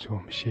是的，主，我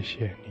们谢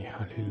谢你，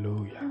哈利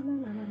路亚，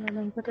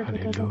哈利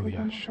路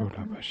亚，说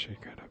了吧，是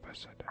个了吧，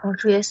是的。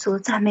主耶稣，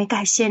赞美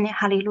感谢你，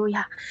哈利路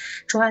亚。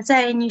主啊，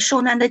在你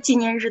受难的纪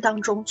念日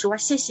当中，主啊，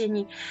谢谢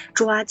你，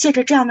主啊，借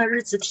着这样的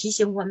日子提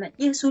醒我们，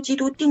耶稣基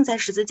督钉在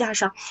十字架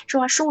上，主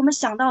啊，使我们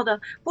想到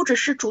的不只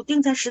是主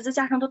钉在十字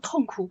架上的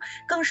痛苦，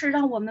更是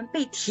让我们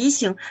被提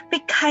醒、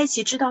被开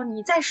启，知道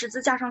你在十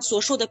字架上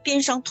所受的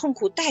鞭伤痛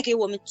苦带给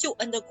我们救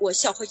恩的果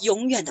效和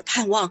永远的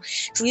盼望。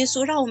主耶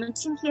稣，让我们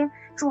今天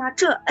主啊，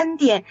这恩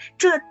典、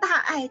这大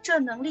爱、这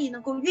能力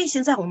能够运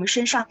行在我们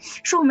身上，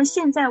使我们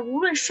现在无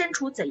论身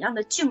处怎样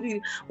的境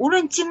遇，无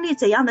论经历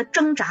怎样的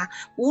挣扎，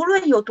无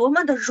论有多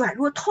么的软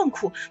弱痛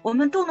苦，我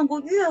们都能够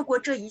越过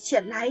这一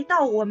切，来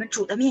到我们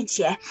主的面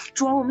前。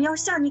主啊，我们要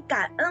向你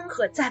感恩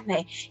和赞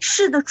美。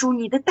是的，主，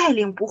你的带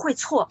领不会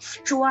错。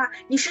主啊，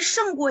你是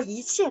胜过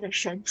一切的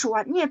神。主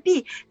啊，你也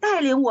必带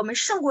领我们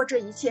胜过这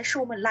一切，使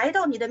我们来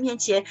到你的面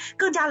前，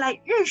更加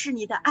来认识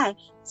你的爱，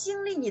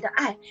经历你的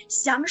爱，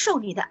享受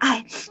你的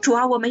爱。主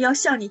啊，我们要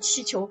向你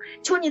祈求，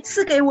求你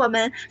赐给我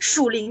们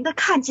属灵的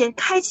看见，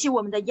开启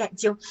我们的眼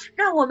睛，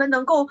让我们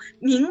能够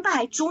明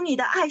白主你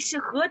的爱是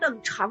何等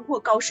长阔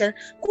高深，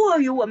过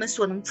于我们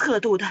所能测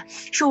度的，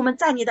使我们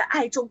在你的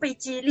爱中被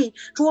激励。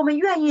主，我们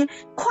愿意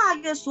跨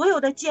越所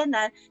有的艰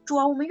难，主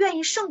啊，我们愿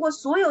意胜过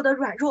所有的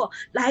软弱，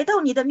来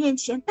到你的面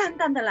前，淡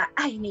淡的来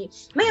爱你。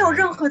没有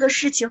任何的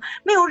事情，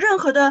没有任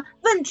何的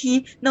问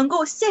题能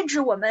够限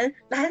制我们，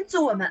拦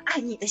阻我们爱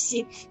你的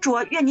心。主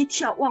啊，愿你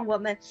眺望我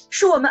们，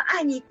使我们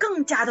爱你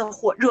更加的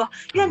火热，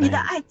愿你的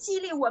爱激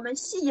励我们，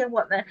吸引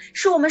我们，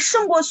使我们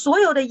胜过所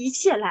有的一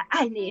切来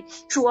爱你。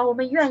主啊，我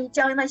们愿意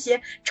将那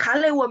些缠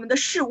累我们的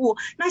事物，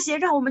那些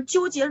让我们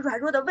纠结软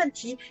弱的问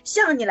题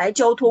向你来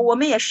交托。我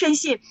们也深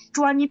信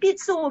主啊，你必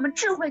赐我们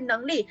智慧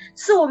能力，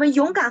赐我们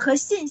勇敢和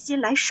信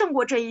心来胜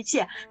过这一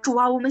切。主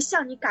啊，我们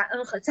向你感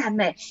恩和赞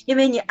美，因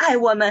为你爱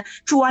我们。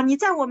主啊，你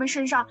在我们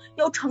身上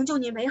要成就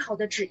你美好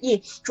的旨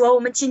意。主啊，我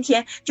们今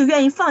天就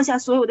愿意放下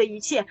所有的一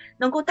切，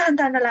能够淡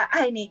淡的来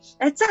爱你，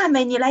来赞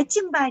美你，来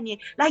敬拜你，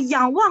来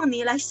仰望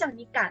你，来向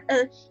你感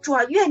恩。主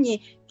啊，愿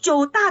你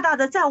就大大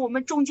的在我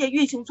们中间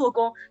运行做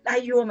工，来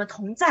与我们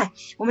同在。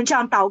我们这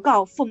样祷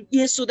告，奉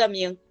耶稣的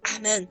名，阿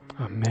门，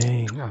阿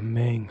门，阿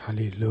门，哈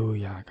利路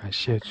亚。感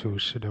谢主，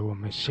是的，我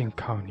们信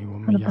靠你，我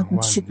们仰望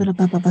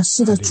你。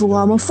是的，主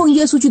啊，我们奉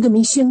耶稣基督的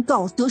名宣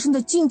告，得胜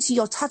的旌旗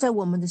要插在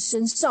我们的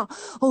身上。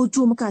哦，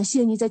主，我们感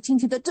谢你在今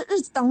天的这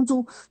日子当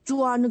中，主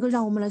啊，能够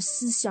让我们来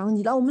思想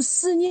你，让我们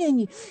思念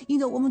你，因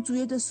着我们主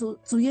耶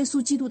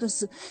稣基督的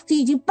死，这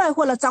已经败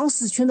坏了掌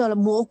死权的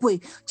魔鬼。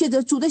借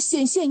着主的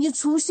显现，已经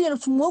出现了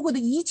魔鬼的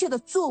一切的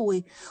作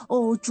为。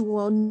哦，主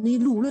啊，你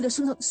掳掠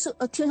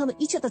了天上的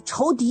一切的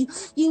仇敌，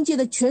阴间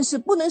的权势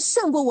不能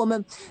胜过我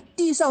们，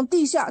地上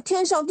地下，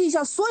天上地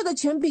下所有的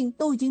权柄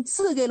都已经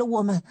赐给了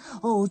我们。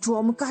哦，主啊，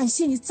我们感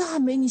谢你，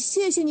赞美你，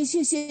谢谢你，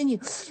谢谢你，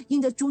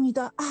因着主你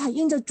的爱，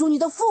因着主你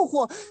的复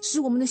活，使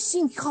我们的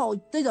信靠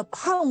得着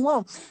盼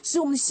望，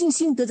使我们的信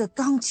心得着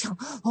刚强。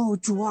哦，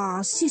主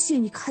啊，谢谢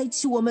你开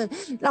启我们，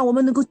让我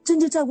们能够真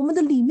正在我们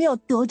的里面要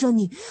得着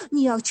你。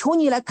你要求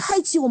你来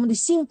开启我们的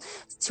心，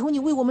求你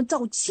为为我们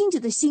造清洁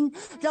的心，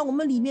让我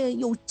们里面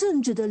有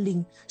正直的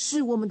灵，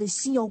使我们的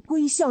心要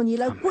归向你，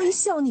来归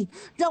向你，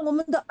让我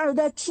们的耳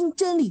朵听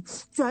真理，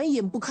转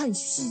眼不看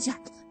虚假，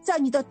在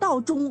你的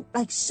道中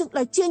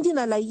来坚定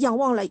的来仰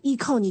望，来依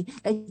靠你，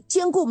来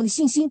坚固我们的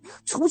信心，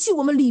除去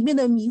我们里面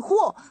的迷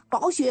惑，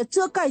宝血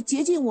遮盖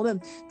洁净我们。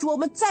主，我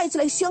们再一次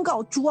来宣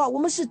告，主啊，我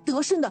们是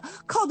得胜的，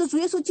靠着主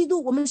耶稣基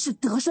督，我们是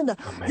得胜的。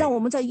让我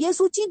们在耶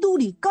稣基督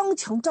里刚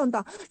强壮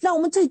大，让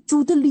我们在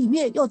主的里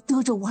面要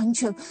得着完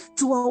全。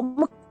主啊，我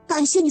们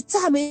感谢你，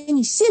赞美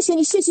你，谢谢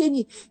你，谢谢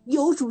你，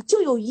有主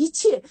就有一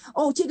切。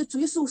这个主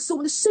耶稣使我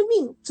们的生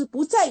命是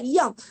不再一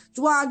样。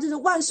主啊，这是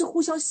万事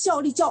互相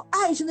效力，叫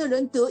爱神的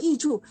人得益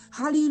处。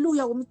哈利路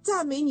亚，我们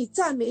赞美你，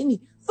赞美你，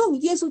奉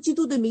耶稣基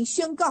督的名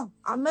宣告，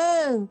阿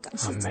门。感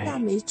谢赞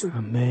美主，阿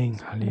门，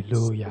哈利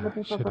路亚。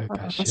是的，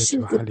感谢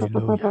主，哈利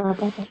路亚。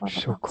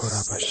受苦了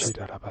吧，是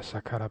的了吧，萨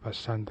卡了吧，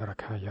山的了，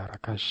看呀了，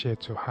感谢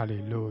主，哈利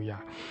路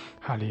亚，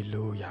哈利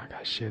路亚，感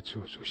谢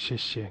主，主谢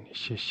谢你，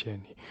谢谢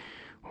你。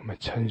我们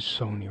称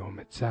颂你，我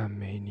们赞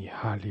美你，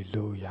哈利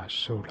路亚。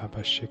受拉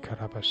巴西卡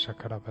拉巴萨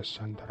卡拉巴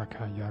山德拉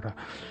卡亚拉，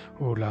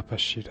乌拉巴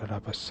西德拉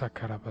巴萨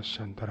卡拉巴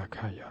山德拉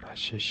卡亚拉。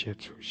谢谢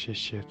主，谢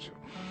谢主，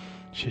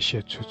谢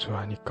谢主，主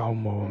啊，你高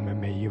摩我们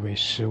每一位，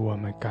使我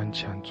们刚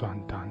强壮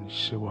胆，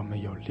使我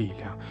们有力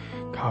量。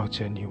靠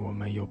着你，我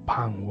们有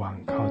盼望；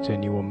靠着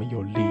你，我们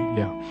有力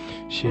量。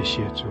谢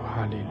谢主，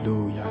哈利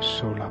路亚。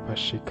受拉巴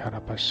西卡拉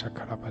巴萨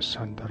卡拉巴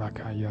山德拉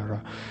卡亚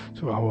拉。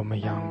主啊，我们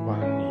仰望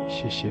你，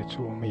谢谢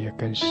主，我们也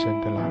更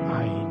深的来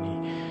爱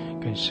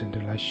你，更深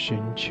的来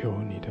寻求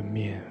你的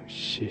面。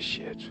谢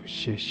谢主，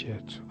谢谢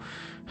主，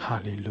哈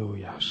利路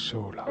亚。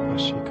受拉巴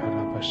西卡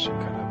拉巴西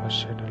卡拉巴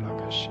塞德拉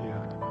卡西亚。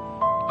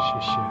谢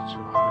谢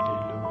主，哈利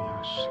路亚。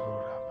受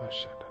拉巴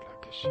塞德拉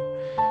卡西，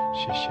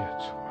谢谢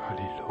主，哈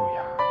利路亚。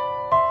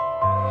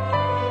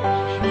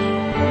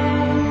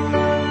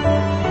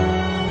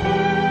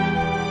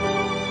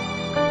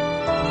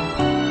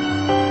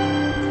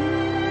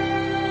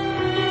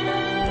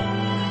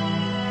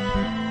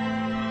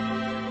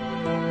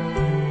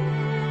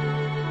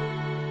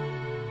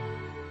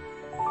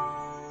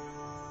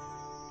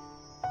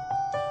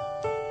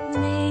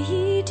每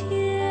一天，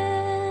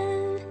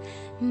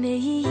每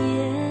一夜，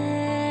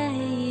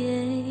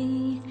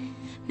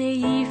每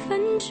一分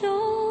钟，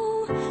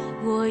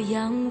我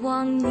仰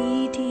望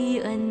你的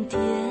恩典。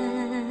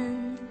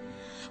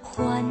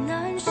患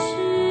难时，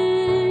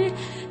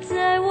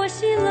在我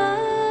喜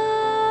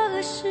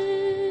乐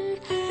时，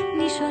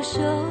你双手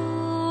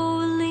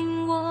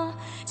领我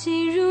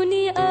进入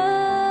你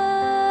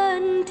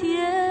恩典。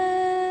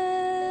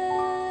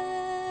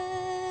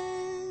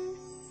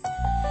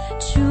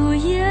主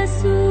耶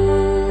稣，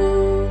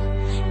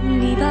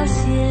你宝血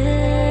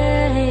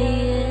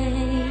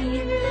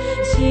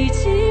洗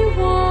净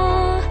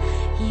我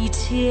一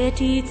切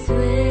的罪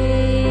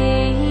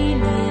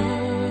孽，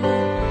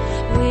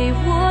为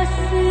我死，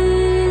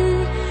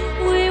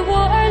为我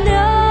而流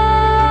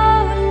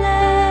泪，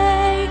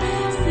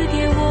赐给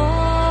我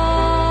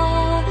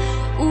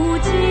无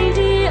尽的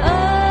恩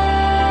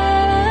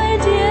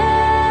典。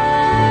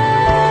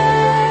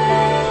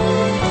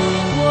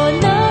我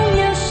能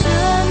有什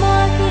么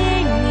给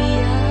你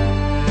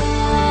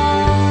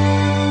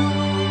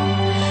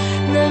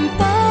能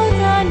报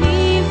答你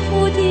付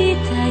的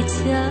代价？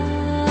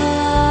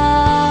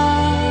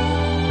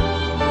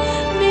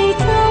每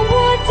当我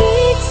的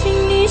经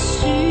历虚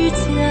假，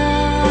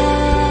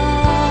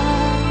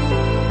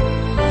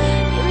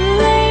眼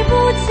泪不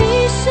尽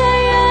潸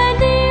然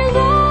地落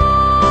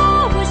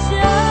下，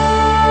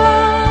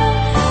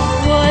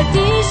我的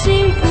心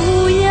不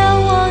要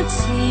忘记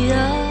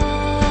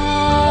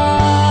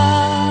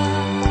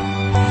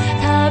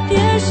他边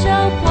上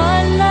换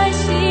来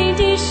新的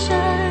生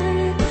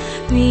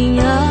命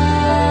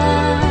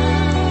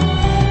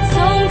从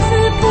此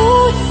不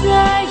再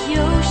忧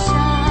伤，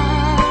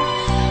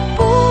不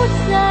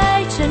再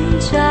挣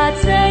扎，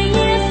在耶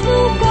稣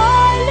怀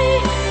里，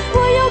我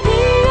有平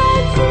安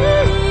自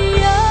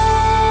由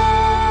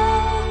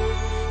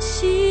希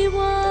望。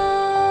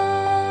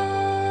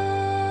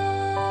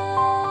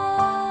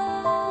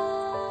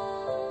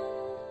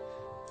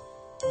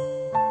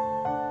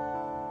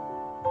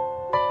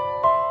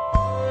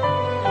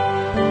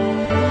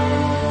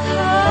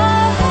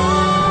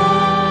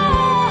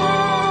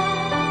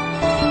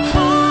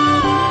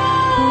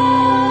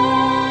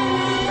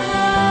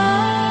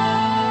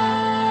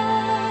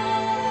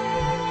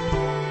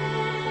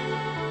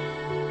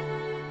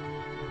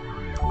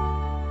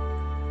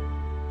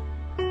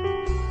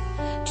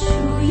主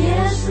耶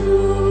稣，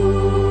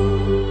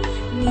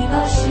你宝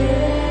血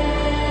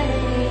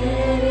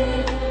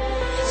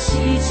洗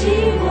净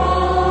我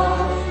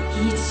一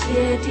切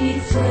的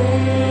罪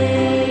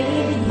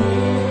孽，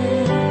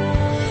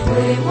为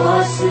我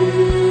死，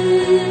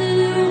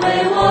为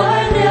我而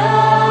流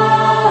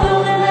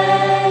泪，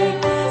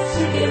赐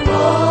给我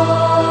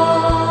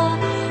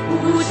无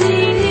尽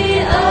的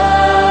恩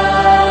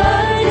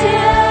典。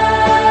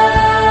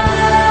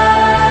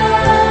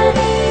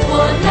我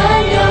能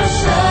有什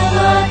么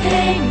给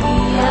你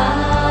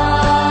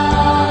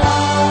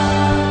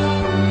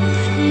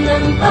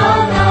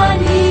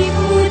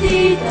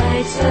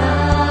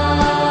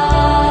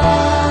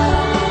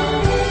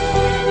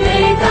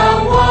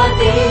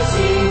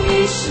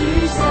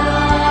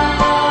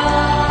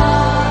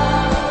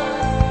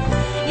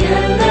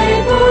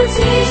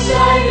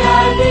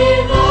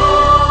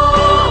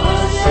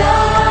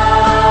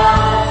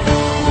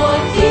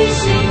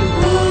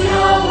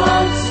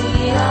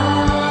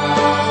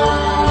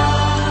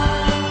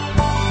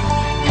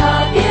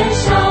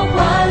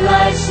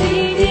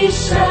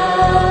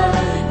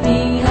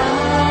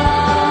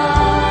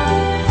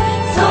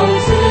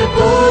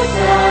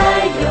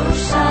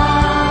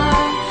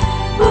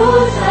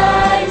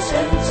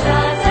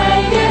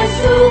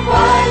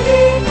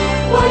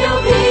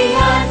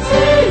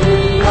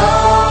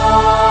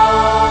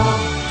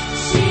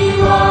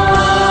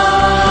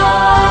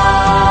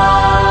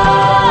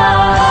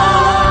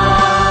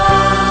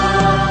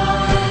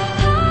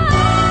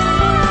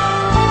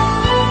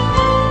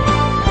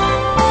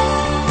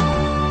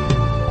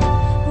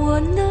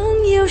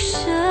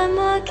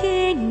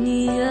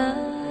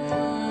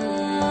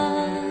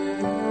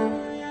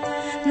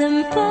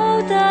能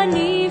报答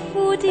你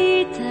付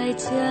的代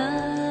价，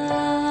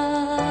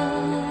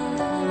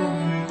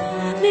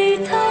你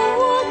疼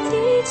我的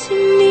亲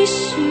密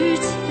施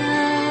加，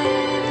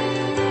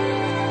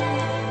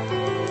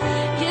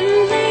眼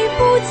泪不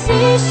及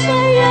潸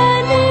然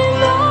你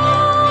落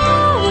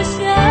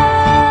下，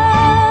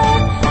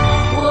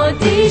我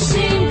的心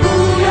不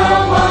要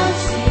忘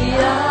记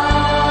啊，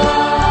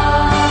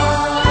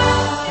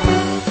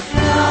那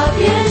变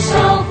伤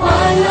换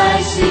来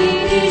新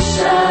的生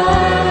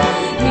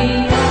命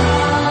啊，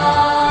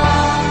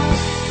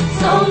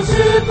从此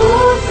不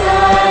再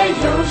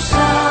忧伤，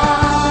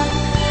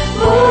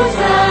不再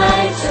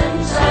挣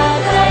扎，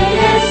在耶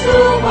稣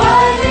怀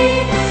里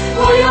我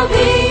有平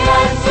安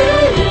自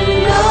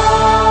由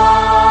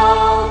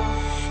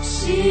希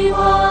望。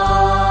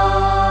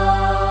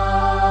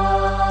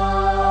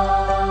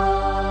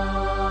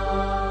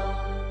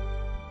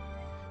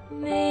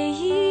每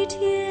一天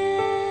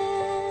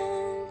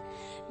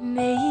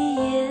每一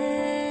夜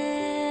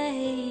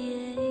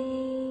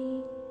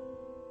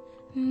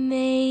每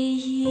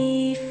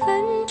一分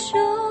钟，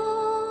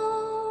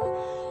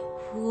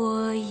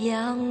我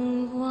仰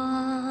望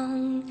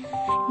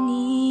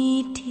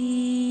你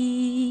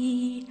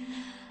的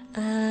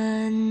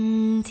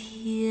恩典。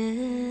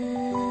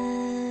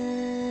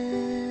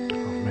阿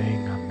们，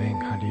阿们，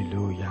哈利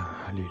路亚，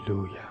哈利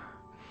路亚。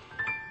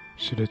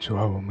是的，主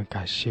啊，我们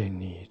感谢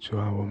你，主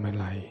啊，我们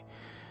来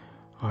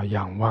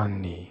仰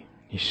望你，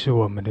你是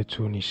我们的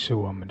主，你是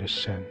我们的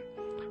神，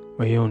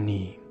唯有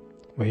你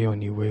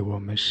为我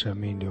们舍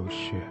命流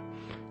血。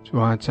主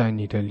啊，在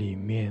你的里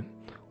面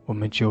我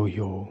们就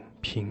有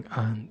平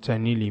安，在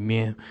你里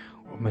面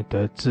我们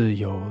得自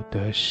由，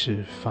得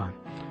释放。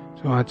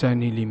主啊，在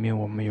你里面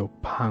我们有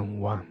盼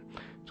望，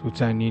主，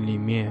在你里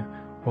面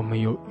我们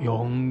有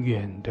永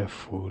远的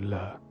福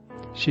乐。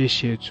谢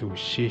谢主，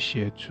谢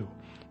谢主。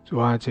主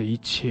啊，这一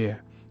切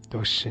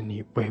都是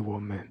你为我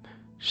们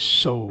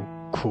受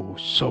苦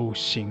受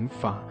刑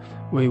罚，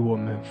为我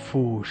们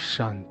付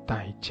上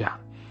代价，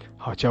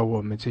好叫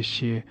我们这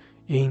些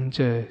因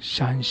着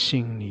相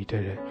信你的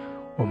人，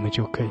我们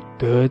就可以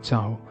得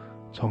着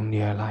从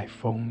你而来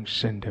丰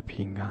盛的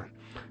平安。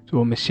主，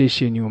我们谢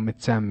谢你，我们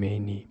赞美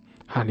你，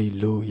哈利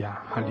路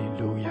亚，哈利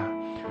路亚。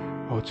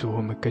主，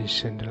我们更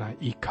深的来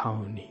依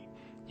靠你，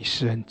你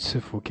施恩赐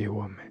福给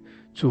我们，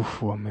祝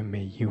福我们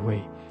每一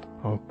位，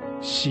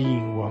吸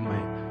引我们，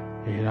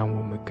也让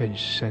我们更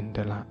深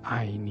的来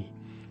爱你。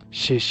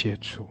谢谢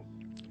主，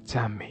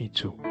赞美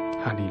主，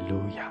哈利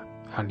路亚，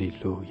哈利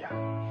路亚。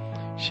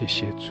谢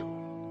谢主。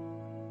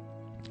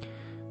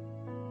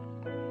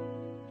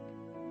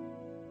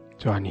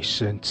主啊，你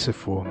施恩赐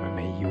福我们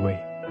每一位，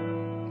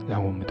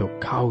让我们都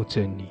靠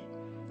着你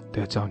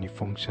得着你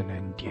丰盛的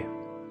恩典。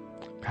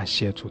感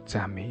谢主，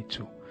赞美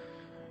主，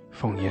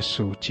奉耶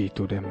稣基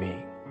督的名，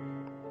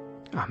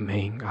阿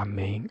们，阿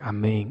们，阿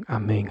们，阿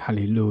们，哈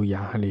利路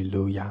亚，哈利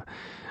路亚，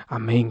阿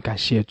们。感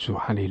谢主，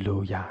哈利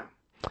路亚。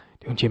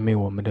弟兄姐妹，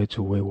我们的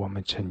主为我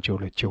们成就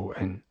了救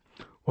恩，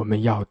我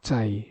们要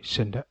在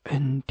神的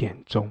恩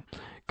典中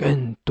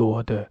更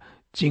多的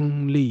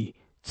经历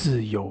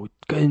自由，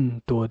更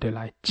多的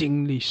来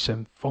经历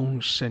神丰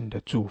盛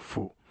的祝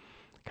福。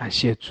感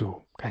谢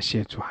主，感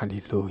谢主，哈利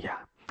路亚，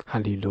哈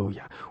利路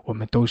亚。我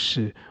们都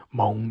是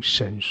蒙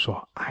神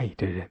所爱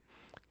的人，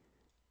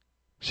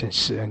神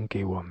施恩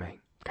给我们，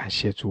感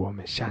谢主，我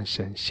们向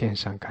神献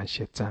上感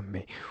谢赞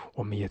美。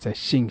我们也在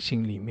信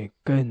心里面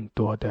更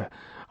多的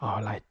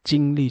来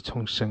经历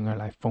从神而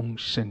来丰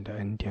盛的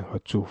恩典和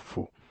祝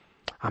福。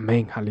阿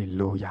们，哈利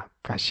路亚，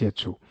感谢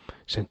主，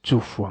神祝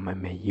福我们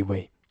每一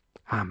位。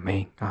阿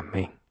们，阿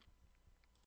们。